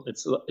beautiful.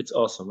 It's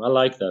awesome. I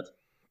like that.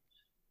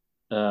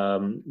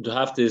 To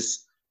have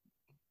this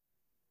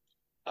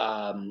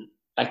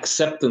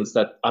acceptance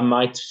that I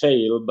might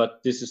fail,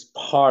 but this is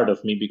part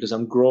of me because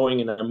I'm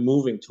growing and I'm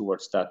moving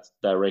towards that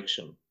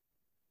direction.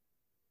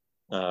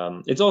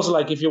 It's also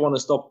like if you want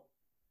to stop,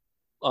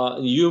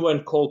 you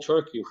went cold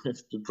turkey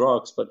with the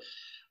drugs, but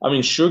I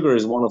mean, sugar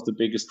is one of the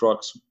biggest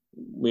drugs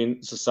we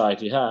in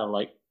society have.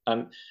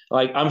 And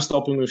I'm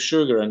stopping with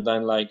sugar, and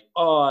then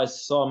oh, I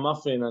saw a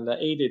muffin and I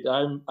ate it.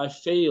 I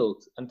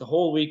failed, and the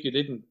whole week you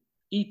didn't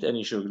eat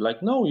any sugar.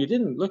 No, you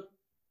didn't. Look,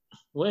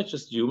 we're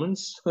just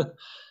humans.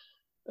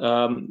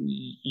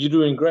 You're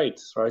doing great,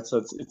 right?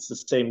 So it's the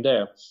same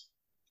there.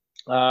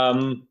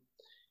 I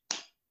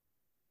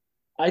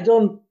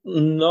don't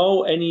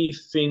know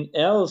anything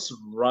else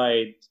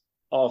right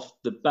off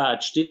the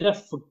bat. Did I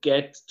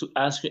forget to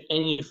ask you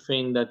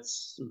anything that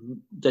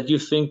you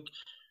think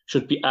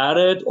should be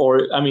added?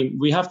 Or, I mean,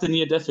 we have the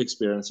near-death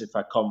experience if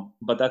I come,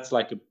 but that's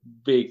like a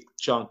big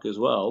chunk as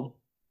well.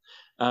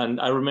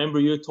 And I remember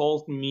you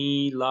told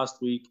me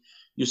last week,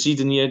 you see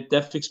the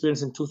near-death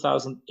experience in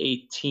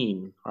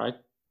 2018, right?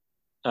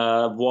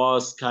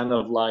 Was kind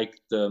of like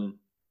the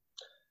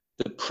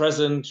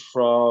present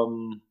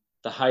from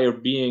the higher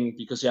being,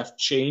 because you have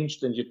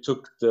changed and you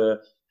took the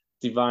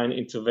divine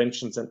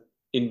interventions and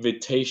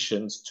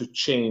invitations to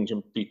change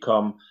and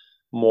become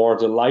more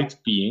the light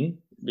being,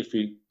 if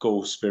we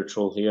go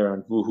spiritual here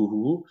and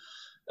woo-hoo-hoo.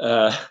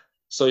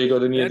 So you go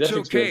to near-death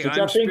experience. That's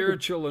okay. I'm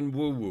spiritual and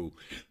woo-woo.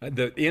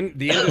 The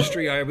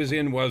industry I was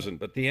in wasn't,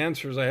 but the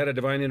answer is I had a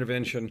divine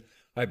intervention.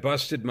 I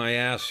busted my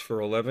ass for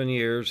 11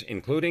 years,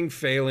 including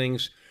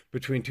failings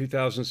between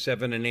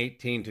 2007 and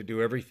 18 to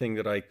do everything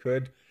that I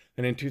could.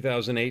 And in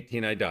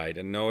 2018, I died.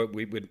 And no,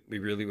 we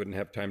really wouldn't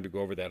have time to go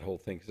over that whole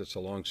thing because it's a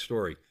long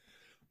story.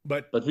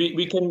 But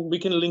we can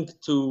link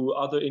to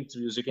other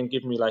interviews. You can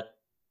give me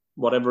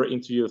whatever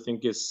interview you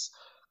think is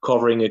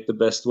covering it the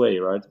best way,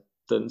 right?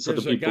 Then so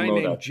there's the people a guy know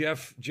named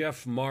that.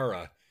 Jeff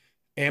Mara,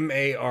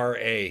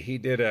 Mara. He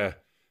did a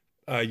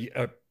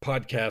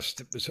podcast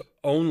that was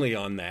only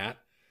on that,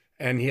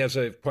 and he has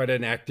quite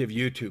an active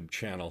YouTube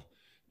channel.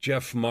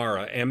 Jeff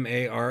Mara,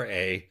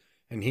 Mara,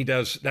 and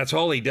that's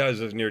all he does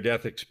is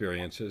near-death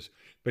experiences.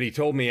 But he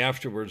told me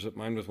afterwards that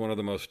mine was one of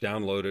the most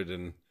downloaded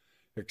and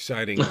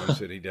exciting ones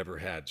that he'd ever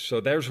had.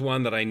 So there's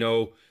one that I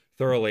know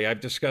thoroughly.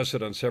 I've discussed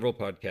it on several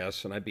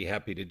podcasts, and I'd be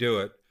happy to do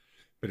it,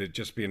 but it'd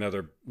just be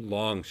another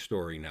long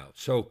story now.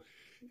 So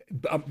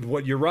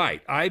what you're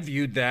right. I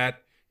viewed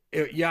that,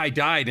 I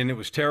died, and it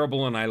was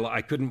terrible, and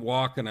I couldn't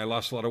walk, and I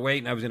lost a lot of weight,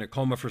 and I was in a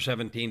coma for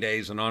 17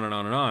 days, and on and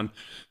on and on.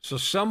 So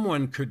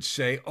someone could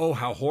say, oh,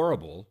 how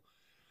horrible.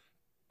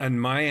 And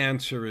my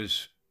answer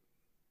is,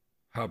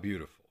 how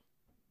beautiful.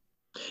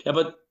 Yeah,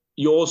 but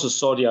you also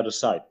saw the other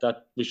side.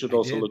 That we should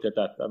also look at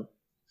that.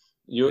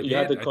 You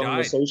had the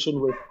conversation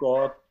with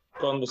God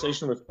on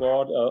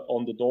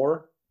the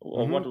door.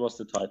 Or what was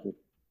the title?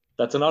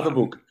 That's another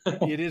book.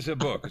 It is a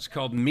book. It's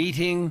called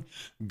Meeting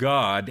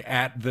God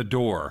at the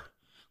Door: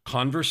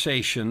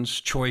 Conversations,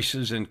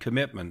 Choices, and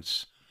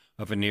Commitments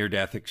of a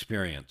Near-Death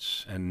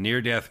Experience. And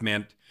near-death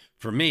meant,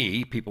 for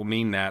me, people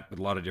mean that in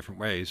a lot of different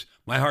ways,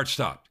 my heart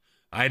stopped.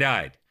 I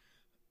died.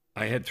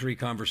 I had 3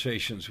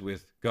 conversations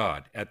with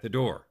God at the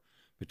door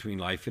between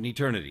life and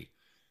eternity.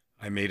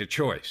 I made a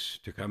choice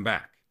to come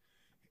back.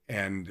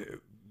 And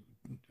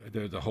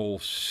there's a whole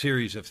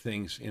series of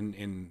things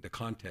in the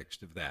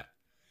context of that.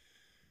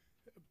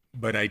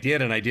 But I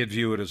did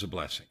view it as a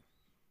blessing.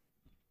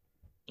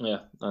 Yeah,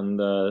 and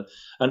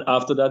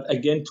after that,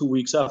 again, 2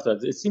 weeks after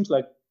that, it seems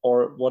like,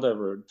 or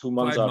whatever, 2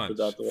 months after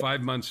that.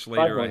 5 months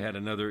later, I had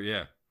another,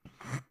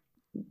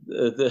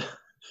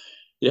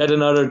 You had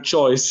another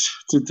choice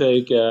to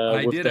take.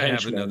 I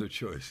have another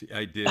choice.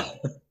 I did.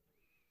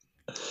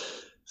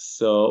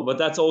 So, but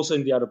that's also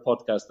in the other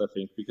podcast, I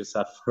think, because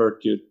I've heard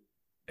you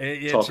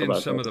it's in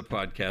some of the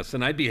podcasts,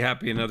 and I'd be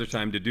happy another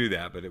time to do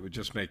that, but it would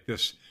just make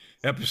this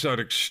episode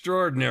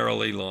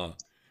extraordinarily long.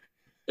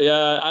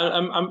 Yeah,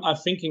 I'm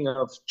thinking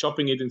of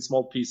chopping it in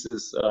small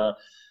pieces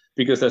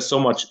because there's so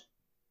much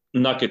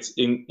nuggets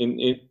in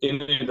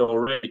it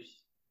already.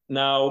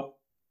 Now,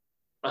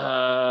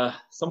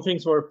 some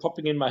things were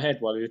popping in my head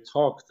while you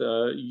talked.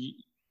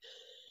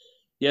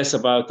 Yes,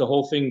 about the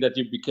whole thing that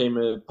you became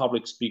a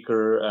public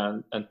speaker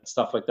and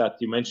stuff like that.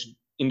 You mentioned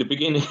in the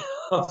beginning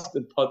of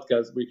the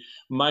podcast, we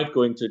might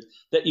go into it,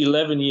 the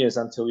 11 years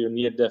until your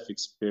near-death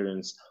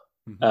experience.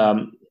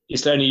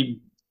 Is there any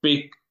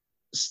big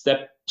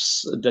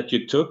steps that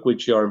you took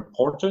which are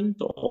important,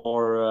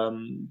 or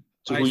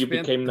to who you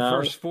became now?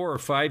 The first 4 or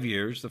 5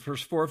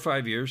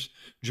 years,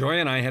 Joy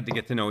and I had to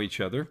get to know each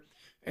other,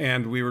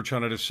 and we were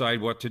trying to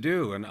decide what to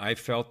do. And I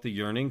felt the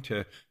yearning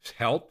to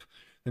help.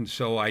 And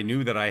so I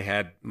knew that I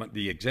had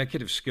the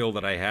executive skill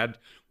that I had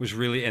was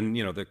really, and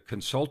the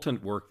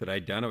consultant work that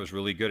I'd done, I was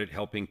really good at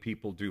helping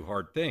people do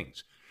hard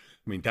things.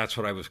 I mean, that's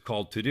what I was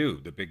called to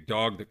do, the big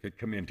dog that could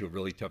come into a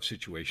really tough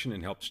situation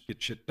and help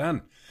get shit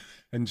done.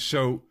 And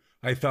so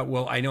I thought,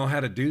 well, I know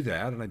how to do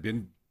that, and I've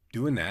been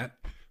doing that.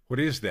 What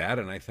is that?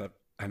 And I thought,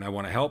 and I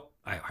want to help.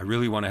 I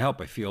really want to help.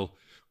 I feel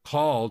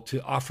called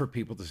to offer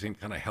people the same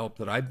kind of help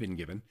that I've been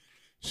given.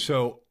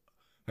 So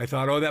I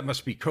thought, oh, that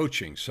must be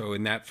coaching. So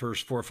in that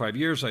first 4 or 5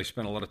 years, I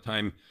spent a lot of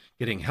time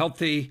getting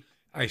healthy.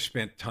 I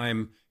spent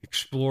time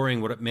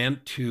exploring what it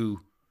meant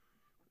to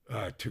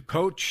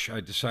coach.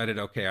 I decided,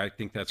 okay, I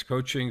think that's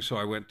coaching. So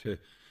I went to,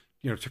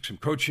 took some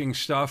coaching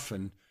stuff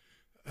and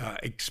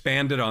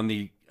expanded on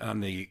the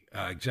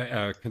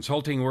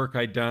consulting work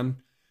I'd done.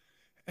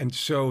 And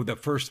so the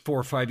first 4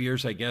 or 5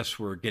 years, I guess,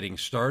 were getting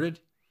started.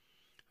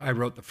 I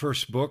wrote the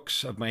first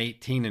books of my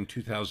 18 in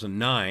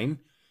 2009.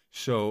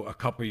 So a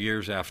couple of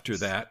years after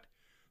that,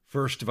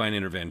 first Divine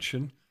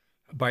Intervention.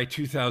 By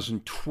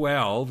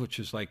 2012, which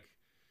is like,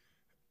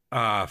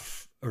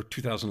 or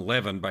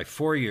 2011, by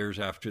 4 years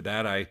after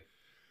that,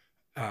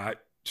 I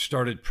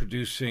started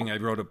producing. I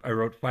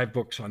wrote 5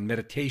 books on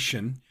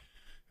meditation,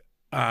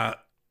 a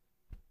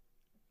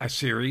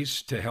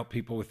series to help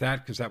people with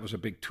that, because that was a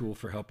big tool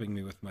for helping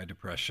me with my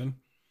depression.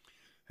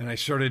 And I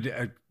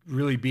started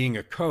really being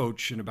a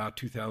coach in about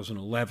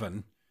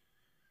 2011.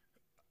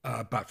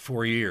 About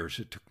 4 years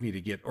it took me to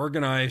get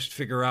organized,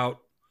 figure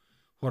out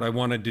what I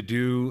wanted to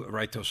do,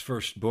 write those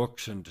first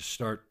books, and to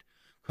start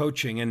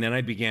coaching. And then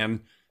I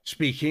began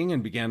speaking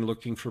and began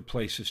looking for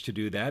places to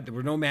do that. There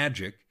were no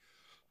magic.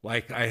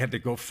 Like, I had to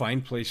go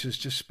find places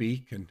to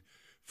speak and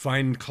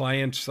find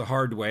clients the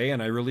hard way.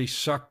 And I really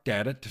sucked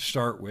at it to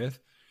start with,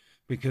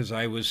 because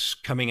I was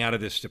coming out of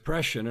this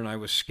depression and I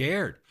was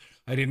scared.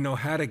 I didn't know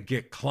how to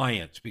get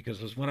clients,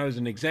 because when I was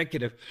an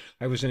executive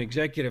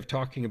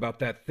talking about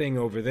that thing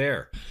over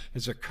there.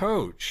 As a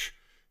coach,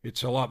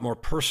 it's a lot more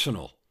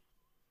personal,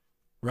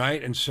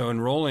 right? And so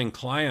enrolling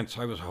clients,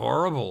 I was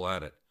horrible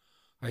at it.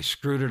 I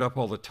screwed it up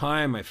all the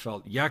time. I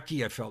felt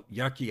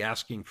yucky.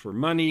 Asking for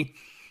money.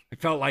 I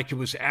felt like it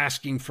was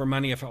asking for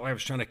money. I felt like I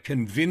was trying to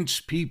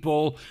convince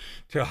people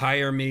to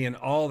hire me and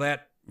all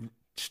that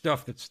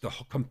stuff. That's the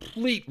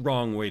complete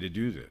wrong way to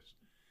do this.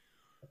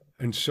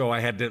 And so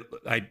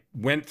I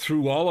went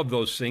through all of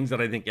those things that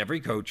I think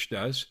every coach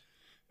does,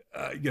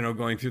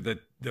 going through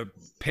the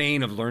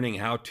pain of learning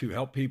how to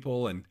help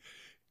people and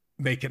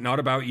make it not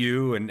about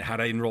you, and how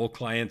to enroll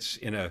clients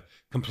in a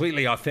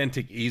completely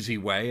authentic, easy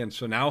way. And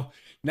so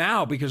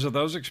now, because of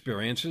those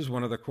experiences,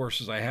 one of the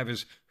courses I have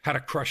is how to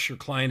crush your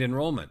client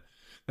enrollment.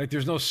 Like,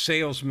 there's no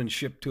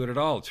salesmanship to it at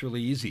all. It's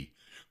really easy.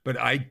 But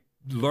I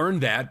learned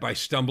that by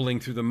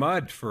stumbling through the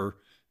mud for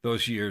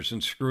those years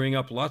and screwing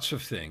up lots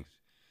of things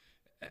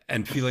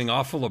and feeling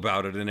awful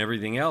about it and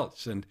everything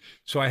else. And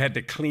so I had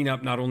to clean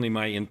up not only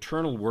my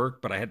internal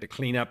work, but I had to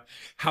clean up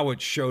how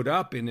it showed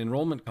up in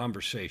enrollment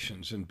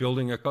conversations and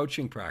building a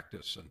coaching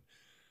practice and,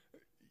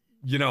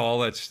 all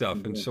that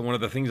stuff. And so one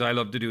of the things I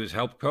love to do is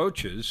help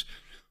coaches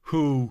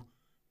who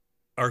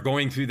are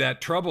going through that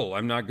trouble.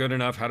 I'm not good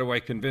enough. How do I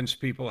convince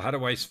people? How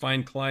do I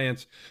find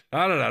clients? And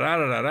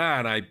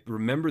I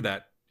remember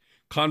that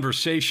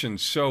conversation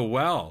so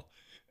well.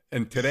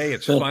 And today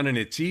it's fun and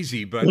it's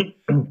easy, but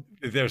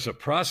there's a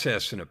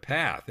process and a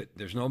path.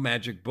 There's no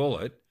magic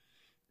bullet,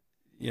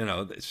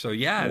 So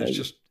yeah, there's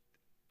just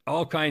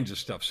all kinds of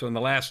stuff. So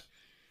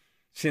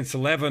since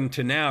 11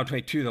 to now,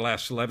 22, the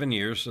last 11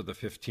 years of the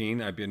 15,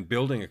 I've been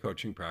building a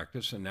coaching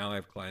practice, and now I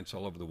have clients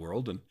all over the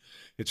world, and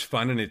it's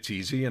fun and it's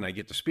easy, and I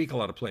get to speak a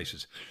lot of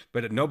places.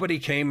 But nobody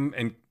came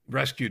and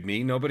rescued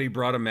me. Nobody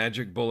brought a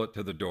magic bullet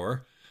to the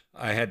door.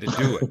 I had to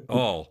do it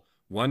all.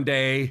 One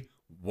day,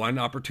 one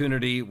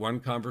opportunity, one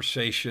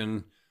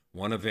conversation,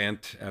 one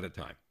event at a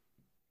time.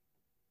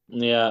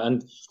 Yeah,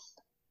 and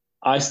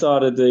I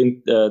started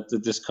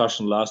the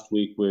discussion last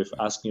week with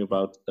asking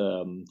about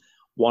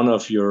one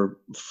of your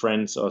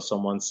friends or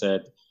someone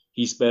said,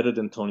 he's better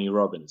than Tony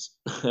Robbins,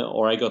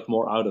 or I got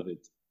more out of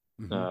it.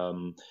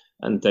 Mm-hmm.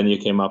 And then you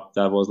came up,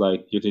 that was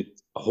like, you did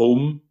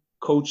home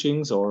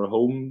coachings or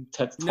home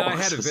TED Talks? No, I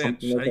had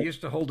events. Like I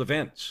used to hold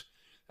events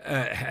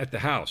at the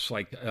house,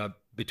 like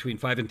between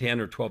 5 and 10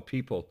 or 12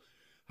 people.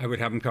 I would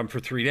have them come for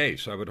 3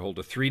 days. So I would hold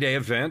a 3-day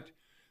event,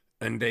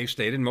 and they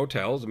stayed in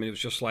motels. I mean, it was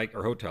just like,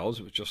 or hotels.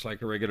 It was just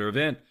like a regular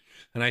event.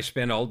 And I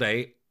spent all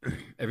day,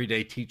 every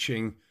day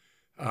teaching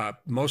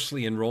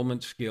mostly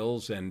enrollment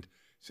skills and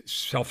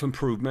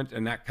self-improvement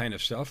and that kind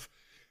of stuff.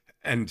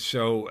 And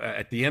so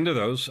at the end of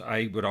those,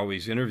 I would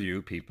always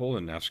interview people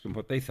and ask them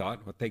what they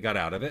thought, what they got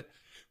out of it,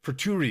 for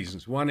two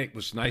reasons. One, it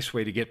was a nice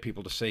way to get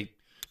people to say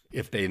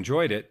if they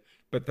enjoyed it.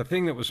 But the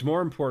thing that was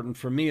more important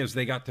for me is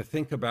they got to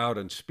think about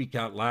and speak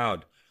out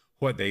loud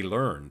what they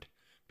learned,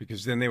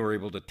 because then they were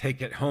able to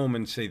take it home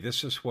and say,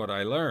 this is what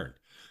I learned.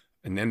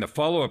 And then the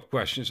follow-up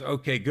question is,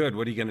 okay, good.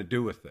 What are you going to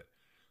do with it?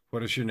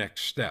 What is your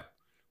next step?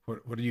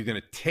 What are you going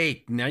to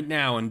take right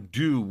now and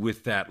do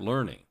with that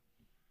learning?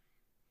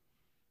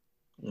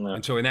 Yeah.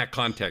 And so in that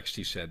context,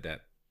 he said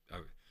that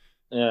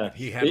Yeah,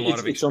 he had a lot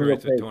of it's on your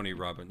experience with page. Tony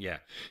Robbins. Yeah,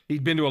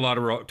 he'd been to a lot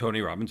of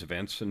Tony Robbins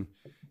events, and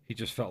he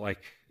just felt like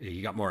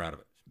he got more out of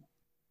it.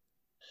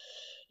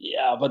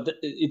 Yeah, but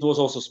it was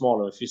also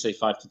smaller. If you say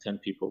 5 to 10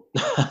 people,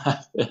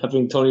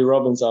 having Tony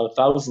Robbins are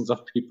thousands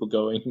of people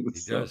going.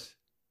 He does.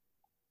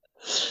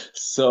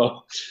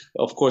 So,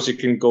 of course, you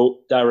can go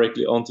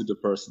directly onto the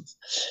persons.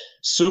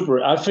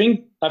 Super. I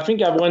think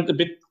I went a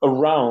bit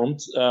around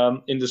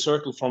in the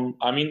circle from.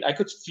 I mean, I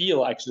could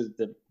feel actually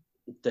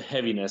the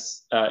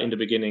heaviness in the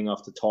beginning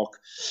of the talk,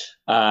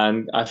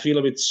 and I feel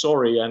a bit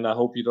sorry. And I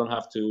hope you don't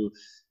have to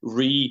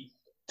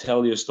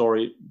retell your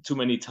story too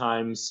many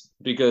times,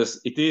 because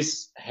it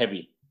is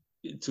heavy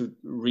to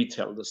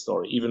retell the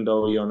story, even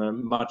though you're in a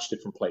much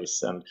different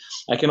place. And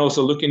I can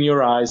also look in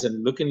your eyes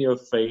and look in your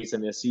face,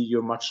 and I see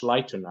you're much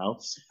lighter now,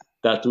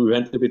 that we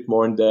went a bit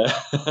more in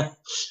the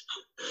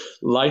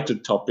lighter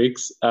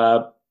topics.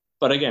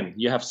 But again,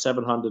 you have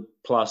 700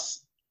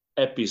 plus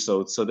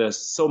episodes, so there's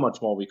so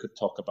much more we could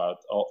talk about,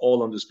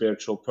 all on the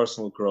spiritual,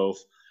 personal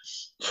growth,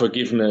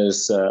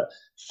 forgiveness,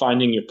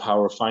 finding your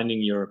power,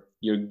 finding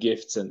your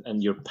gifts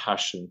and your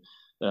passion.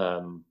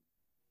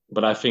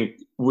 But I think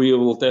we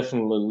will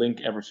definitely link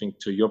everything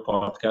to your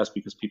podcast,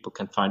 because people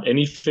can find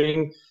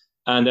anything.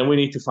 And then we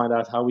need to find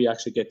out how we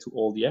actually get to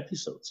all the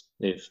episodes.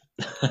 If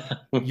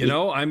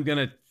I'm going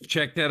to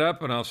check that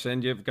up, and I'll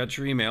send you. I've got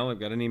your email.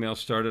 I've got an email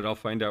started. I'll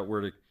find out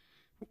where to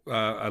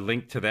a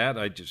link to that.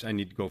 I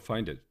need to go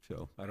find it.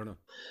 So I don't know.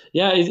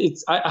 Yeah,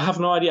 I have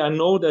no idea. I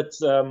know that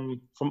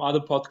from other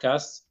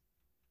podcasts,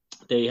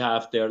 they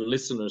have their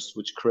listeners,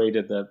 which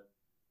created a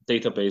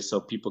database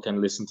so people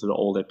can listen to the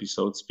old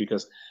episodes,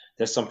 because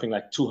there's something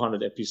like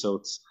 200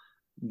 episodes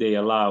they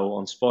allow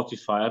on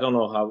Spotify. I don't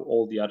know how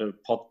all the other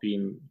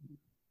Podbean,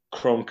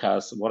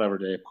 Chromecast, whatever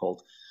they're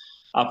called,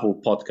 Apple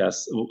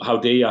Podcasts, how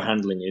they are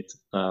handling it.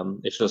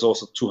 If there's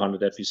also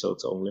 200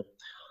 episodes only.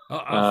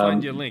 I'll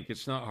find you a link.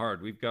 It's not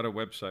hard. We've got a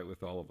website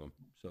with all of them,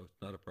 so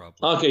it's not a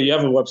problem. Okay, you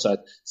have a website.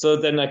 So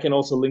then I can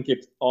also link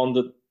it on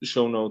the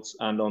show notes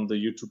and on the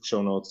YouTube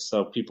show notes,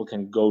 so people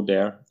can go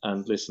there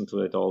and listen to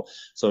it all.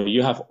 So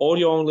you have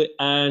audio only,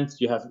 and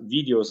you have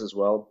videos as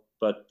well.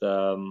 But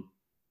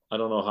I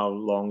don't know how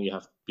long you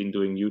have been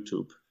doing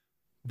YouTube.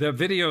 The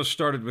videos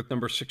started with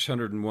number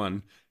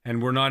 601,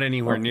 and we're not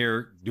anywhere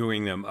near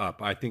doing them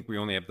up. I think we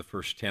only have the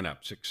first 10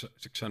 up,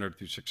 600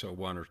 through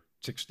 601 or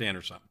 610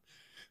 or something,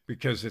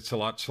 because it's a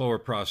lot slower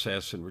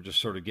process, and we're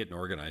just sort of getting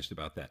organized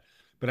about that.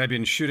 But I've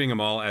been shooting them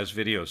all as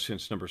videos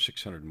since number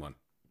 601.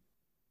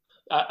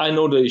 I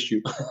know the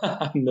issue.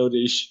 I know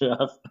the issue.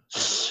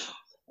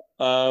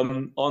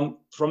 On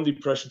From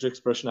Depression to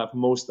Expression, I have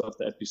most of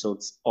the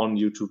episodes on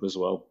YouTube as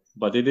well.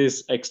 But it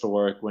is extra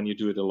work when you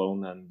do it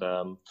alone.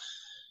 And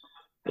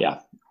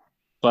yeah.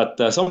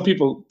 But some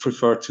people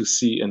prefer to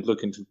see and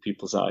look into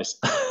people's eyes.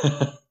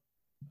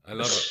 I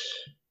love it.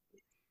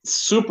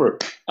 Super.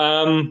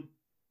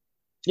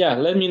 Yeah,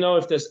 let me know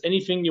if there's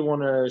anything you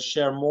want to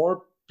share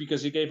more,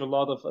 because you gave a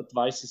lot of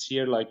advices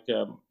here, like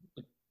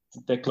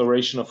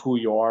declaration of who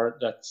you are.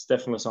 That's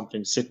definitely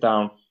something. Sit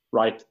down,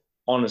 write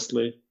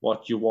honestly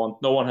what you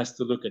want. No one has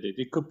to look at it.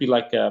 It could be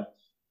like a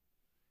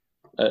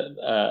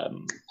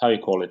how you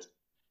call it,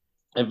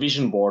 a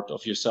vision board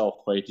of yourself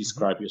where you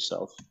describe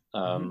yourself.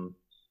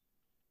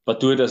 But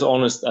do it as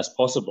honest as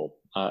possible.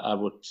 I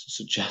would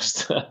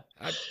suggest.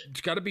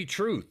 It's got to be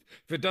truth.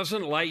 If it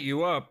doesn't light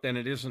you up, then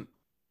it's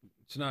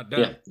not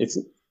done.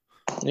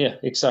 Yeah,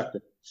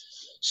 exactly.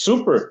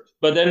 Super.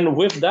 But then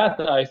with that,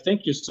 I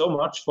thank you so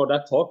much for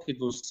that talk. It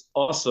was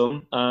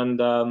awesome.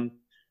 And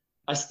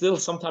I still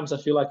sometimes I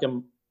feel like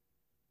I'm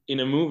in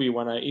a movie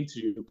when I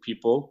interview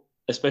people,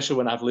 especially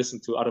when I've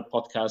listened to other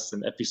podcasts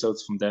and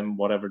episodes from them,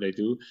 whatever they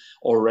do,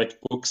 or read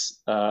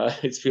books.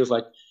 It feels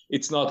like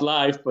it's not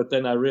live, but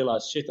then I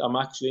realize, shit, I'm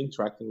actually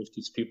interacting with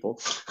these people.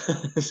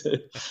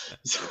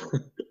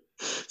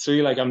 So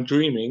you're like, I'm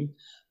dreaming.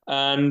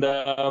 And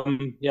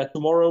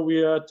tomorrow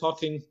we are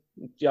talking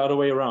the other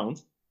way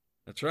around.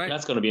 That's right.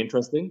 That's going to be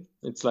interesting.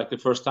 It's like the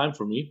first time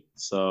for me.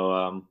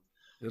 So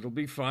it'll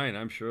be fine.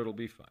 I'm sure it'll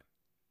be fine.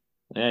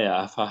 Yeah,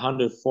 I have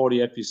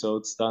 140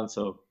 episodes done,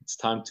 so it's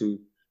time to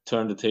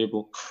turn the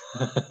table.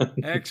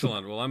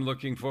 Excellent. Well, I'm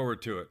looking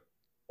forward to it.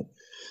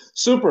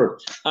 Super.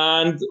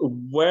 And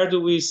where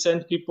do we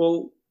send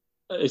people?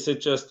 Is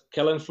it just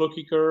Kellan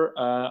Fluckiger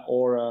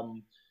or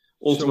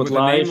Ultimate So with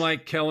Life? a name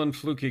like Kellan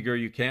Fluckiger,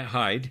 you can't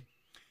hide.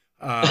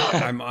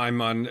 I'm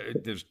on.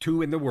 There's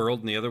two in the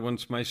world, and the other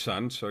one's my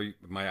son. So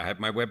I have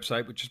my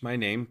website, which is my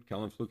name,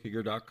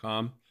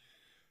 kellanfluckiger.com.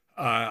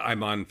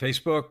 I'm on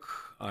Facebook.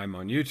 I'm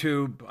on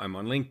YouTube. I'm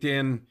on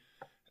LinkedIn.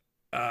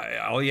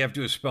 All you have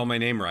to do is spell my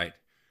name right.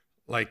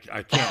 Like,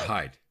 I can't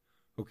hide.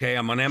 Okay,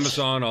 I'm on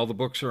Amazon. All the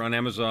books are on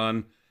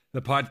Amazon.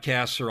 The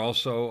podcasts are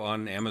also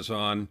on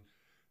Amazon,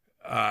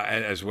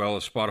 as well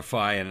as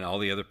Spotify and all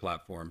the other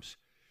platforms.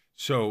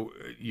 So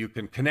you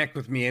can connect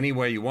with me any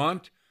way you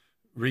want.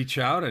 Reach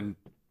out and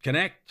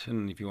connect.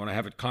 And if you want to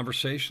have a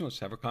conversation, let's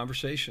have a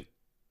conversation.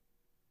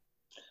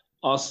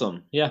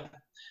 Awesome. Yeah.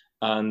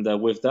 And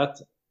with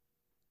that,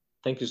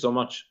 thank you so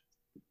much.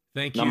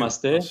 Thank you.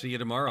 Namaste. I'll see you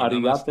tomorrow.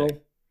 Arigato.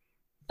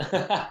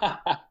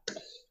 Namaste.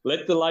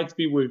 Let the light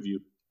be with you.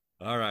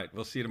 All right.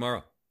 We'll see you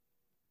tomorrow.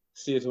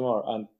 See you tomorrow. And